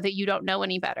they know that you don't know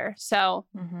any better. So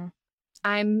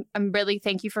I'm really,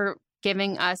 thank you for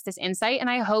giving us this insight. And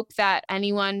I hope that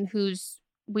anyone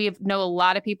we know a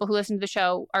lot of people who listen to the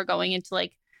show are going into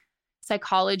like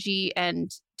psychology and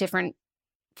different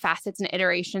facets and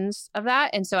iterations of that.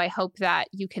 And so I hope that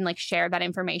you can like share that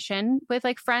information with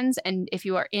like friends. And if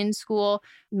you are in school,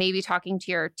 maybe talking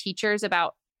to your teachers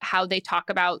about how they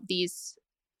talk about these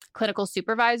clinical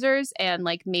supervisors, and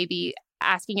like maybe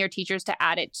asking your teachers to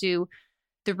add it to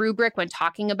the rubric when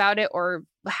talking about it, or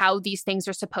how these things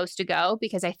are supposed to go.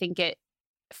 Because I think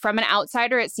from an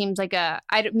outsider, it seems like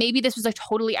maybe this was a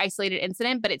totally isolated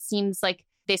incident, but it seems like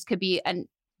this could be an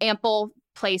ample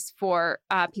place for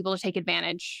people to take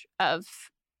advantage of.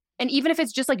 And even if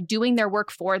it's just like doing their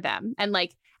work for them and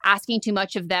like asking too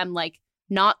much of them, like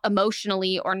not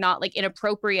emotionally or not like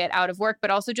inappropriate out of work, but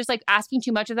also just like asking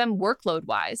too much of them workload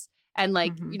wise and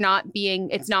like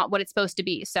it's not what it's supposed to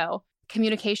be. So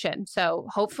communication. So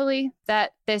hopefully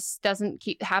that this doesn't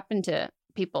happen to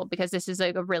people, because this is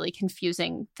like a really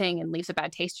confusing thing and leaves a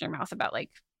bad taste in your mouth about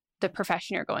like the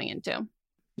profession you're going into.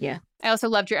 Yeah. I also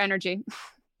loved your energy.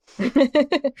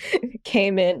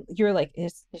 Came in, you were like,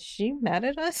 is she mad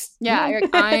at us? Yeah, you're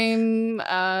like, I'm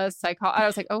a psychologist. I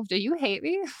was like, oh, do you hate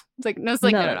me? It's like, no, it's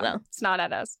like, no. It's not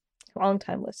at us. Long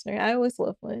time listener. I always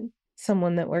love when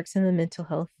someone that works in the mental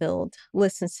health field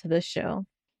listens to this show.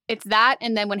 It's that,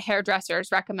 and then when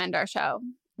hairdressers recommend our show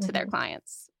to their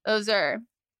clients. Those are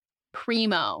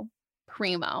primo.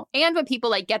 And when people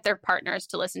like get their partners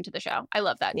to listen to the show. I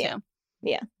love that too.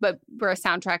 Yeah. But we're a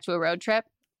soundtrack to a road trip.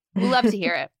 We love to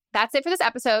hear it. That's it for this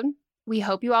episode. We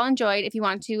hope you all enjoyed. If you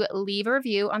want to leave a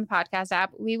review on the podcast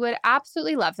app, we would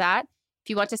absolutely love that. If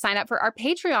you want to sign up for our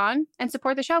Patreon and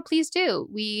support the show, please do.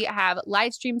 We have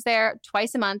live streams there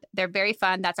twice a month. They're very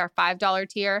fun. That's our $5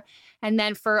 tier. And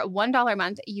then for $1 a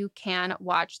month, you can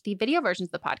watch the video versions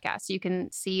of the podcast. You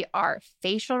can see our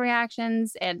facial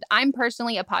reactions. And I'm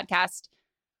personally a podcast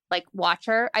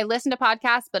watcher. I listen to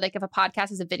podcasts, but if a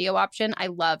podcast is a video option, I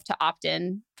love to opt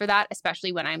in for that,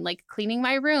 especially when I'm cleaning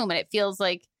my room and it feels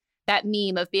like that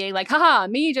meme of being haha,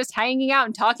 me just hanging out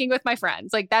and talking with my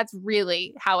friends. That's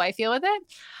really how I feel with it.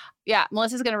 Yeah,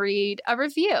 Melissa's going to read a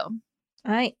review.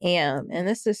 I am. And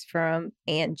this is from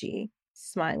Angie,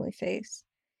 smiley face.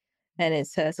 And it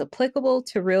says, applicable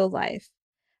to real life.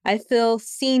 I feel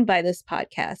seen by this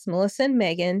podcast. Melissa and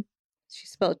Megan, she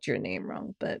spelled your name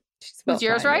wrong, but she spelled was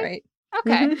yours right?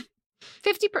 Okay. Mm-hmm.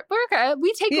 50%. We're okay.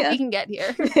 We take what we can get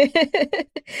here.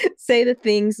 Say the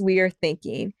things we are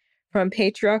thinking. From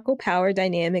patriarchal power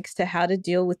dynamics to how to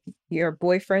deal with your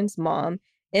boyfriend's mom,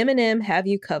 Eminem have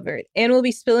you covered. And we'll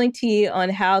be spilling tea on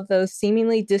how those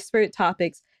seemingly disparate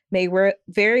topics may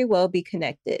very well be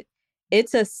connected.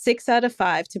 It's a 6 out of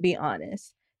 5, to be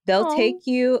honest. They'll take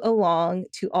you along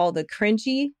to all the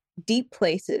cringy, deep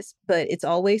places, but it's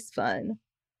always fun.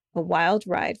 A wild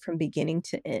ride from beginning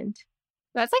to end.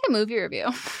 That's like a movie review.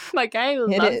 I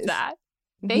love that.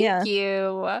 Thank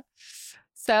you.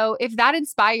 So if that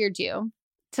inspired you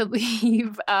to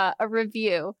leave a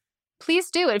review, please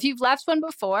do it. If you've left one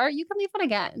before, you can leave one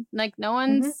again. No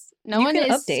one is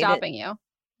stopping you.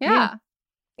 Yeah.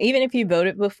 Even if you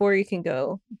voted before, you can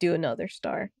go do another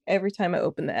star. Every time I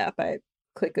open the app, I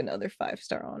click another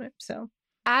 5-star on it. So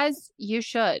as you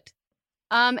should.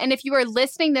 And if you are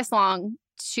listening this long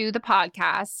to the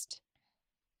podcast,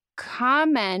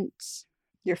 comment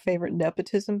your favorite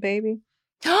nepotism baby.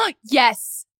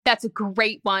 Yes. That's a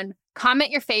great one. Comment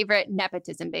your favorite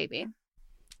nepotism baby.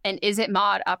 And is it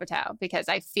Maude Apatow? Because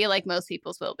I feel like most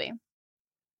people's will be.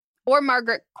 Or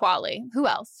Margaret Qualley. Who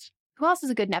else? Who else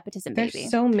is a good nepotism baby? There's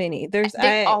so many.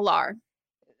 They all are.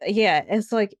 Yeah,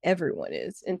 it's everyone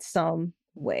is in some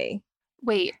way.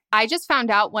 Wait, I just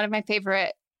found out one of my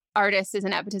favorite artists is a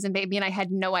nepotism baby, and I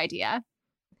had no idea.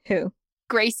 Who?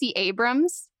 Gracie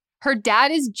Abrams. Her dad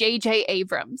is J.J.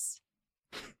 Abrams.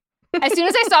 As soon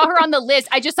as I saw her on the list,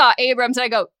 I just saw Abrams and I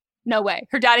go, no way.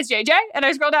 Her dad is JJ? And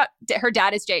I scrolled out, her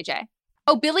dad is JJ.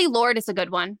 Oh, Billie Lourd is a good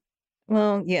one.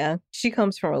 Well, yeah, she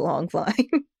comes from a long line.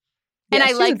 And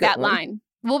I like that line.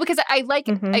 Well, because I like,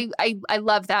 I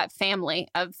love that family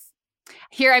of,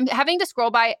 here I'm having to scroll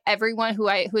by everyone who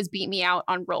has beat me out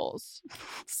on roles.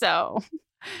 So.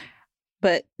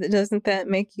 But doesn't that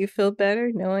make you feel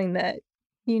better knowing that,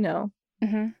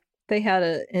 they had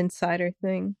an insider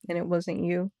thing and it wasn't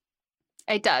you?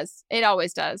 It does. It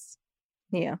always does.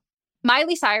 Yeah.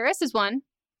 Miley Cyrus is one.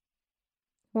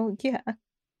 Well, yeah.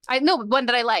 I know one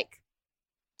that I like.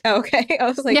 Oh, okay. I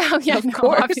was like, yeah, of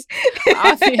course.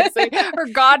 Obviously. Her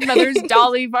godmother's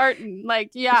Dolly Parton.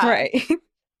 Yeah. Right.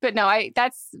 But no,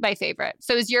 that's my favorite.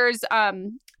 So is yours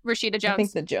Rashida Jones? I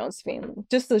think the Jones family.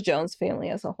 Just the Jones family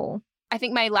as a whole. I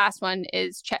think my last one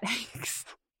is Chet Hanks.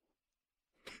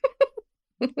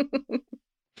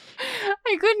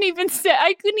 I couldn't even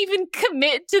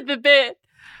commit to the bit.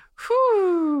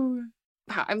 Whew.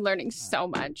 Wow, I'm learning so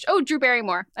much. Oh, Drew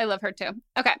Barrymore. I love her too.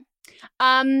 Okay.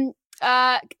 Goodbye.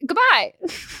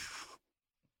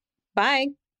 Bye.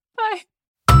 Bye.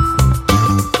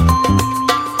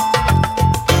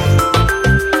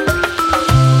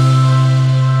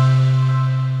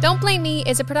 Don't Blame Me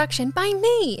is a production by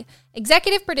me.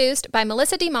 Executive produced by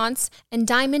Melissa DeMonts and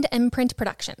Diamond Imprint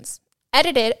Productions.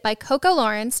 Edited by Coco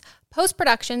Lawrence.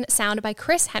 Post-production sound by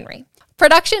Chris Henry.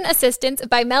 Production assistance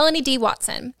by Melanie D.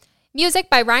 Watson. Music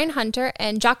by Ryan Hunter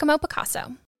and Giacomo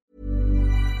Picasso.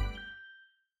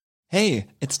 Hey,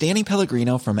 it's Danny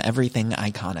Pellegrino from Everything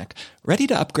Iconic. Ready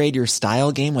to upgrade your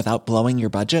style game without blowing your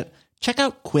budget? Check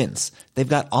out Quince. They've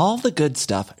got all the good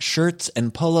stuff, shirts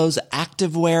and polos,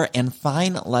 activewear, and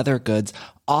fine leather goods,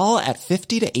 all at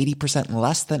 50 to 80%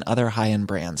 less than other high-end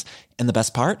brands. And the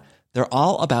best part? They're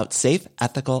all about safe,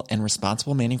 ethical, and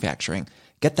responsible manufacturing.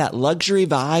 Get that luxury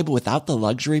vibe without the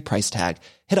luxury price tag.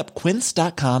 Hit up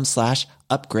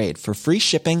quince.com/upgrade for free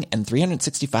shipping and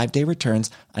 365-day returns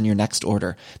on your next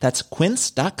order. That's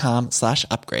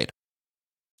quince.com/upgrade.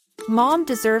 Mom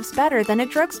deserves better than a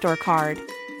drugstore card.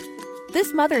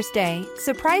 This Mother's Day,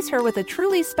 surprise her with a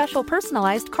truly special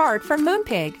personalized card from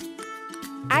Moonpig.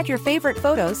 Add your favorite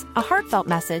photos, a heartfelt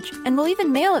message, and we'll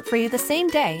even mail it for you the same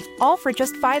day, all for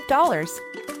just $5.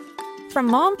 From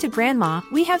mom to grandma,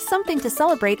 we have something to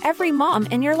celebrate every mom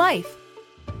in your life.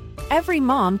 Every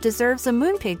mom deserves a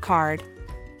Moonpig card.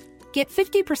 Get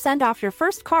 50% off your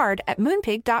first card at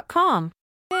Moonpig.com.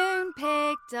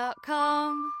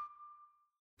 Moonpig.com.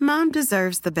 Mom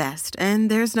deserves the best, and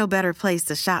there's no better place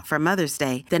to shop for Mother's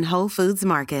Day than Whole Foods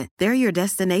Market. They're your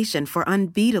destination for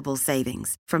unbeatable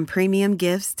savings, from premium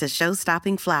gifts to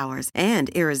show-stopping flowers and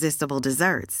irresistible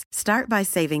desserts. Start by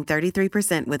saving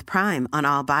 33% with Prime on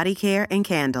all body care and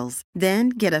candles. Then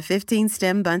get a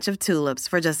 15-stem bunch of tulips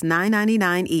for just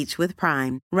 $9.99 each with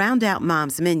Prime. Round out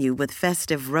Mom's menu with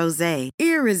festive rosé,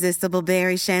 irresistible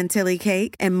berry chantilly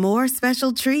cake, and more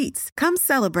special treats. Come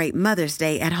celebrate Mother's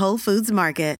Day at Whole Foods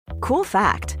Market. Cool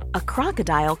fact, a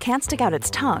crocodile can't stick out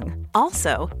its tongue.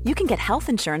 Also, you can get health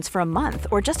insurance for a month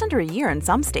or just under a year in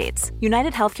some states.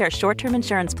 United Healthcare short-term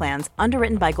insurance plans,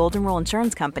 underwritten by Golden Rule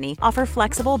Insurance Company, offer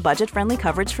flexible, budget-friendly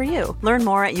coverage for you. Learn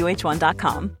more at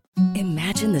uh1.com.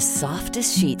 Imagine the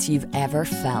softest sheets you've ever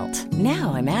felt.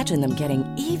 Now imagine them getting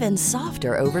even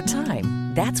softer over time.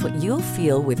 That's what you'll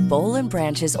feel with Boll &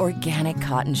 Branch's organic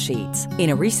cotton sheets. In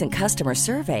a recent customer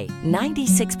survey,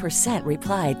 96%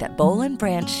 replied that Boll &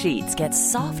 Branch sheets get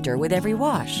softer with every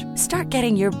wash. Start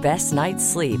getting your best night's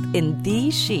sleep in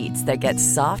these sheets that get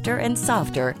softer and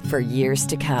softer for years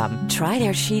to come. Try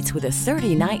their sheets with a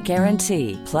 30-night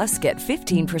guarantee. Plus, get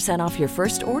 15% off your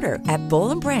first order at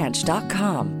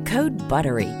bollandbranch.com. Code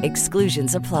BUTTERY.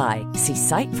 Exclusions apply. See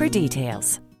site for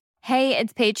details. Hey,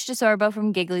 it's Paige DeSorbo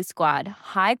from Giggly Squad.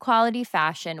 High quality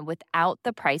fashion without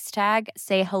the price tag.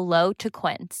 Say hello to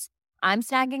Quince. I'm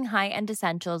snagging high-end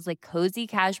essentials like cozy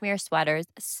cashmere sweaters,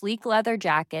 sleek leather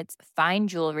jackets, fine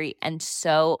jewelry, and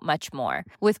so much more.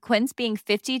 With Quince being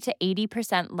 50 to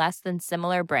 80% less than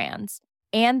similar brands.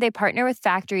 And they partner with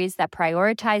factories that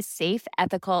prioritize safe,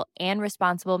 ethical, and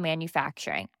responsible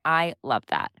manufacturing. I love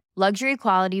that. Luxury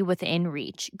quality within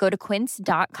reach. Go to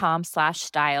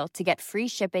quince.com/style to get free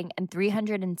shipping and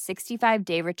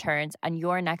 365-day returns on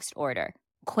your next order.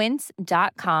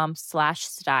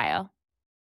 Quince.com/style.